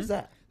that. When was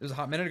that? It was a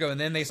hot minute ago, and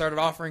then they started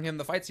offering him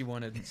the fights he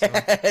wanted. So.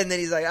 And then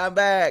he's like, "I'm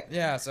back."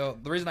 Yeah. So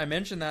the reason I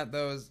mentioned that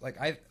though is like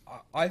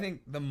I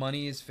think the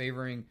money is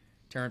favoring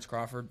Terrence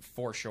Crawford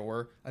for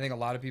sure. I think a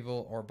lot of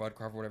people, or Bud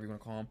Crawford, whatever you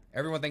want to call him,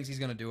 everyone thinks he's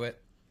going to do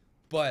it.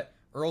 But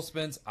Earl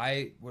Spence,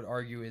 I would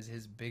argue, is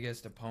his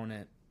biggest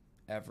opponent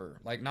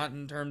ever. Like not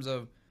in terms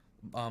of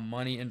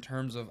money, in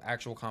terms of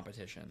actual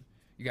competition.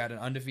 You got an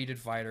undefeated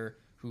fighter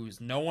who's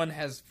no one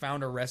has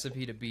found a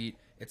recipe to beat.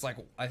 It's like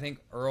I think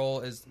Earl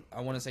is, I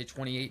want to say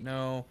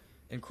 28-0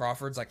 and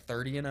Crawford's like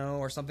 30-0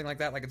 or something like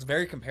that. Like it's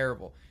very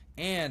comparable.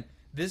 And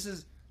this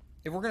is,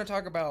 if we're going to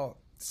talk about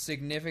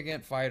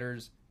significant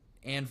fighters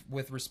and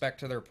with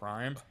respect to their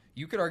prime,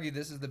 you could argue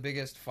this is the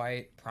biggest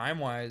fight prime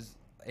wise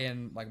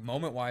and like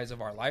moment wise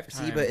of our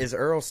lifetime. See, but is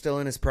Earl still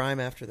in his prime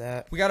after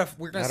that? We're gonna I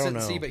sit don't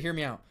and see, know. but hear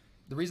me out.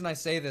 The reason I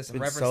say this and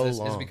Been reference so this is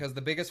long. because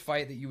the biggest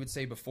fight that you would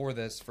say before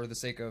this, for the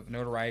sake of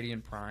notoriety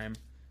and prime,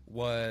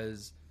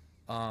 was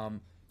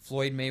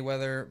Floyd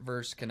Mayweather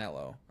versus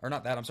Canelo. Or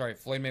not that, I'm sorry,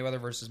 Floyd Mayweather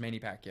versus Manny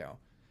Pacquiao.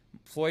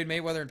 Floyd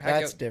Mayweather and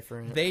Pacquiao. That's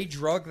different. They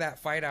drug that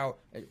fight out.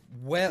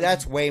 Well,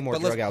 That's way more but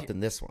drug listen, out than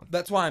this one.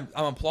 That's why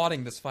I'm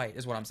applauding this fight.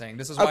 Is what I'm saying.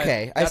 This is why.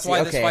 Okay, I That's see,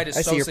 why this okay, fight is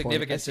I see so your point,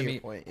 significant I to see your me,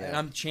 point, yeah. and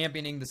I'm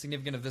championing the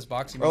significance of this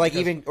boxing. Or like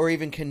because-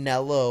 even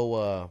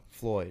Canelo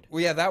Floyd.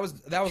 Well, yeah, that was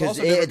Because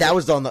also different. that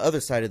was on the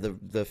other side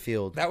of the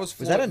field. That was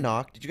Was that a Floyd.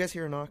 knock? Did you guys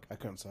hear a knock? I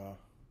couldn't tell.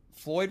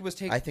 Floyd was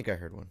taking. I think I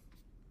heard one.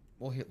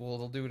 Well,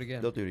 they'll do it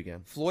again. They'll do it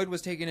again. Floyd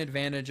was taking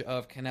advantage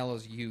of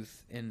Canelo's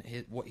youth and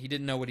what he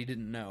didn't know what he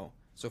didn't know.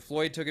 So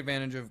Floyd took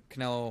advantage of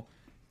Canelo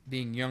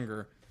being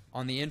younger.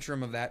 On the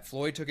interim of that,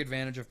 Floyd took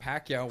advantage of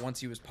Pacquiao once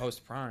he was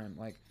post prime.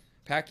 Like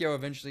Pacquiao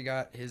eventually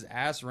got his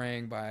ass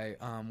rang by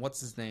what's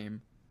his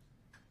name?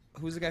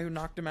 Who's the guy who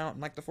knocked him out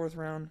in like the 4th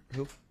round?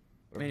 Who?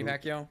 Manny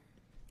Pacquiao.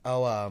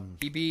 Oh,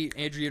 He beat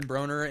Adrian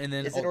Broner and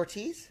then is it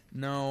Ortiz?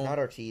 No, Not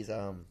Ortiz.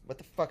 What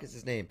the fuck is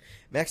his name?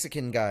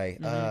 Mexican guy.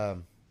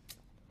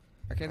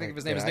 I can't think of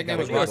his name. I His nickname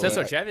was gotta Oh, look it Rocky.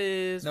 up. Cesar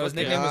Chavez. No, his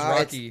fuck yeah. nickname was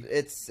Rocky.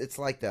 It's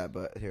like that,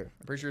 but here.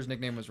 I'm pretty sure his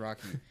nickname was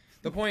Rocky.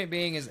 The point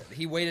being is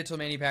he waited till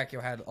Manny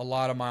Pacquiao had a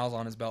lot of miles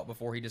on his belt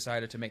before he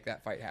decided to make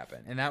that fight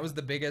happen. And that was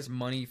the biggest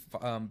money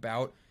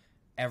bout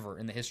ever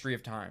in the history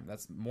of time.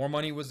 That's more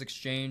money was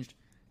exchanged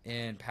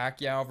in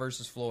Pacquiao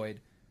versus Floyd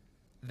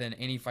than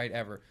any fight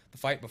ever. The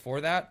fight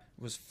before that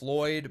was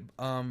Floyd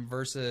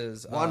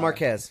versus Juan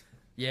Marquez.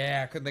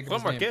 Yeah, I couldn't think of Juan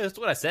his name. Marquez, that's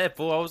what I said,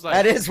 fool. I was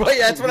like, That's what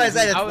I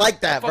said. It's I was-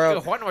 like that, I bro.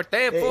 fucking Juan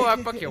Ortega, fool. I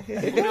fucking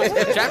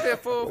Julio champion,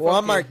 fool. Juan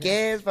Fucking-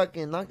 Marquez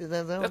fucking knocked his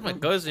ass out. That's my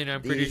cousin.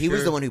 I'm pretty He sure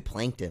was the one who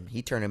planked him.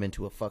 He turned him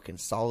into a fucking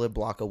solid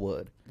block of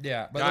wood.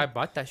 Yeah, but I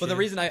bought that But the shit.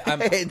 reason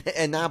I'm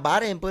And I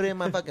bought it and put it in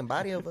my fucking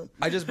body over.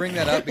 I just bring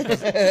that up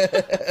because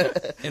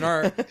in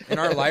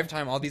our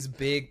lifetime, all these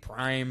big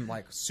prime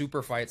like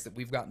super fights that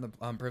we've gotten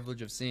the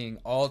privilege of seeing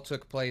all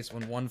took place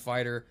when one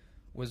fighter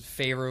was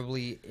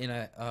favorably in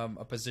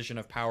a position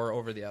of power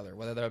over the other,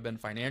 whether that have been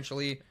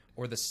financially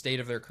or the state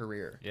of their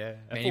career. Yeah,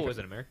 that Manny fool was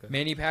in America.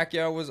 Manny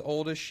Pacquiao was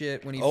old as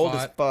shit when he Old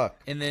fought, as fuck.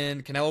 and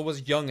then Canelo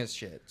was young as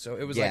shit. So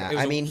it was Yeah, like, it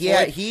was I mean,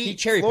 he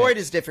cherry Floyd picked.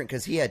 is different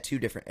because he had two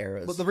different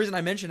eras. But the reason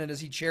I mention it is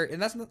he cherry,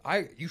 and that's not,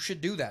 you should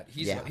do that.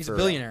 He's Yeah, he's for a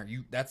billionaire.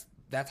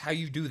 That's how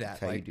you do that. That's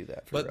how you do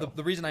that, for But real.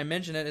 the reason I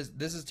mention it is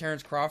this is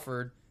Terrence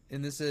Crawford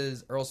and this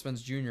is Earl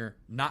Spence Jr.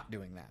 not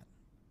doing that.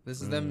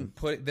 This is them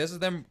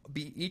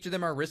each of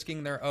them are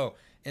risking their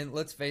and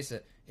let's face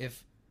it,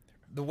 if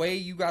the way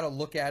you got to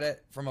look at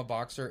it from a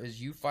boxer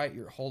is you fight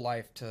your whole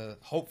life to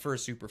hope for a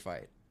super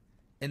fight.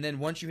 And then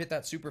once you hit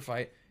that super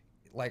fight,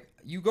 like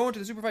you go into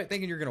the super fight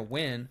thinking you're going to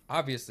win,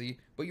 obviously,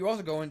 but you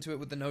also go into it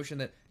with the notion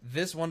that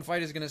this one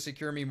fight is going to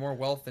secure me more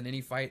wealth than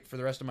any fight for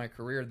the rest of my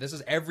career. This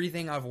is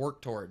everything I've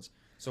worked towards.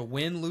 So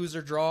win, lose,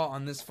 or draw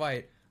on this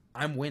fight,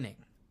 I'm winning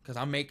because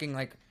I'm making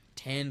like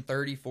 10,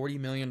 30, 40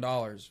 million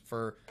dollars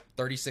for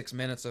 36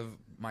 minutes of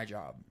my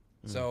job.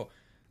 So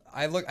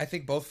I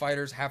think both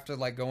fighters have to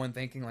like go in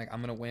thinking like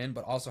I'm gonna win,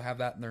 but also have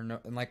that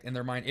in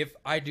their mind. If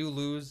I do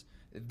lose,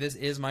 if this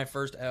is my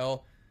first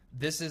L.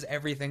 This is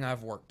everything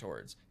I've worked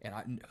towards.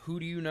 And who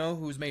do you know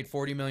who's made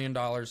 $40 million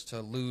to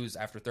lose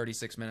after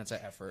 36 minutes of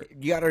effort?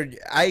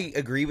 I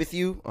agree with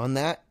you on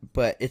that,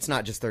 but it's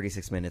not just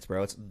 36 minutes,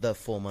 bro. It's the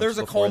full month. There's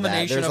a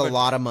culmination. There's a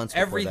lot of months.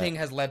 Everything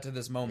has led to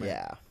this moment.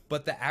 Yeah.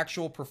 But the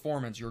actual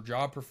performance, your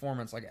job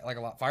performance, like a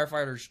lot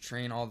firefighters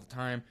train all the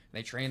time.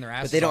 They train their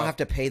asses But they don't off. have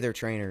to pay their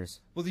trainers.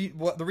 Well,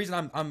 the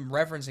reason I'm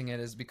referencing it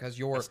is because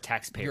As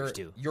taxpayers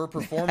do. your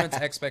performance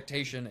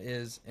expectation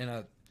is in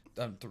a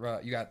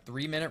you got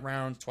 3-minute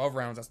rounds, 12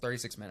 rounds. That's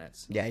 36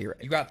 minutes. Yeah, you're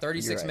right. You got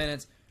 36 right.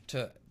 minutes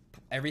to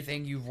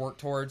everything you've worked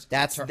towards.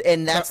 That's to the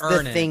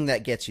earn it. thing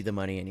that gets you the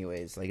money,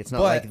 anyways. Like it's not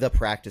But- like the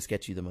practice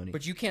gets you the money.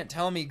 But you can't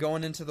tell me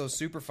going into those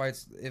super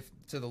fights, if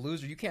to the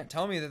loser, you can't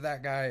tell me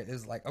that guy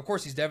is like. Of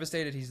course, he's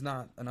devastated. He's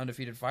not an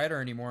undefeated fighter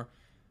anymore.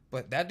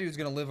 But that dude's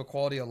gonna live a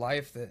quality of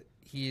life that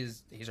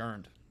he's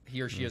earned.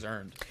 He or she has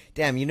earned.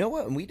 Damn, you know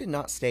what? We did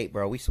not state,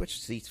 bro. We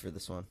switched seats for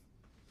this one.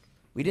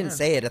 We didn't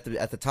say it at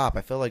the top.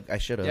 I feel like I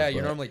should have. Yeah,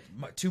 you're normally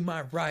to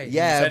my right.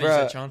 Yeah, you said, bro.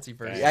 You said Chauncey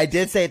first. I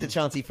did say it to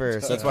Chauncey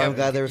first. That's why I'm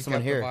glad there was You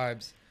someone kept the here.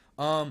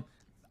 vibes.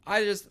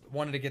 I just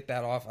wanted to get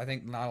that off. I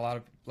think not a lot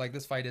of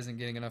this fight isn't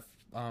getting enough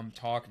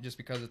talk just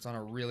because it's on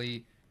a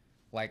really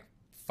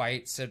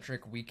fight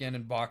centric weekend,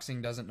 and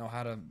boxing doesn't know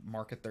how to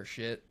market their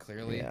shit.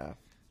 Clearly, Yeah.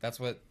 that's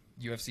what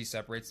UFC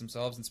separates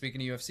themselves. And speaking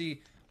of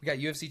UFC, we got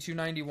UFC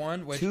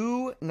 291, which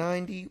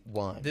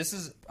 291. this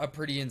is a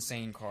pretty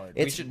insane card.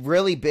 It's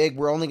really big.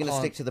 We're only going to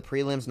stick to the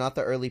prelims, not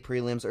the early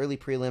prelims. Early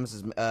prelims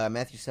is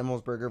Matthew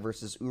Semmelsberger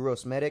versus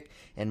Uros Medic,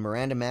 and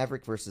Miranda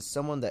Maverick versus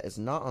someone that is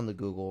not on the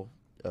Google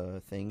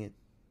thing.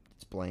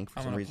 It's blank for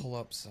I'm some gonna reason. pull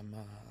up some.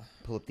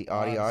 Pull up the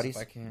odds if Audis.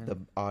 I can. The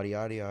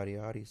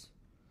Audis.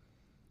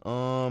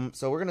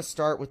 So we're going to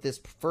start with this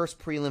first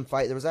prelim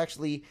fight. There was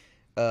actually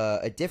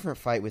a different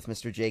fight with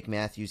Mr. Jake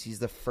Matthews. He's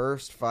the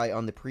first fight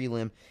on the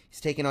prelim.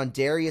 He's taking on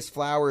Darius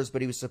Flowers,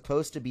 but he was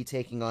supposed to be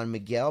taking on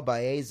Miguel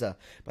Baeza.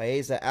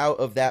 Baeza out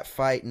of that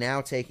fight,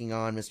 now taking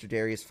on Mr.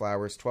 Darius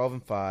Flowers,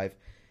 12-5.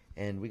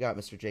 And we got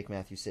Mr. Jake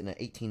Matthews sitting at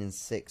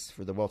 18-6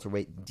 for the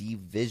welterweight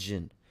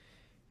division.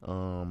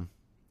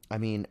 I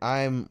mean,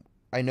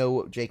 I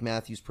know Jake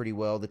Matthews pretty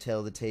well. The tail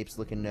of the tape's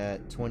looking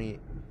at 20.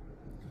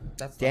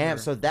 That's Damn,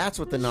 Thunder. so that's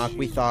what the knock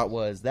we thought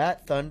was.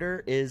 That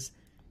Thunder is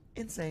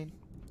insane.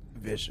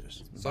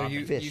 Vicious. So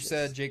you Vicious.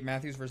 said Jake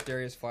Matthews versus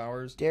Darius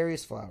Flowers.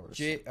 Darius Flowers.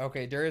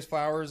 Darius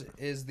Flowers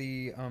is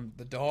the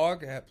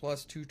dog at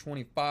plus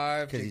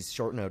 225. Because he's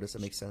short notice,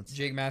 that makes sense.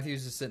 Jake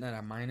Matthews is sitting at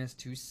a minus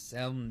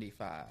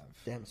 275.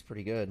 Damn, it's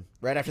pretty good.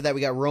 Right after that,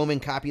 we got Roman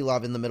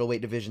Kopylov in the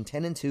middleweight division,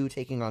 10-2,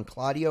 taking on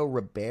Claudio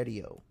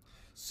Ribeiro.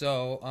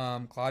 So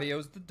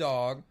Claudio's the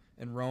dog,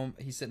 and Rome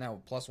he's sitting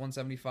at plus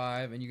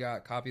 175, and you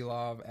got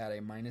Kopylov at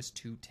a minus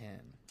 210.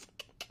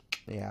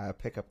 Yeah, I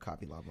pick up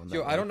Kopylov on that.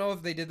 Yo, one. I don't know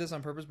if they did this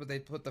on purpose, but they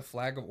put the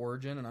flag of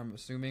origin, and I'm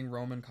assuming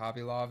Roman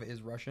Kopylov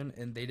is Russian,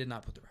 and they did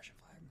not put the Russian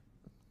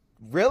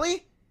flag.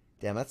 Really?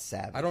 Damn, that's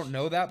savage. I don't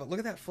know that, but look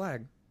at that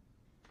flag.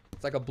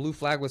 It's like a blue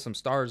flag with some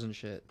stars and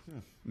shit.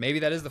 Maybe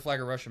that is the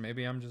flag of Russia.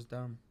 Maybe I'm just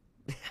dumb.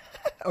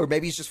 Or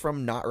maybe he's just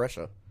from not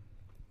Russia.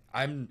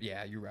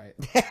 Yeah, you're right.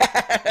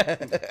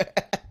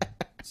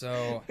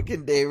 So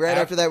Fucking day. Right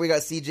after that, we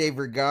got CJ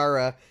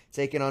Vergara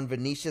taking on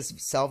Vinicius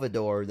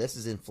Salvador. This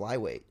is in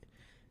flyweight.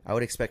 I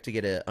would expect to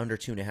get a under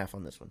 2.5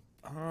 on this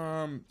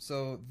one.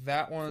 so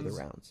that one's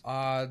rounds.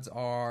 odds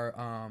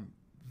are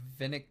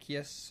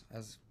Vinicius,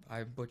 as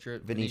I butcher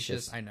it.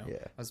 Vinicius, I know. yeah.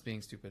 I was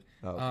being stupid.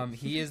 Oh, okay.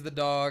 He is the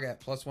dog at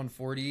plus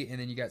 140, and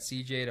then you got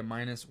CJ at a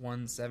minus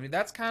 170.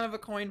 That's kind of a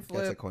coin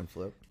flip. That's a coin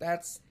flip.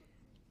 That's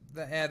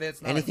not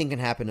Anything can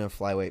happen in a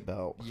flyweight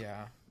belt.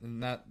 Yeah,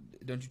 and that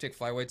don't you take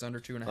flyweights under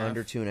 2.5?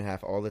 Under 2.5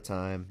 all the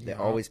time. They Yeah.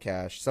 always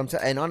cash.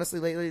 Sometimes, and honestly,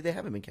 lately they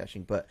haven't been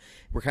cashing, but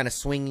we're kind of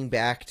swinging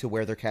back to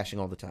where they're cashing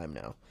all the time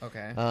now.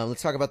 Okay.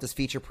 Let's talk about this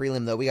feature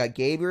prelim though. We got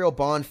Gabriel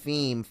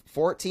Bonfim,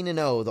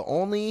 14-0, the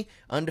only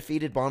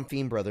undefeated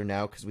Bonfim brother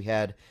now because we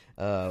had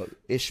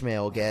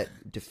Ishmael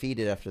get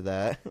defeated after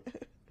that,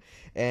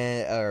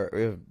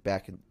 and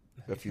back in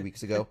a few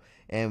weeks ago,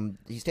 and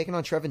he's taking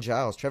on Trevin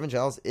Giles. Trevin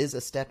Giles is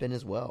a step in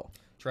as well.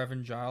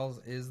 Trevin Giles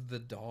is the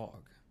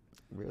dog.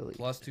 Really?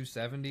 Plus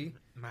 270.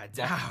 My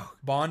dog.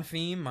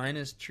 Bonfim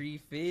minus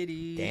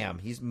 350. Damn,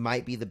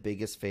 might be the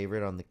biggest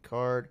favorite on the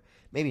card.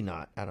 Maybe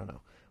not. I don't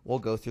know. We'll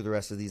go through the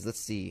rest of these.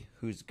 Let's see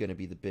who's going to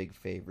be the big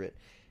favorite.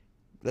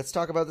 Let's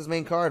talk about this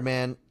main card,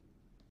 man.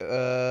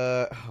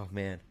 Oh,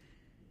 man.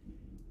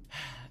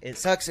 It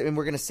sucks, and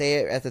we're going to say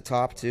it at the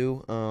top,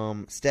 too.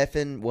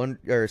 Stephen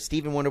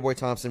Wonderboy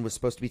Thompson was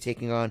supposed to be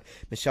taking on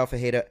Michelle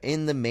Fajeda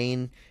in the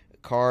main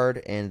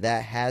card, and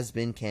that has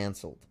been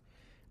canceled.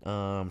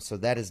 So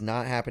that is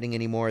not happening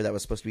anymore. That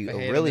was supposed to be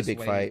a really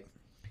big fight,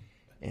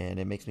 and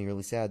it makes me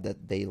really sad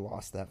that they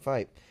lost that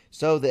fight.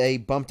 So they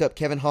bumped up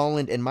Kevin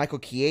Holland and Michael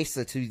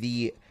Chiesa to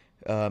the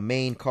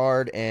main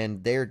card,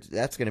 and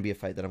that's going to be a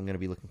fight that I'm going to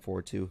be looking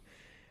forward to.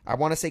 I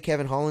want to say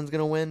Kevin Holland's going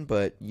to win,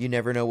 but you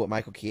never know what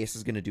Michael Chiesa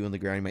is going to do on the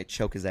ground. He might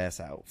choke his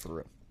ass out for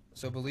real.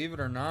 So believe it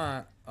or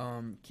not,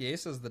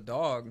 Chiesa's the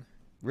dog.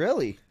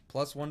 Really?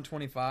 Plus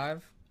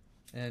 125,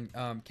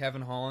 and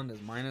Kevin Holland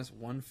is minus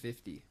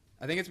 150.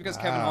 I think it's because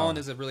Kevin Holland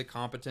is a really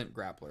competent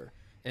grappler,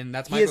 and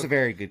that's he is a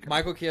very good.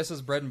 Michael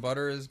Chiesa's bread and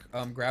butter is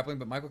grappling,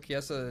 but Michael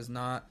Chiesa is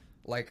not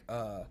like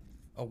a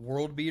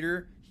world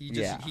beater. He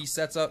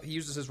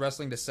uses his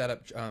wrestling to set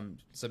up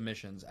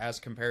submissions, as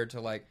compared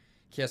to like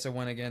Chiesa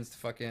went against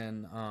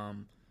fucking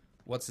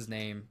what's his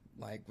name,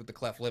 like with the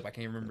cleft lip. I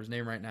can't remember his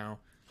name right now.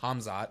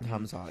 Hamzat.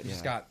 Hamzat. He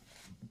just got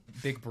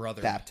big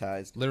brother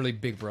baptized. Literally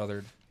big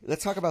brothered.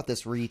 Let's talk about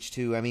this reach,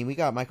 too. I mean, we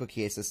got Michael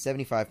Chiesa,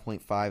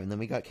 75.5, and then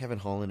we got Kevin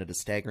Holland at a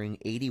staggering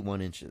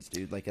 81 inches,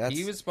 dude. Like, that's...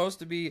 He was supposed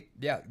to be...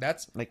 Yeah,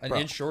 that's like an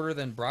inch shorter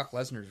than Brock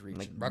Lesnar's reach.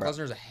 Like Brock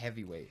Lesnar's a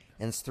heavyweight.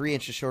 And it's 3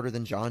 inches shorter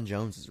than John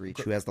Jones's reach,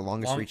 who has the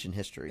longest reach in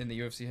history. In the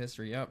UFC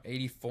history, yep.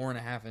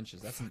 84.5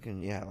 inches. That's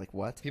fucking... Yeah, like,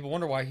 what? People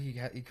wonder why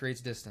he creates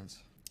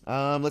distance.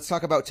 Let's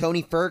talk about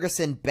Tony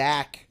Ferguson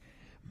back.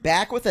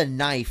 Back with a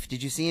knife.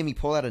 Did you see him? He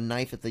pulled out a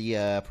knife at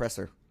the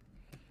presser.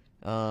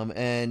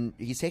 And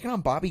he's taking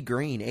on Bobby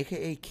Green,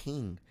 a.k.a.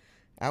 King,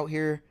 out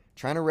here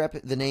trying to rep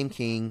the name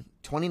King.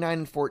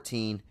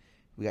 29-14.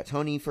 We got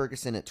Tony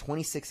Ferguson at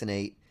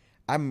 26-8.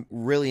 I'm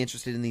really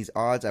interested in these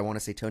odds. I want to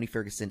say Tony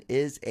Ferguson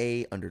is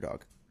a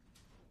underdog.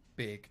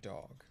 Big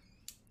dog.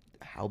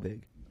 How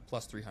big?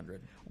 Plus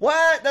 300.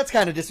 What? That's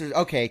kind of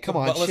disrespectful. Okay, come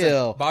on, listen,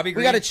 chill. Bobby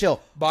Green, we got to chill.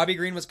 Bobby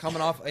Green was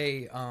coming off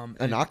a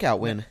knockout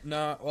win.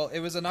 No, well, it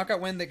was a knockout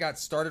win that got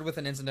started with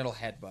an incidental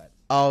headbutt.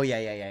 Oh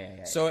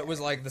yeah. So it was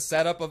like the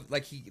setup of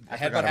like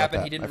headbutt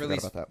happened. He didn't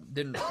release.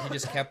 He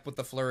just kept with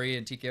the flurry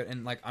and TKO,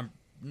 and like I'm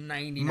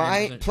 99%.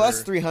 My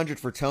plus 300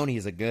 for Tony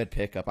is a good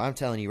pickup. I'm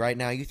telling you right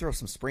now, you throw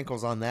some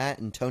sprinkles on that,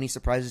 and Tony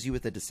surprises you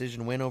with a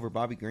decision win over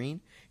Bobby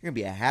Green. You're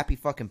gonna be a happy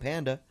fucking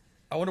panda.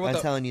 I'm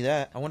telling you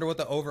that. I wonder what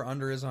the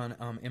over-under is on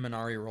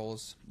Imanari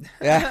rolls.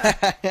 I'm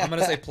going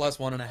to say plus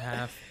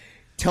 1.5.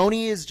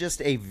 Tony is just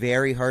a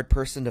very hard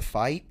person to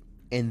fight,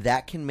 and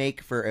that can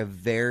make for a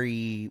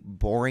very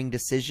boring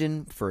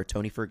decision for a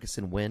Tony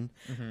Ferguson win.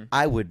 Mm-hmm.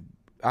 I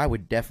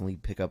would definitely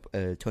pick up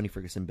a Tony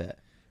Ferguson bet.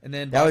 And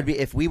then that would be,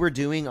 if we were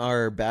doing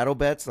our battle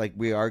bets like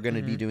we are going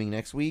to be doing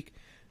next week,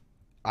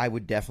 I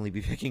would definitely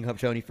be picking up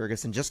Tony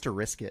Ferguson just to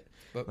risk it.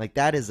 But, like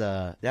that's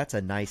a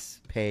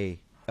nice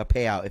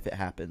payout if it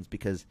happens,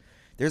 because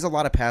there's a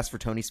lot of pass for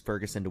Tony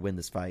Ferguson to win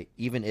this fight,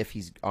 even if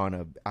he's on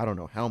a I don't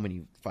know how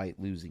many fight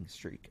losing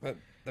streak. But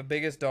the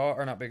biggest dog,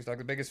 or not biggest dog,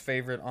 the biggest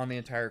favorite on the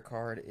entire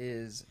card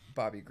is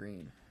Bobby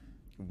Green.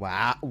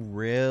 Wow,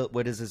 real?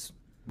 What is his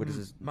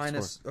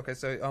minus? Score? Okay,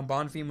 so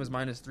Bonfim was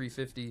minus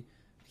 350.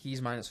 He's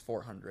minus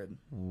 400.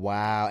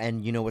 Wow,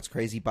 and you know what's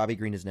crazy? Bobby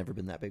Green has never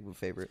been that big of a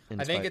favorite.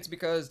 I think it's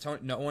because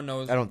no one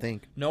knows. I don't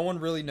think no one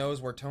really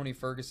knows where Tony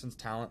Ferguson's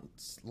talent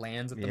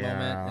lands at the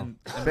moment, and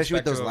especially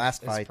with those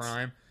last fights.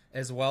 Prime,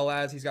 as well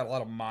as he's got a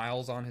lot of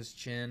miles on his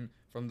chin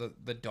from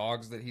the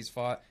dogs that he's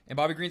fought, and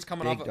Bobby Green's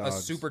coming off a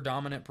super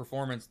dominant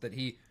performance that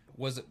he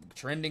was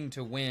trending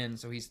to win,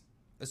 so he's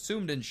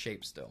assumed in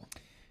shape still.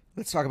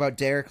 Let's talk about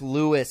Derek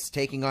Lewis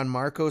taking on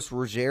Marcos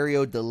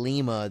Rogerio de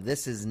Lima.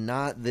 This is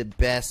not the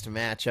best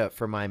matchup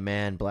for my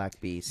man,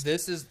 Black Beast.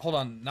 Hold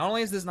on. Not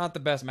only is this not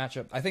the best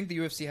matchup, I think the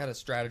UFC had a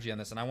strategy on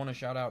this, and I want to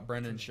shout out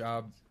Brendan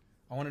Schaub.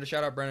 I wanted to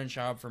shout out Brendan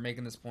Schaub for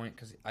making this point,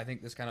 because I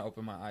think this kind of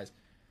opened my eyes.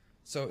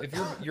 So if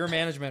your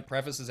management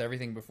prefaces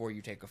everything before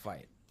you take a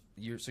fight,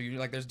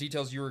 there's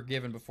details you were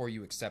given before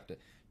you accept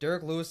it.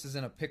 Derek Lewis is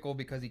in a pickle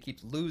because he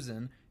keeps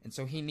losing, and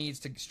so he needs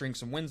to string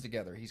some wins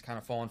together. He's kind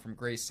of fallen from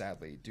grace,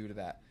 sadly, due to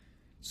that.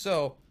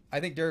 So I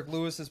think Derek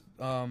Lewis's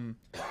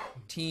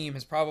team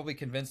has probably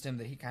convinced him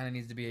that he kind of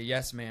needs to be a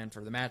yes man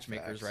for the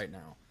matchmakers right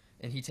now,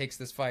 and he takes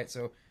this fight.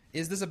 So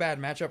is this a bad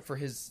matchup for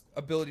his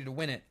ability to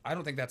win it? I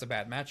don't think that's a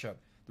bad matchup.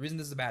 The reason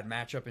this is a bad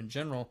matchup in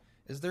general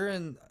is they're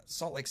in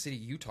Salt Lake City,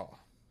 Utah.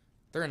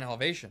 They're in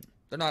elevation.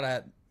 They're not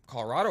at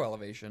Colorado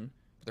elevation,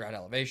 but they're at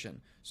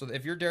elevation. So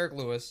if you're Derek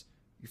Lewis,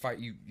 you fight.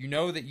 You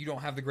know that you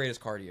don't have the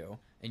greatest cardio,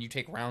 and you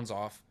take rounds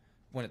off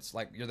when it's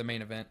like you're the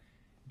main event.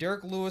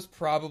 Derek Lewis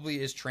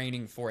probably is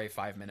training for a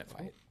 5-minute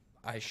fight.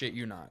 I shit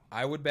you not.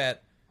 I would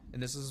bet,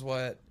 and this is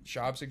what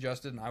Schaub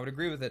suggested, and I would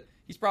agree with it,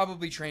 he's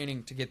probably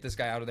training to get this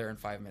guy out of there in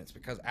 5 minutes,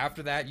 because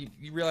after that, you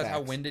realize how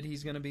Facts. winded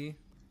he's going to be.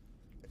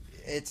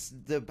 It's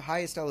the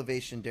highest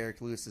elevation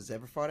Derek Lewis has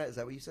ever fought at. Is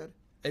that what you said?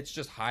 It's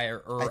just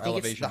higher I think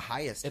elevation. it's the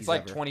highest. It's he's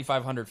like ever.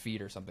 2,500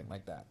 feet or something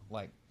like that.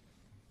 Like,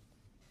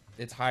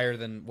 it's higher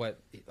than what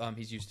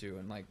he's used to,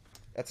 and like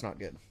That's not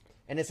good.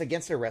 And it's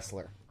against a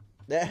wrestler.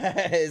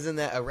 Isn't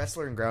that a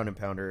wrestler and ground and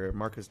pounder,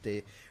 Marcos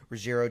de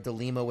Ruggiero de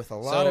Lima, with a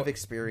lot of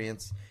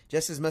experience,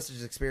 just as much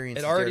as experience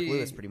as Derek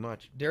Lewis, pretty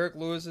much. Derek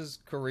Lewis's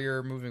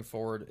career moving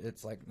forward,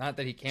 it's like not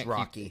that he can't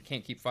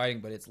keep fighting,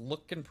 but it's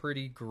looking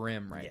pretty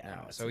grim right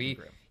now. So he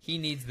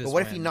needs this. But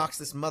what win. if he knocks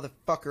this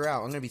motherfucker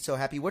out? I'm gonna be so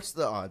happy. What's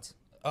the odds?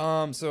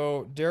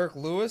 So Derek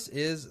Lewis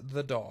is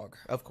the dog,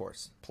 Of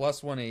course,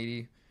 plus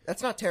 180.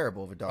 that's not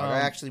terrible of a dog. I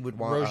actually would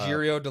want.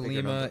 Rogério de bigger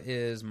Lima number.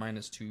 is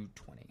minus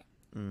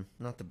 220.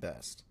 Not the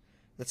best.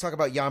 Let's talk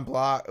about Jan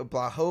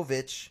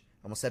Blachowicz.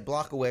 Almost said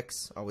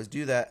Blachowicz. Always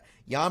do that.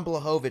 Jan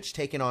Blachowicz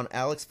taking on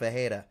Alex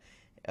Fajeda,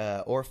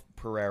 or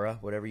Pereira,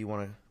 whatever you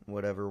want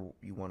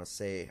to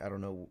say. I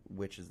don't know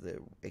which is the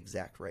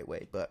exact right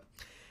way, but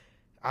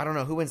I don't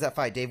know who wins that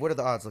fight. Dave, what are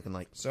the odds looking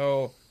like?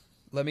 So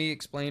let me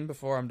explain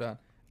before I'm done.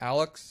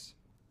 Alex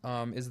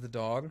is the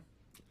dog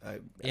I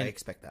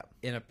expect that.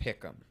 in a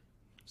pick'em.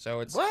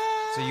 So it's What?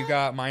 so you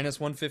got minus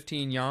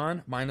 115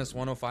 Jan, minus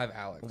 105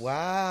 Alex.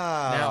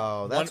 Wow,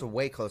 Now, that's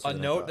way closer. A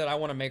than I note thought. that I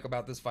want to make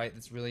about this fight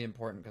that's really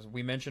important, because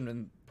we mentioned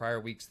in prior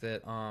weeks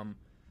that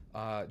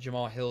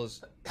Jamal Hill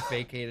has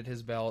vacated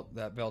his belt.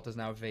 That belt is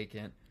now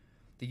vacant.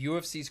 The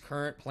UFC's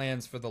current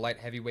plans for the light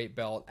heavyweight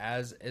belt,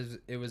 as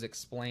it was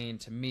explained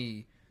to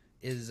me,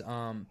 is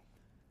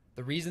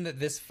the reason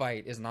that this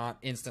fight is not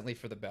instantly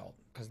for the belt,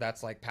 because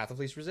that's like path of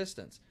least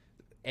resistance.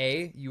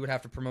 You would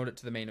have to promote it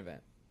to the main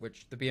event,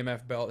 which the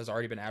BMF belt has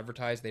already been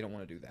advertised. They don't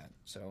want to do that.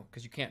 So,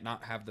 because you can't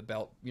not have the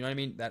belt, you know what I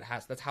mean?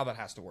 That's how that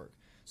has to work.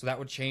 So that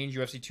would change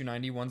UFC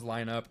 291's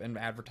lineup and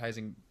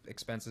advertising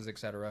expenses,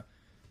 etc.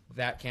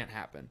 That can't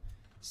happen.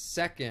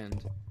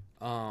 Second,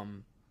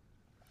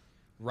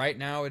 right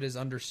now it is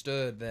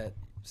understood that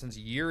since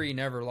Yuri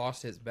never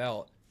lost his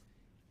belt,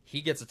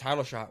 he gets a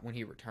title shot when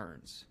he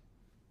returns.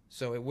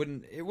 So it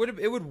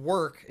would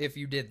work if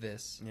you did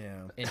this.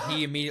 Yeah. And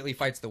he immediately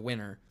fights the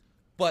winner.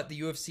 But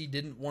the UFC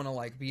didn't want to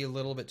like be a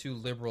little bit too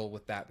liberal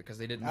with that, because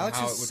they didn't know Alex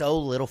how has it would. so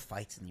little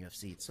fights in the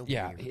UFC. It's so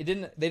weird. They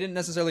didn't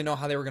necessarily know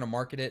how they were going to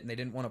market it, and they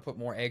didn't want to put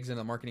more eggs in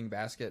the marketing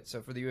basket.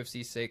 So for the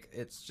UFC's sake,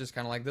 it's just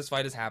kind of like, this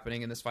fight is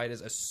happening, and this fight is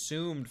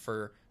assumed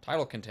for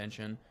title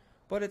contention,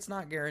 but it's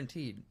not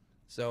guaranteed.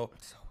 So weird.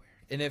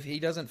 And if he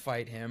doesn't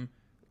fight him,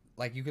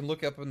 like, you can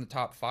look up in the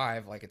top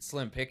 5, like, it's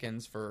slim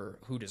pickings for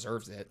who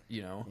deserves it,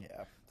 you know.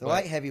 Yeah. The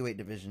light heavyweight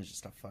division is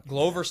just a fucking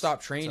Glover mess.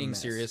 stopped It's a training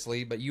mess.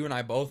 seriously, but you and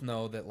I both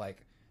know that,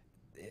 like,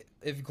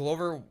 if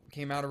Glover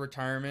came out of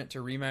retirement to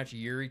rematch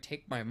Yuri,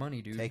 take my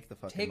money, dude. Take the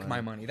fucking Take money.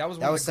 my money. That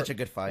was such a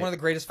good fight. One of the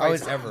greatest I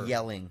fights was ever.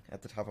 yelling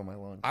at the top of my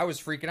lungs. I was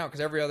freaking out because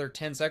every other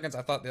 10 seconds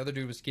I thought the other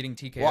dude was getting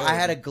TKO. Well, I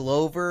had a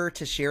Glover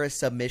to share a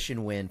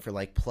submission win for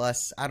like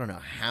plus I don't know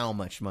how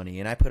much money,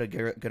 and I put a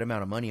good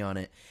amount of money on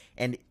it.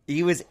 And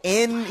he was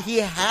in. He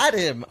had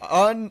him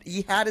on.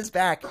 He had his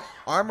back,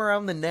 arm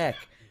around the neck.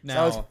 So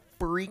I was Now-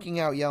 freaking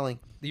out, yelling.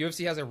 The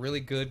UFC has a really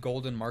good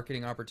golden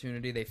marketing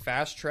opportunity. They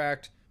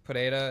fast-tracked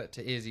Pereira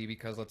to Izzy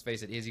because, let's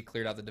face it, Izzy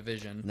cleared out the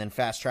division. And then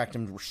fast tracked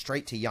him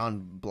straight to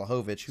Jan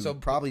Blachowicz, who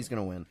probably is going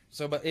to win.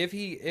 So, but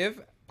if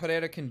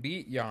Pereira can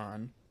beat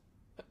Jan,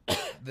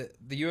 the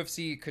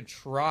UFC could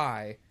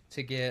try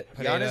to get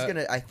Pereira. Jan is going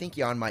to. I think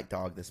Jan might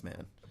dog this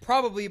man.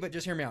 Probably, but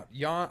just hear me out.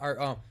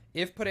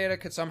 If Pereira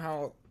could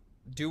somehow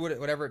do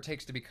whatever it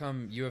takes to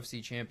become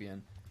UFC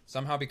champion,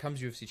 somehow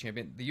becomes UFC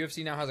champion, the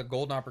UFC now has a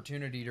golden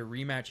opportunity to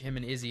rematch him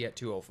and Izzy at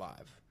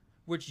 205,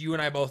 which you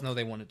and I both know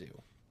they want to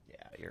do. Yeah,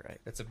 you're right.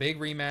 It's a big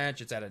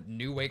rematch. It's at a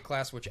new weight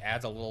class, which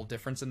adds a little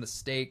difference in the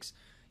stakes.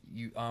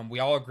 We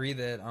all agree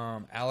that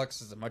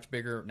Alex is a much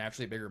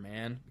naturally bigger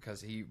man,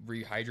 because he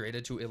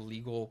rehydrated to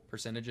illegal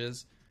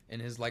percentages in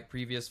his like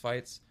previous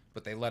fights,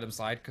 but they let him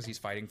slide because he's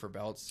fighting for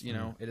belts. You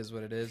know, it is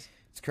what it is.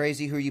 It's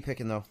crazy. Who are you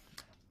picking though?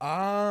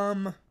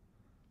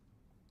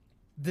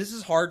 This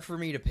is hard for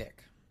me to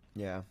pick.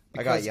 Yeah,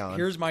 Because I got Jan.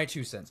 Here's my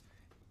 2 cents.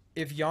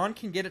 If Jan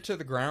can get it to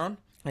the ground,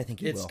 I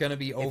think it's going to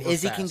be over. If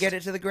Izzy fast. can get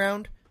it to the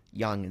ground,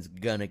 Jan is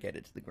gonna get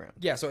it to the ground.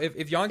 Yeah, so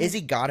if Jan Izzy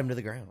got him to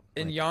the ground,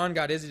 and Jan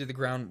got Izzy to the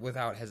ground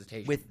without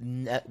hesitation,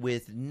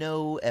 with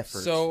no effort.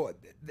 So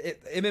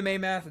MMA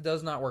math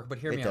does not work. But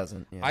hear me out. It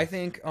doesn't. Yeah. I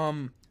think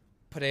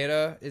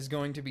Pereira is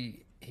going to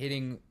be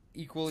hitting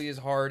equally as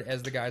hard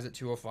as the guys at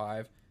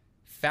 205,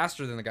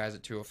 faster than the guys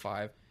at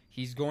 205.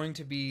 He's going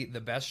to be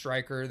the best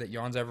striker that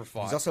Jan's ever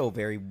fought. He's also a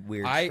very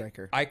weird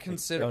striker. I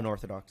consider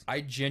unorthodox.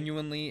 I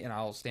genuinely, and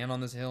I'll stand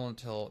on this hill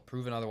until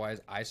proven otherwise,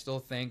 I still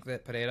think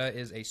that Pereira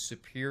is a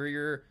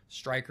superior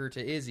striker to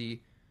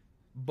Izzy,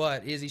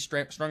 but Izzy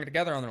strung it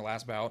together on their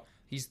last bout.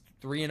 He's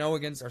 3-0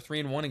 against, or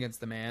 3-1 against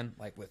the man,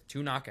 like with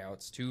 2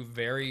 knockouts, 2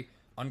 very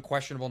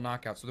unquestionable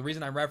knockouts. So the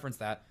reason I reference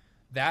that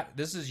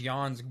this is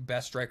Jan's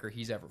best striker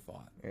he's ever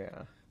fought.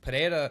 Yeah.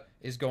 Pereira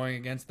is going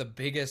against the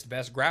biggest,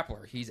 best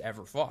grappler he's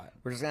ever fought.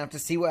 We're just gonna have to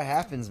see what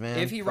happens, man.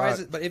 If he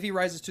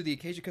rises to the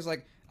occasion, because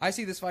like I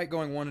see this fight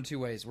going one of two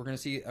ways. We're gonna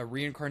see a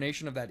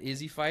reincarnation of that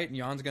Izzy fight, and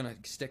Jan's gonna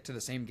stick to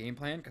the same game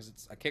plan because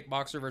it's a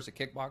kickboxer versus a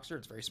kickboxer.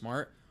 It's very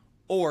smart.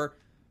 Or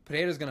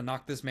Pereira's gonna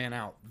knock this man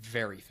out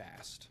very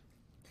fast.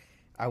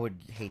 I would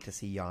hate to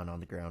see Jan on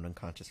the ground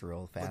unconscious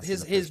real fast.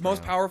 His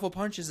most powerful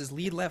punch is his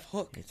lead left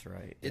hook. That's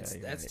right. That's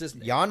right.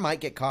 just Jan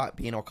might get caught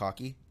being all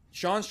cocky.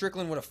 Sean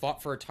Strickland would have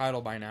fought for a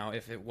title by now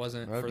if it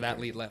wasn't for that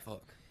lead left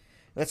hook.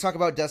 Let's talk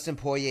about Dustin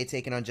Poirier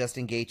taking on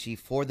Justin Gaethje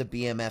for the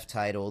BMF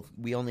title.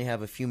 We only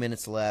have a few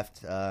minutes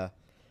left.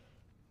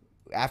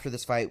 After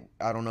this fight,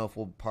 I don't know if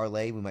we'll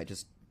parlay. We might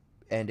just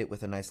end it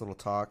with a nice little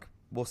talk.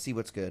 We'll see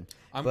what's good.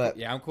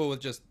 I'm cool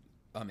with just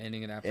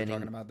ending it after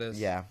talking about this.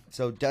 Yeah.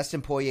 So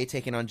Dustin Poirier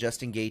taking on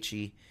Justin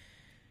Gaethje.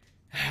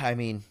 I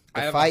mean,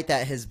 I've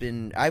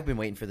been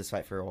waiting for this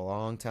fight for a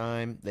long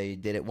time. They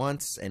did it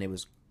once, and it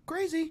was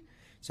crazy.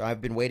 So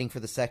I've been waiting for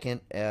the second.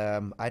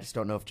 I just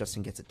don't know if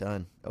Justin gets it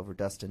done over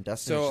Dustin.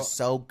 Dustin is just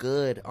so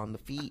good on the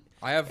feet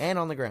and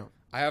on the ground.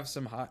 I have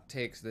some hot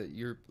takes that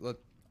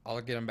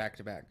I'll get them back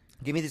to back.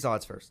 Give me these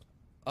odds first.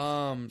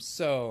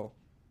 So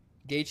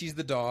Gaethje's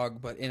the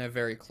dog, but in a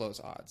very close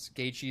odds.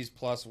 Gaethje's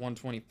plus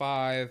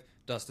 125,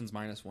 Dustin's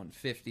minus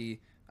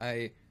 150.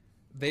 So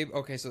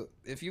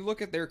if you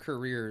look at their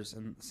careers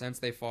and since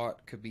they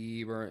fought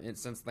Khabib or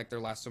since like their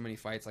last so many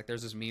fights, like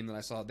there's this meme that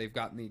I saw. They've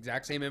gotten the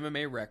exact same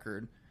MMA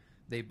record.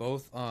 They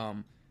both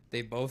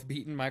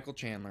beaten Michael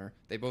Chandler.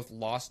 They both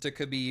lost to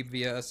Khabib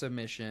via a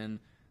submission.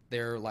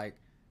 Their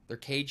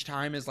cage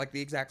time is like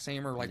the exact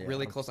same or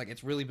really close. Like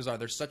it's really bizarre.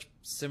 They're such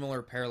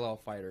similar parallel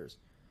fighters.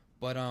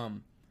 But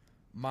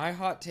my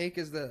hot take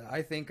is that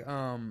I think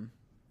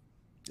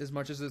as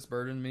much as this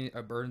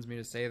burdens me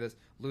to say this,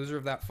 loser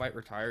of that fight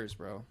retires,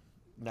 bro.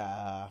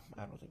 Nah,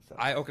 I don't think so.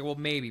 Well,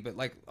 maybe, but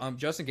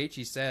Justin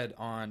Gaethje said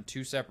on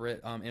two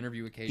separate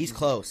interview occasions, he's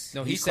close.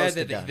 No, he said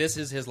that this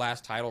is his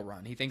last title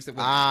run. He thinks that.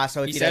 With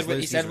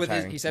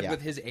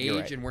his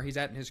age and where he's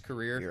at in his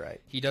career, you're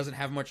right. He doesn't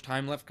have much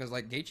time left because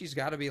Gaethje's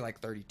got to be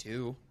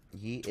 32.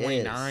 He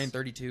 29,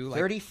 32,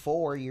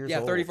 34 years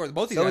old. Yeah, 34.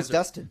 Both of these guys guys is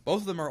Dustin.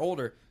 Both of them are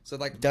older. So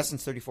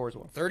Dustin's 34 as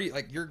well. 30.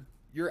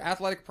 Your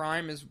athletic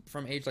prime is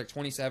from age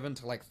 27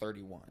 to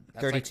 31.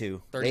 That's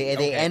 32.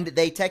 30.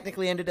 They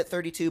technically ended at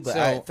 32,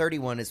 but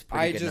 31 is a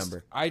pretty good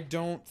number. I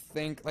don't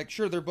think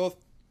sure they're both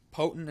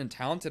potent and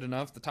talented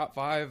enough. The top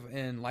 5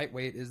 in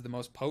lightweight is the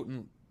most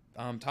potent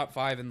top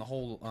 5 in the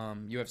whole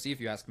UFC,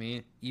 if you ask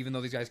me. Even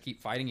though these guys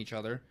keep fighting each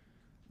other,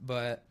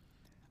 but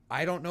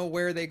I don't know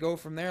where they go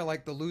from there.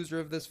 The loser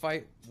of this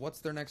fight,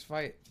 what's their next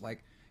fight?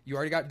 You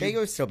already got. They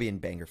could still be in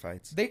banger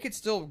fights. They could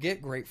still get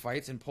great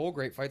fights and pull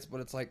great fights, but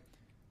it's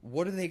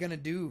what are they going to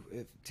do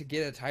to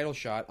get a title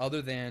shot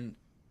other than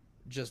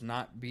just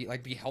not be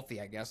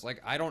healthy, I guess.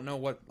 I don't know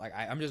what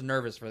I'm just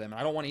nervous for them.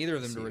 I don't want either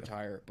of them to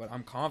retire, but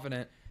I'm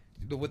confident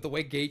with the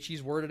way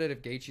Gaethje's worded it.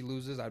 If Gaethje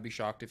loses, I'd be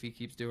shocked if he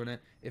keeps doing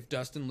it. If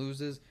Dustin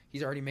loses,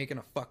 he's already making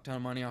a fuck ton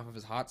of money off of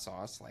his hot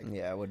sauce.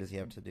 Yeah, what does he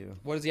have to do?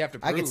 What does he have to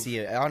prove? I could see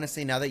it.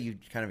 Honestly, now that you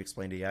kind of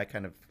explained it,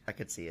 I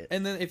could see it.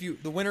 And then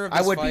the winner of this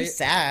fight, I would be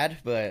sad,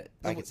 but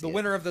I could see the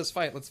winner of this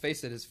fight, let's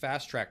face it, is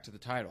fast track to the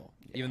title.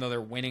 Yeah. Even though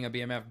they're winning a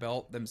BMF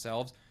belt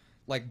themselves.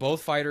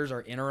 Both fighters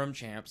are interim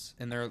champs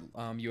in their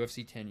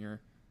UFC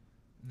tenure.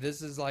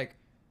 This is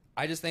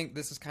I just think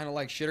this is kind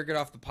of shit or get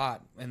off the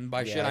pot, and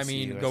by shit I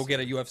mean go get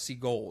a UFC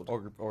gold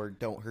or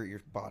don't hurt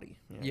your body.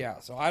 Yeah,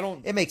 so I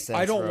don't. It makes sense.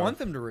 I don't want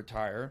them to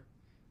retire,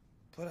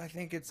 but I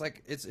think it's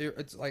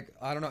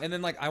I don't know. And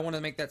then I want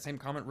to make that same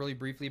comment really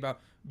briefly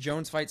about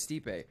Jones fights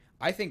Stipe.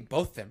 I think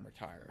both them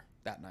retire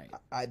that night.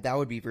 That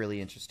would be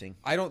really interesting.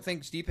 I don't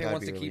think Stipe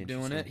wants to keep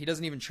doing it. He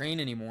doesn't even train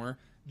anymore.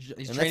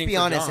 And let's be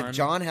honest, if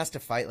John has to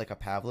fight a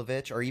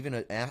Pavlovich or even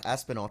an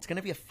Aspinall, it's going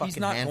to be a fucking He's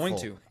not handful.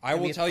 going to. I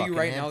will tell you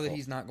right now that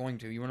he's not going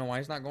to. You want to know why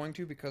he's not going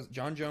to? Because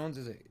John Jones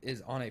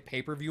is on a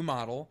pay-per-view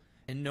model,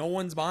 and no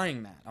one's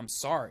buying that. I'm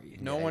sorry.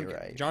 No one.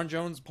 Right. John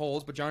Jones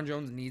polls, but John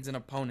Jones needs an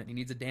opponent. He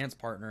needs a dance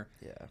partner.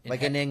 Yeah,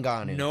 an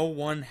Ngannou. No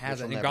one has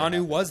it.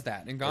 Ngannou was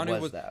that.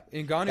 Ngannou was that.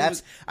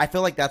 I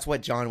feel like that's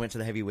what John went to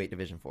the heavyweight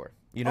division for.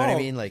 You know what I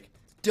mean?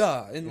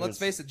 Duh. And let's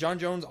face it, John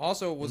Jones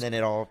also was. And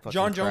then it all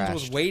John Jones crashed.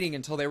 was waiting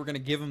until they were going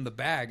to give him the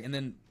bag, and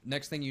then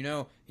next thing you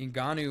know,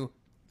 Ngannou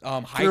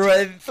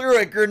threw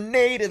a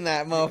grenade in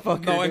that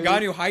motherfucker. No,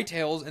 Ngannou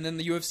hightails, and then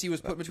the UFC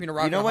was put between a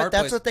rock and a hard place. You know what?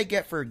 That's what they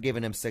get for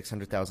giving him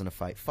 $600,000 a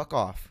fight. Fuck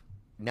off.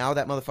 Now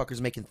that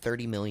motherfucker's making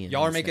 $30 million.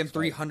 Y'all are making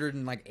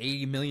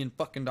 $380 million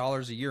fucking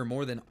dollars a year,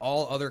 more than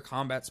all other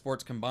combat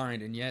sports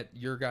combined, and yet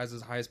your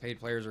guys' highest paid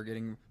players are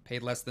getting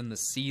paid less than the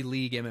C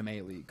League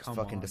MMA League. It's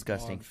fucking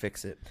disgusting. Dog.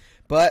 Fix it.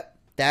 But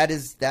that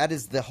is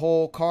the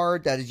whole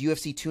card. That is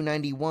UFC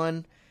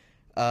 291.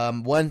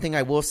 One thing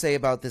I will say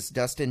about this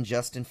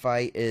Justin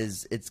fight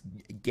is it's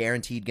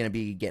guaranteed going to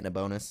be getting a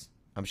bonus.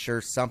 I'm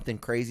sure something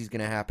crazy is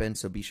going to happen,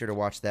 so be sure to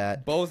watch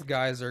that. Both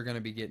guys are going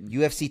to be getting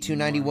UFC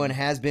 291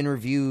 has been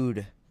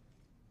reviewed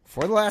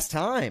for the last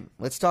time.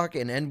 Let's talk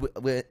and end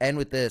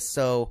with this.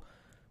 So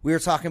we were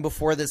talking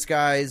before this,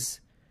 guys.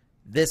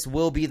 this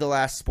will be the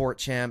last Sport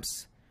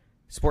Champs.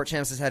 Sport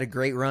Champs has had a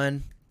great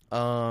run.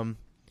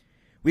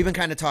 We've been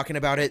kind of talking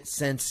about it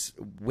since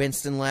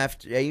Winston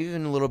left,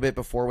 even a little bit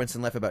before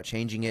Winston left, about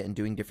changing it and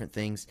doing different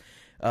things.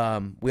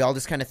 We all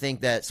just kind of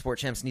think that Sport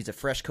Champs needs a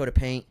fresh coat of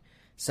paint,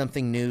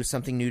 something new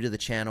to the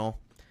channel.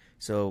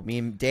 So me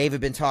and Dave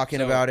have been talking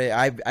about it.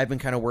 I've been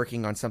kind of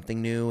working on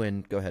something new.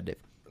 And go ahead, Dave.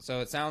 So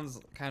it sounds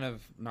kind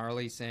of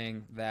gnarly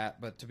saying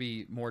that, but to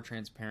be more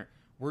transparent,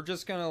 we're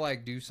just gonna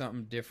like do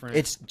something different.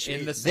 It's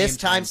in the this same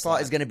time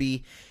slot is going to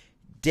be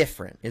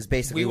different. Is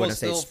basically what I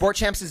say. Sport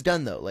Champs is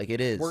done though, like it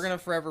is. We're gonna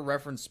forever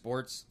reference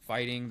sports,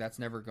 fighting. That's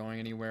never going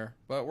anywhere.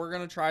 But we're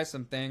gonna try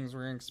some things.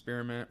 We're gonna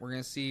experiment. We're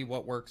gonna see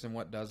what works and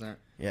what doesn't.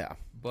 Yeah.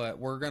 But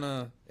we're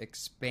gonna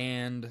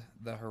expand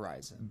the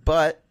horizon.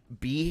 But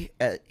be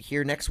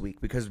here next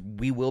week, because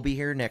we will be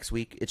here next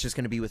week. It's just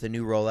going to be with a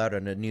new rollout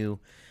and a new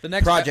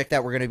project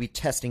that we're going to be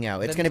testing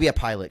out. It's going to be a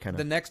pilot kind of.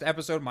 The next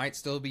episode might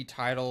still be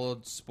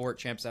titled Sport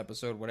Champs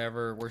episode,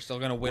 whatever. We're still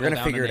going to whittle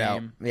down the name. We're going to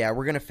figure it out. Yeah,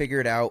 we're going to figure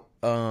it out.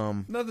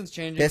 Nothing's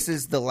changing. This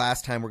is the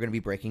last time we're going to be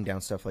breaking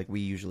down stuff like we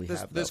usually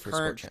have for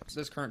Sport Champs.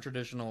 This current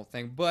traditional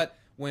thing. But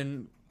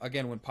when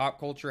pop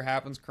culture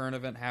happens, current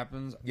event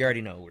happens, you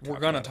already know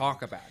we're going to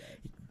talk about it.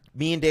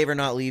 Me and Dave are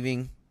not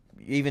leaving.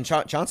 Even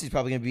Chauncey's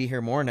probably going to be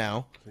here more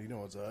now. You know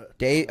what's up.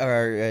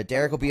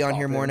 Derek will be on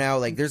here more now.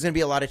 Like, there's going to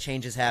be a lot of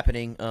changes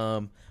happening.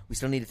 We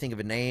still need to think of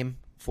a name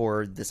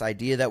for this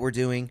idea that we're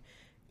doing.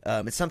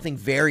 It's something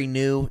very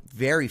new,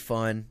 very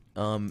fun,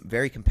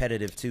 very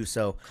competitive too.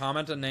 So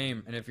comment a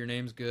name, and if your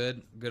name's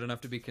good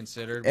enough to be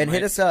considered, and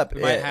hit us up.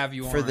 We might have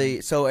you for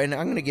on. And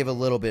I'm going to give a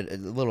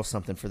little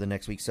something for the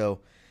next week.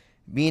 So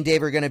me and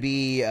Dave are going to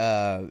be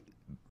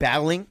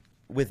battling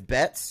with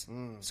bets.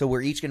 So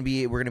we're going to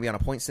be on a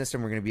point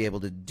system. We're going to be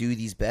able to do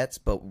these bets,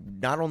 but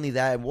not only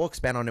that, we'll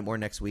expand on it more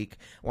next week.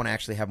 I want to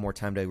actually have more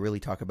time to really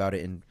talk about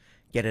it and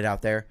get it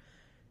out there.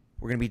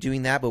 We're going to be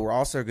doing that, but we're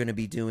also going to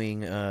be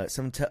doing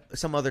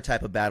some other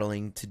type of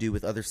battling to do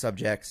with other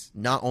subjects,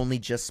 not only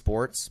just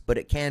sports, but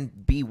it can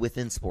be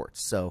within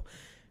sports. So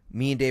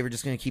me and Dave are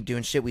just going to keep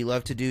doing shit we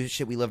love to do,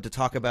 shit we love to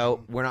talk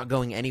about. We're not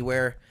going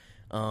anywhere.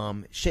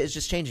 Shit is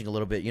just changing a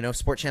little bit. You know,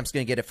 Sport Champ's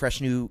going to get a fresh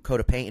new coat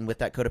of paint, and with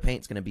that coat of paint,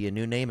 it's going to be a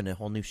new name and a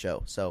whole new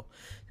show. So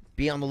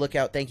be on the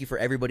lookout. Thank you for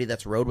everybody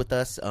that's rode with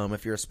us.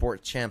 If you're a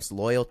Sport Champs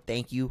loyal,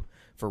 thank you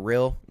for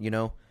real. You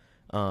know,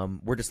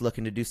 we're just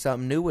looking to do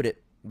something new with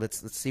it.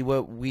 Let's see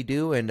what we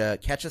do, and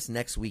catch us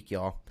next week,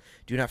 y'all.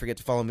 Do not forget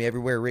to follow me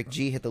everywhere. Rick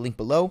G, hit the link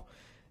below.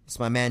 It's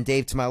my man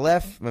Dave to my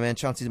left, my man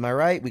Chauncey to my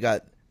right. We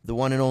got the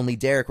one and only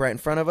Derek right in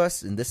front of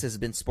us, and this has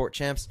been Sport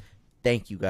Champs. Thank you, guys.